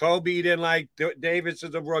 N'Kobe didn't like. Davis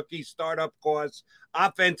is a rookie, startup course,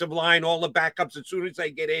 offensive line, all the backups. As soon as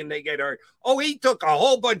they get in, they get hurt. Oh, he took a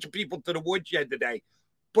whole bunch of people to the woodshed today.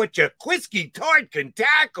 but Jaquiski Tartt can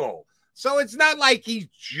tackle. So it's not like he's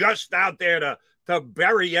just out there to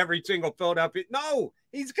bury every single Philadelphia. No,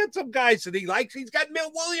 he's got some guys that he likes. He's got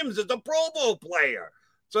Milt Williams as a Pro Bowl player.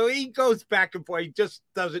 So he goes back and forth. He just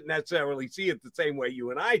doesn't necessarily see it the same way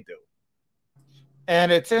you and I do.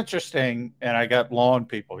 And it's interesting, and I got lawn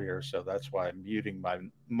people here, so that's why I'm muting my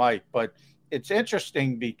mic. But it's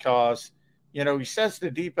interesting because, you know, he says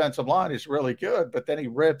the defensive line is really good, but then he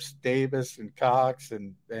rips Davis and Cox,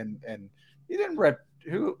 and he didn't rip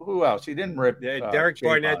who else? He didn't rip. Derek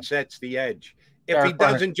Barnett sets the edge. If he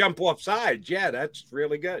doesn't jump off sides, that's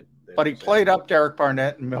really good. But he played up Derek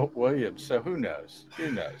Barnett and Milt Williams, so who knows?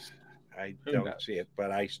 Who knows? I don't see it,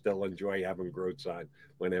 but I still enjoy having Groats on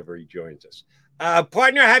whenever he joins us.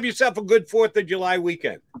 Partner, have yourself a good 4th of July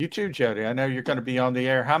weekend. You too, Jody. I know you're going to be on the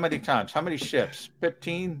air. How many times? How many shifts?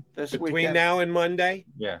 15 this weekend? Between now and Monday?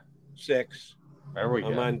 Yeah. 6. There we go.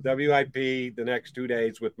 I'm on WIP the next 2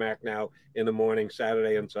 days with Mac Now in the morning,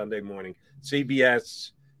 Saturday and Sunday morning.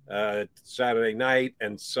 CBS Saturday night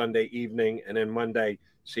and Sunday evening, and then Monday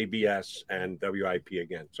CBS and WIP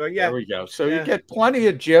again. So there we go. So you get plenty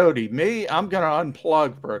of Jody. Me, I'm going to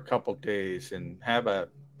unplug for a couple days and have a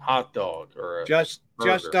hot dog or a just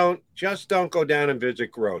don't go down and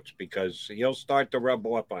visit Groats, because he'll start to rub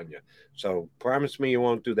off on you. So promise me you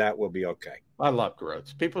won't do that. We'll be okay. I love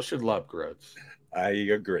Groats. People should love Groats. I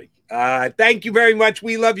agree. Thank you very much.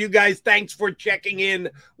 We love you guys. Thanks for checking in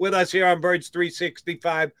with us here on Birds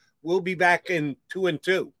 365. We'll be back in 2 and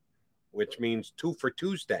 2, which means 2 for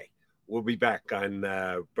Tuesday. We'll be back on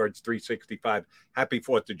Birds 365. Happy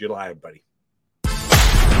 4th of July, everybody.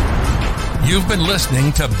 You've been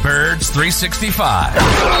listening to Birds 365,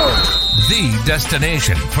 the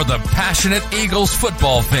destination for the passionate Eagles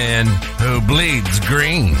football fan who bleeds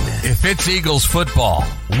green. If it's Eagles football,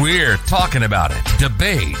 we're talking about it.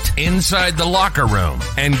 Debate inside the locker room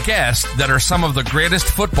and guests that are some of the greatest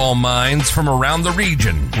football minds from around the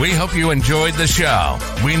region. We hope you enjoyed the show.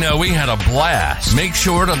 We know we had a blast. Make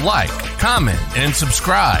sure to like, comment, and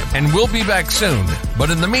subscribe, and we'll be back soon. But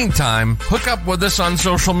in the meantime, hook up with us on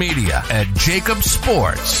social media at Jacob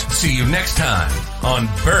Sports. See you next time on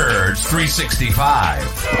Birds 365.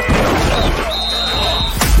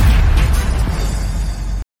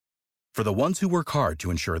 For the ones who work hard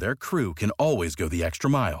to ensure their crew can always go the extra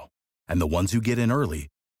mile, and the ones who get in early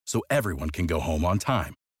so everyone can go home on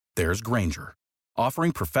time, there's Grainger,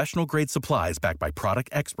 offering professional-grade supplies backed by product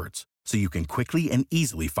experts so you can quickly and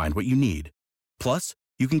easily find what you need. Plus,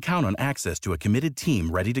 you can count on access to a committed team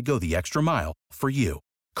ready to go the extra mile for you.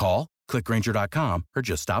 Call, click Grainger.com, or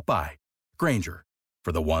just stop by. Grainger,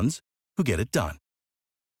 for the ones who get it done.